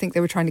because I think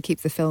they were trying to keep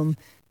the film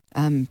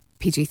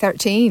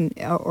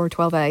PG-13 or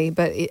 12A,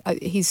 but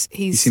he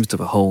seems to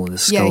have a hole in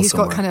his skull. Yeah, he's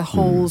somewhere. got kind of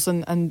holes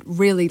and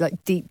really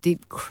like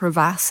deep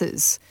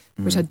crevasses,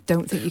 which I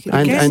don't think you could.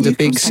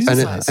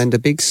 And a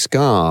big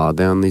scar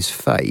down his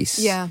face.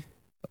 Yeah.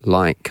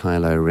 Like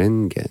Kylo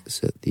Ren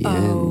gets at the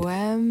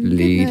end,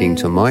 leading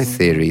to my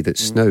theory that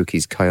Snoke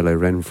is Kylo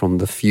Ren from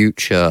the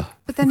future.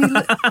 But then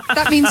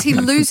that means he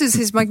loses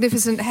his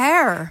magnificent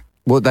hair.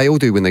 Well, they all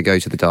do when they go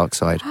to the dark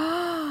side.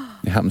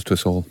 It happens to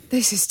us all.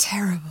 This is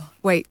terrible.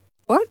 Wait,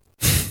 what?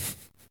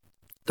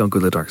 Don't go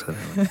to the dark side.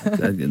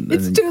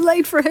 It's too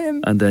late for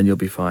him. And then you'll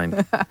be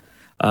fine.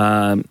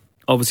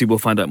 Obviously, we'll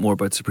find out more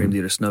about Supreme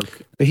Leader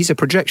Snoke. But he's a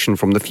projection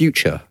from the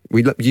future.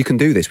 You can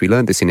do this. We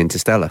learned this in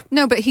Interstellar.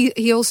 No, but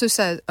he also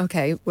said,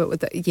 okay,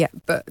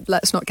 but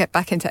let's not get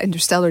back into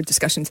interstellar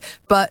discussions.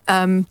 But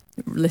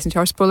listen to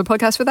our spoiler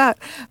podcast for that.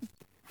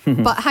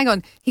 But hang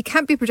on, he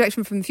can't be a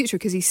projection from the future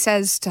because he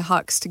says to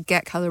Hux to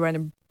get Kylo Ren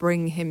and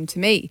bring him to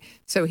me.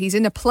 So he's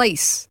in a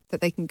place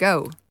that they can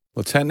go.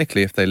 Well,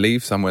 technically, if they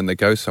leave somewhere and they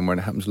go somewhere and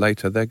it happens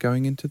later, they're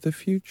going into the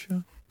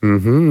future.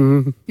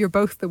 Mm-hmm. You're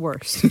both the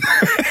worst.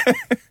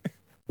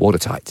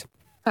 Watertight.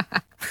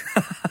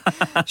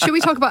 Should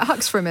we talk about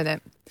Hux for a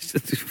minute?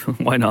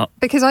 Why not?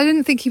 Because I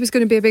didn't think he was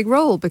going to be a big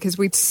role because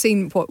we'd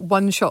seen,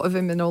 one shot of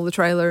him in all the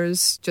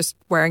trailers, just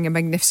wearing a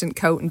magnificent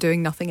coat and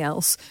doing nothing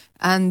else.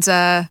 And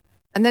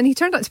then he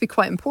turned out to be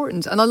quite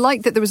important. And I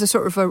liked that there was a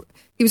sort of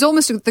he was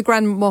almost the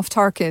Grand Moff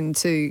Tarkin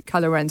to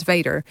Kylo Ren's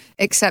Vader,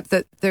 except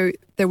that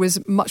there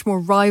was much more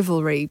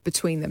rivalry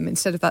between them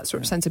instead of that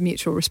sort of sense of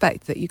mutual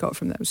respect that you got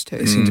from those two.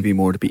 They seem to be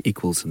more to be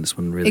equals in this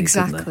one, really.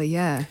 Exactly,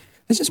 yeah.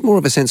 There's just more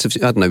of a sense of, I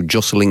don't know,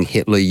 jostling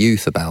Hitler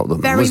youth about them,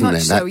 wasn't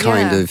there? That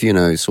kind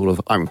of, sort of,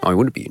 I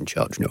want to be in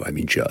charge. No, I'm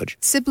in charge.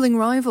 Sibling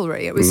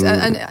rivalry. It was,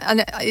 and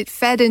it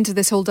fed into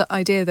this whole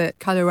idea that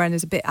Kylo Ren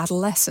is a bit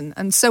adolescent,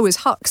 and so is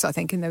Hux, I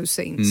think, in those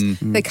scenes.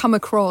 Mm-hmm. They come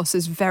across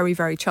as very,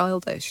 very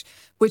childish,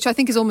 which I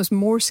think is almost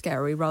more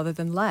scary rather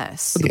than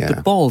less. But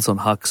the balls on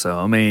Hux, though.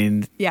 I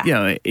mean,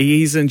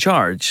 he's in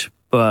charge,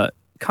 but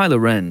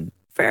Kylo Ren,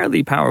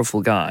 fairly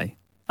powerful guy.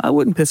 I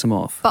wouldn't piss him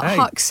off. But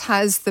Hux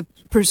has the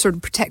sort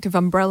of protective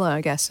umbrella,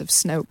 I guess, of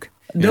Snoke.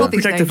 No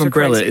protective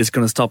umbrella is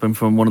going to stop him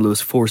from one of those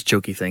force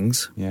jokey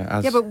things.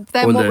 Yeah, but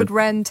then what would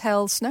Ren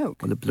tell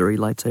Snoke? With a blurry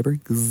lightsaber?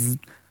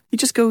 You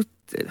just go,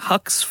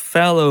 Hux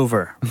fell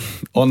over.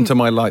 Onto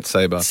my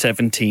lightsaber.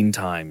 17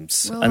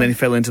 times. Well, and then he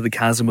fell into the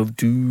chasm of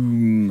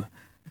doom.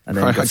 And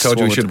then I told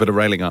you we should have put a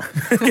railing up.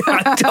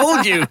 I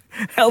told you.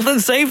 Health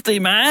and safety,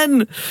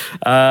 man.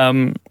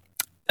 I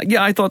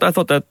thought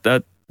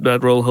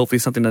that role, hopefully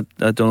something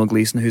that Donald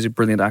Gleason, who's a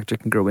brilliant actor,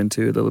 can grow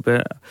into a little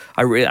bit.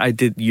 I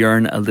did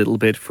yearn a little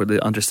bit for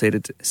the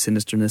understated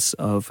sinisterness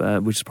of,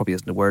 which probably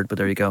isn't a word, but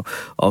there you go,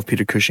 of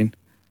Peter Cushing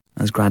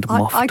as Grand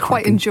Moff Tarkin. I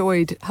quite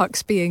enjoyed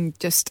Hux being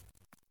just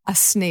a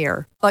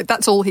sneer. Like,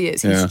 that's all he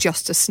is. He's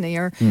just a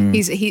sneer. And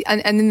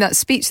in that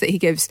speech that he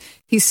gives,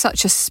 he's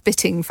such a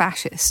spitting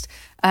fascist.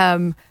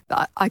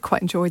 I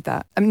quite enjoyed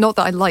that. Not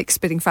that I like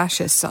spitting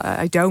fascists.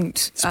 I don't.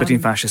 Spitting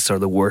fascists are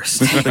the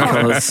worst.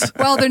 Because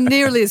well, they're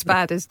nearly as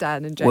bad as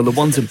Dan and James. Well, the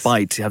ones that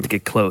bite, you have to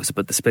get close,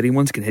 but the spitting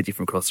ones can hit you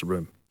from across the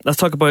room. Let's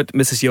talk about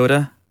Mrs.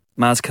 Yoda,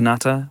 Maz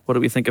Kanata. What do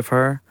we think of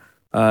her?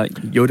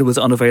 Yoda was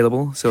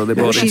unavailable, so they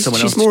brought in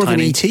someone else. She's more tiny. of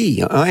an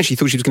E.T. I actually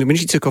thought she was going to, when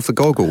she took off the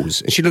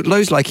goggles, she looked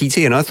loads like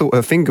E.T., and I thought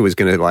her finger was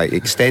going to like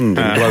extend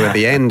and blow at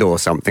the end or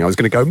something. I was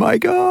going to go, my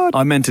God.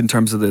 I meant in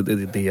terms of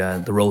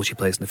the role she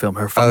plays in the film.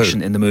 Her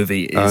function in the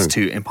movie is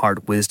to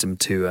impart wisdom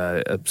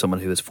to someone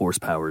who has force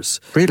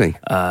powers. Really?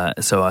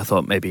 So I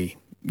thought maybe,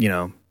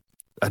 I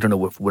don't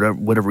know, for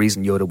whatever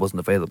reason Yoda wasn't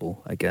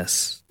available, I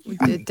guess.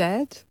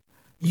 Dead?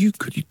 You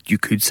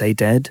could say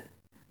dead.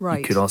 Right.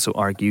 You could also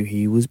argue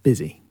he was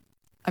busy.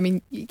 I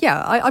mean,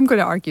 I'm going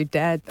to argue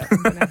dead.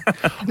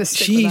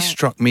 She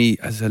struck me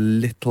as a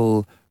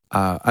little...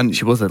 and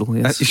she was little,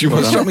 yes. She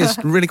struck me as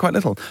really quite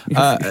little.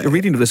 Your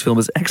reading of this film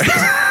is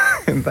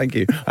excellent. Thank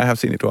you. I have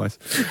seen it twice.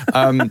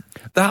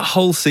 That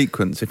whole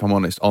sequence, if I'm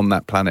honest, on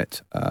that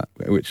planet,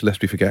 which,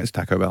 lest we forget, is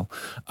Taco Bell,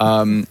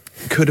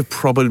 could have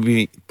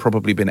probably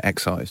been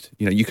excised.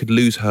 You could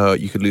lose her,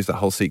 you could lose that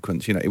whole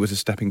sequence. It was a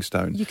stepping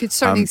stone. You could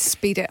certainly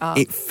speed it up.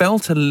 It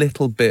felt a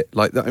little bit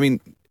like that. I mean...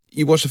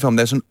 You watch the film,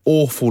 there's an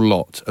awful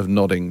lot of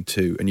nodding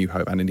to A New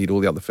Hope and indeed all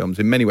the other films.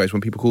 In many ways, when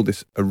people call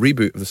this a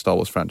reboot of the Star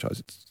Wars franchise,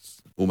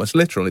 it's almost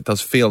literal. It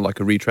does feel like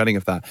a retreading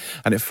of that.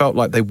 And it felt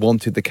like they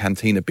wanted the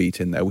cantina beat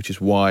in there, which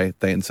is why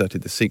they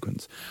inserted the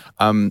sequence.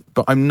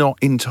 But I'm not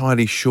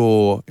entirely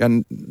sure.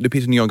 And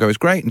Lupita Nyong'o is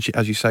great. And she,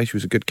 as you say, she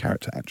was a good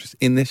character actress.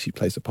 In this, she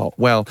plays the part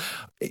well.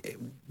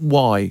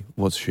 Why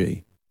was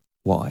she?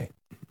 Why?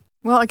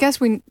 Well, I guess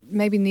we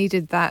maybe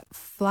needed that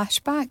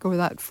flashback or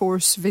that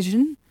Force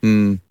vision.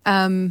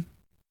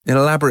 An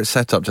elaborate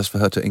setup just for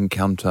her to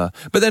encounter.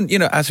 But then,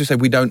 as we say,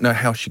 we don't know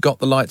how she got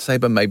the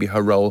lightsaber. Maybe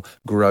her role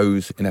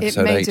grows in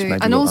episode 8. Maybe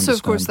and we'll also,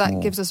 of course, that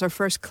more. gives us our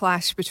first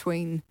clash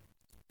between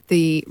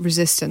the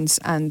Resistance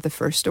and the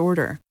First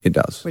Order. It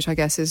does. Which I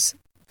guess is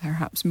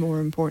perhaps more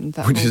important.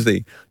 Call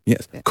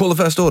the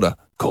First Order,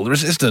 call the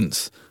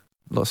Resistance.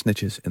 A lot of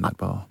snitches in that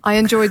bar. I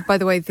enjoyed, by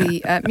the way,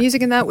 the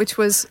music in that, which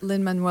was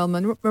Lin-Manuel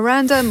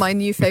Miranda, my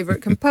new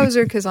favourite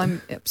composer, because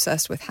I'm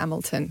obsessed with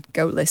Hamilton.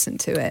 Go listen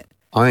to it.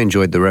 I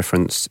enjoyed the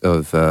reference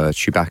of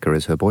Chewbacca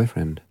as her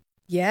boyfriend.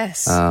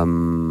 Yes.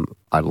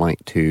 I'd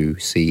like to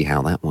see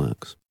how that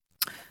works.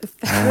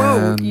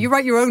 Whoa, you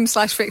write your own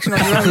 /fiction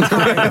on your own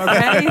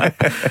time,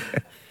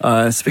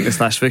 okay? Speaking of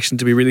 /fiction,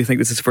 do we really think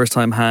this is the first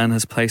time Han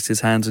has placed his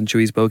hands on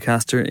Chewie's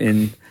bowcaster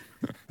in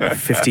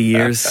 50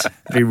 years?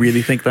 Do we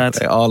really think that?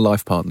 They are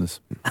life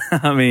partners.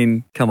 I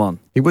mean, come on.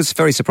 He was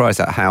very surprised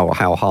at how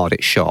hard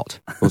it shot,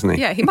 wasn't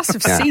he? Yeah, he must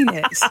have seen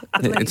it.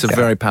 It's a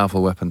very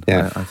powerful weapon.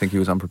 Yeah. I think he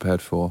was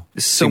unprepared for.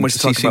 There's so much to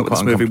talk about with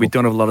this movie. We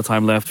don't have a lot of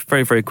time left.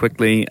 Very, very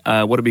quickly,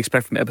 what do we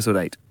expect from episode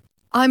 8?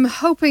 I'm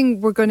hoping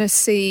we're going to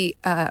see,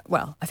 I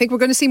think we're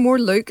going to see more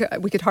Luke.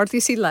 We could hardly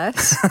see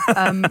less.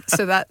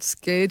 So that's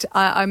good.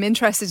 I'm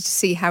interested to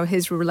see how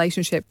his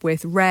relationship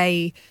with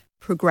Rey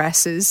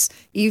progresses,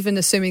 even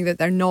assuming that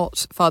they're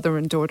not father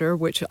and daughter,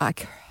 which I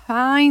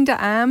kind of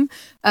am.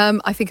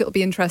 I think it'll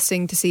be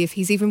interesting to see if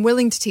he's even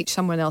willing to teach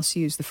someone else to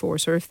use the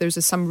Force, or if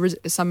there's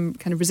some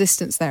kind of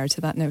resistance there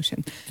to that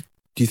notion.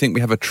 Do you think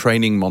we have a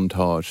training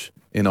montage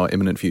in our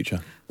imminent future?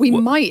 We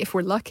might, if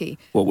we're lucky.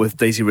 What, with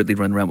Daisy Ridley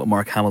running around with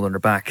Mark Hamill on her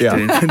back? Yeah.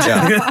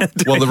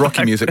 While the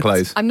Rocky music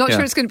plays. I'm not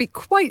sure it's going to be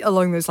quite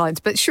along those lines,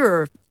 but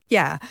sure.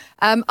 Yeah.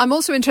 I'm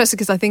also interested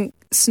because I think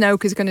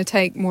Snoke is going to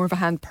take more of a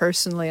hand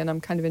personally, and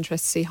I'm kind of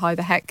interested to see how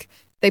the heck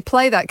they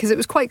play that, because it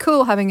was quite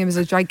cool having him as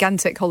a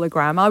gigantic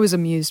hologram. I was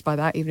amused by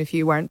that, even if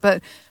you weren't.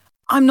 But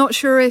I'm not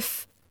sure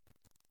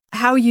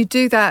how you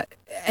do that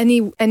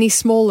any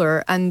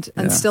smaller and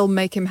still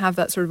make him have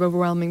that sort of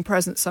overwhelming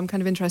presence. So I'm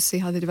kind of interested to see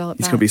how they develop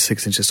that. He's going to be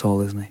 6 inches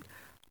tall, isn't he?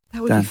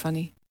 That would be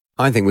funny.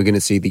 I think we're going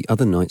to see the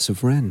other Knights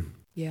of Ren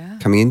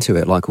coming into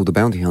it, like all the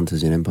bounty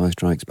hunters in Empire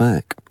Strikes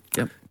Back.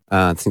 Yep.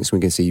 I think we're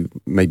going to see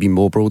maybe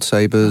more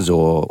broadsabers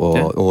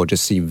or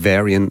just see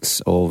variants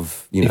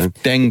of, If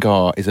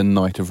Dengar is a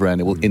Knight of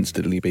Ren, it will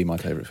instantly be my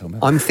favourite film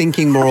ever. I'm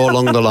thinking more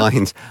along the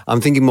lines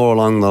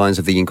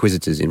of the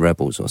Inquisitors in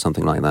Rebels or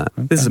something like that.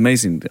 This is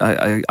amazing.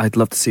 I'd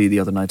love to see the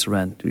other Knights of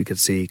Ren. We could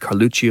see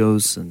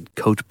Carluccio's and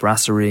Cote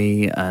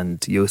Brasserie and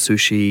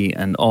Yosushi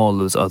and all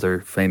those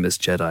other famous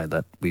Jedi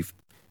that we've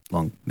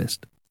long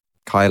missed.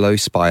 Kylo,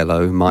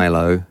 Spylo,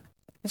 Milo,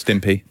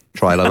 Stimpy,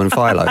 Trilo and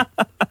Philo.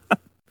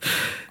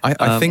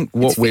 I think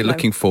what we're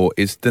looking for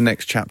is the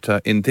next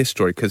chapter in this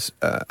story, because,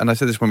 and I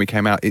said this when we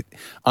came out,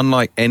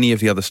 unlike any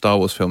of the other Star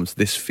Wars films,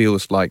 this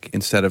feels like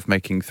instead of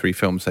making 3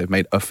 films, they've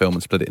made a film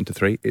and split it into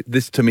 3.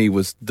 This, to me,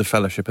 was the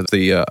fellowship of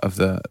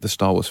the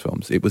Star Wars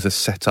films. It was a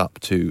setup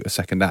to a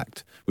second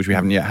act, which we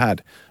haven't yet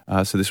had.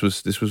 So this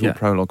was all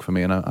prologue for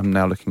me, and I'm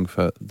now looking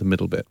for the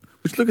middle bit.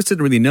 Which Lucas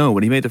didn't really know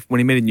when he made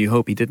A New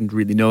Hope. He didn't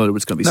really know there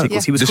was going to be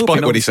sequels. He was despite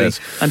hoping, what he says.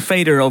 And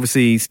Vader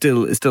obviously is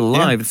still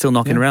alive and still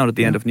knocking around at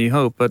the end of New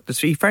Hope. But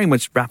he very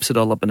much wraps it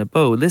all up in a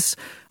bow. This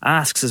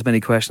asks as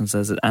many questions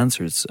as it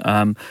answers.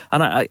 And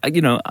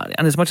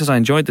and as much as I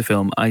enjoyed the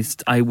film,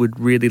 I would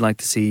really like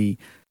to see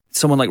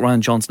someone like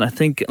Rian Johnson. I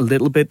think a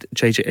little bit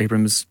J.J.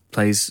 Abrams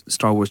plays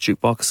Star Wars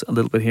jukebox a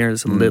little bit here.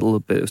 There's a little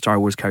bit of Star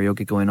Wars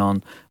karaoke going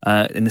on,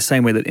 in the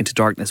same way that Into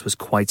Darkness was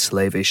quite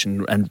slavish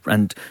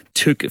and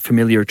took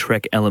familiar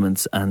Trek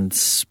elements and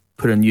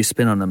put a new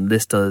spin on them.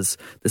 This does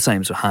the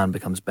same. So Han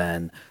becomes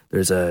Ben.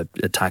 There's a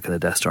attack on the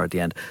Death Star at the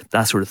end.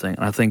 That sort of thing.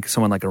 And I think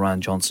someone like a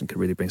Rian Johnson could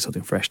really bring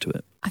something fresh to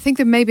it. I think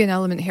there may be an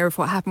element here of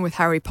what happened with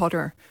Harry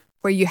Potter,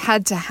 where you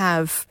had to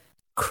have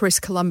Chris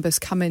Columbus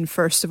come in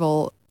first of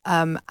all,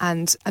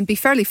 and be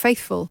fairly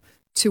faithful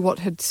to what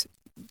had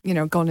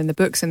gone in the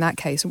books in that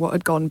case, and what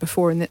had gone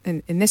before in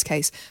this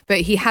case.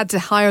 But he had to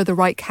hire the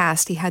right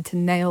cast. He had to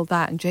nail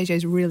that, and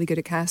JJ's really good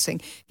at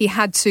casting. He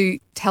had to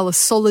tell a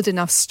solid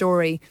enough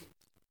story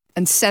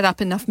and set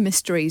up enough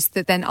mysteries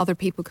that then other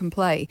people can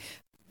play.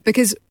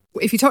 Because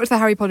if you talk to the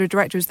Harry Potter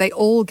directors, they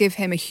all give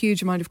him a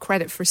huge amount of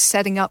credit for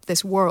setting up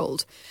this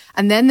world.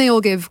 And then they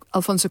all give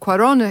Alfonso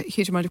Cuarón a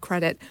huge amount of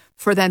credit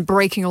for then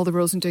breaking all the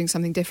rules and doing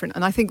something different.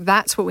 And I think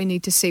that's what we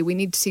need to see. We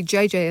need to see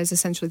JJ as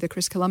essentially the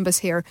Chris Columbus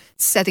here,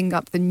 setting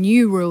up the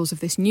new rules of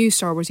this new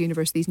Star Wars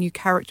universe, these new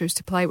characters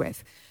to play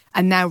with.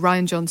 And now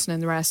Rian Johnson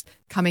and the rest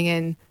coming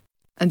in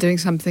and doing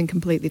something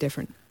completely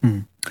different.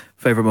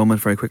 Favourite moment,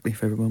 very quickly,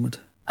 favourite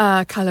moment?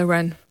 Kylo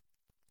Ren.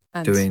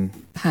 and doing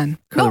Han.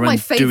 Kylo Not Ren my doing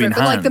favorite, but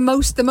like Han.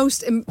 the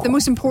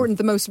most important,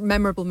 the most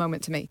memorable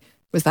moment to me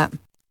was that.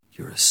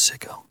 You're a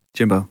sicko.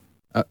 Jimbo.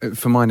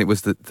 For mine, it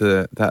was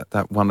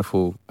that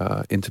wonderful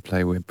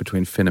interplay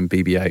between Finn and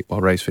BB-8 while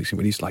Rey's fixing,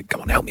 when he's like,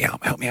 "Come on, help me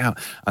out,"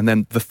 and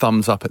then the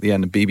thumbs up at the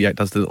end, and BB-8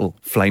 does the little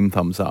flame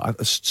thumbs up.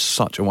 It's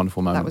such a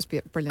wonderful moment. That was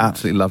brilliant.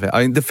 Absolutely love it.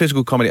 I mean, the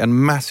physical comedy, and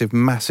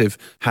massive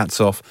hats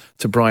off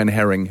to Brian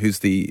Herring, who's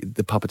the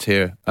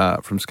puppeteer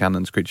from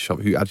Scanlan's Creature Shop,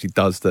 who actually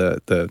does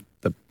the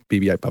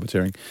BB-8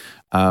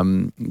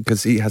 puppeteering,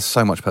 because he has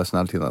so much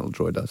personality, that little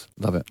droid does.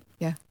 Love it.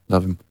 Yeah,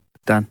 love him.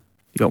 Dan,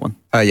 you got one?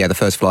 Yeah, the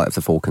first flight of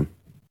the Falcon.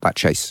 That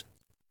chase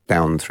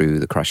down through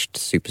the crushed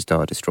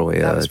Superstar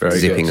Destroyer,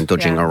 zipping and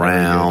dodging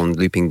around,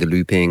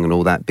 looping and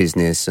all that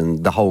business,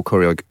 and the whole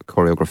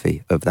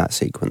choreography of that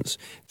sequence.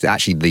 It's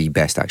actually the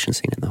best action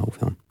scene in the whole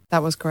film.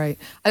 that was great.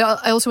 I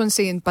also want to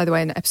see, by the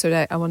way, in episode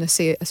 8, I want to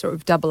see a sort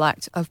of double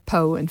act of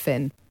Poe and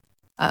Finn.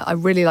 I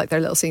really like their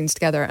little scenes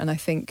together, and I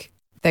think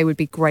they would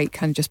be great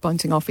kind of just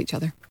bouncing off each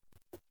other.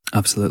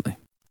 Absolutely.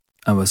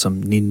 And with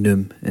some Nien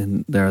Nunb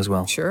in there as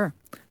well. Sure.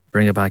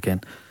 Bring it back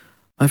in.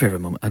 My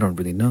favourite moment, I don't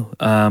really know.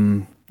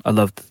 I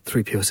loved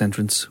 3PO's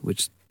entrance,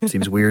 which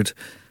seems weird,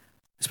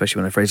 especially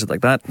when I phrase it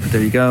like that. But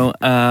there you go.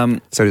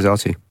 So does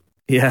R2.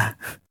 Yeah.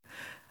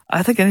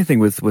 I think anything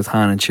with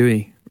Han and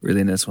Chewie,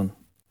 really, in this one.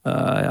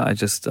 I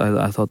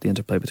thought the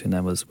interplay between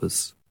them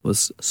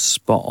was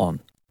spot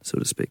on, so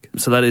to speak.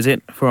 So that is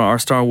it for our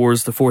Star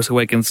Wars The Force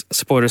Awakens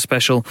spoiler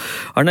special.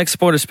 Our next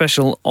spoiler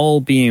special,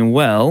 all being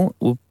well,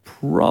 will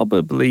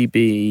probably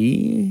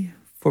be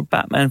for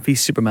Batman v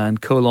Superman: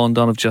 Dawn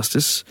of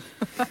Justice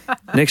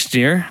next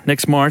year,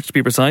 next March to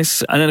be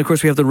precise. And then of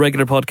course we have the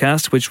regular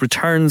podcast, which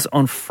returns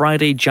on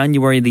Friday,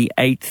 January the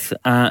 8th,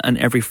 and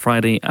every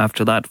Friday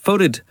after that.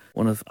 Voted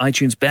one of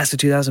iTunes' best of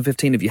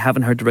 2015. If you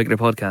haven't heard the regular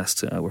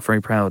podcast, we're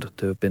very proud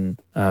to have been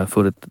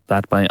voted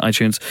that by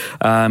iTunes.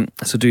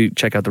 So do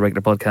check out the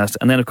regular podcast.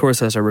 And then, of course,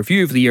 there's a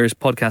review of the year's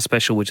podcast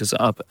special, which is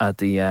up at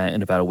the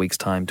in about a week's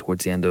time,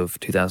 towards the end of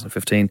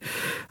 2015.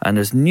 And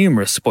there's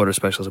numerous spoiler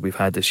specials that we've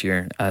had this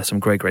year. Some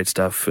great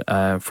stuff,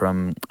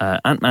 from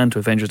Ant-Man to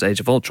Avengers Age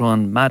of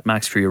Ultron, Mad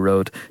Max Fury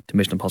Road to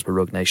Mission Impossible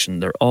Rogue Nation.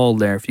 They're all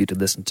there for you to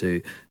listen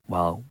to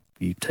while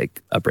you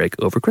take a break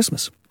over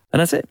Christmas. And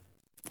that's it.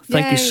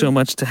 Thank you so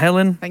much to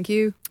Helen. Thank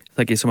you.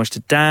 Thank you so much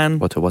to Dan.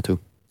 Watu.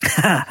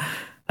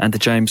 And to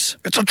James.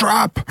 It's a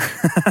trap!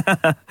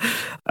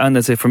 And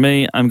that's it for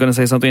me. I'm going to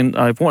say something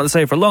I've wanted to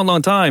say for a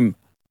long time.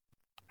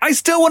 I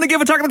still want to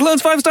give Attack of the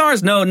Clones 5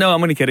 stars. No, I'm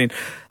only kidding.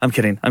 I'm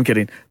kidding.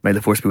 May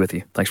the Force be with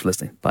you. Thanks for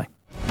listening. Bye.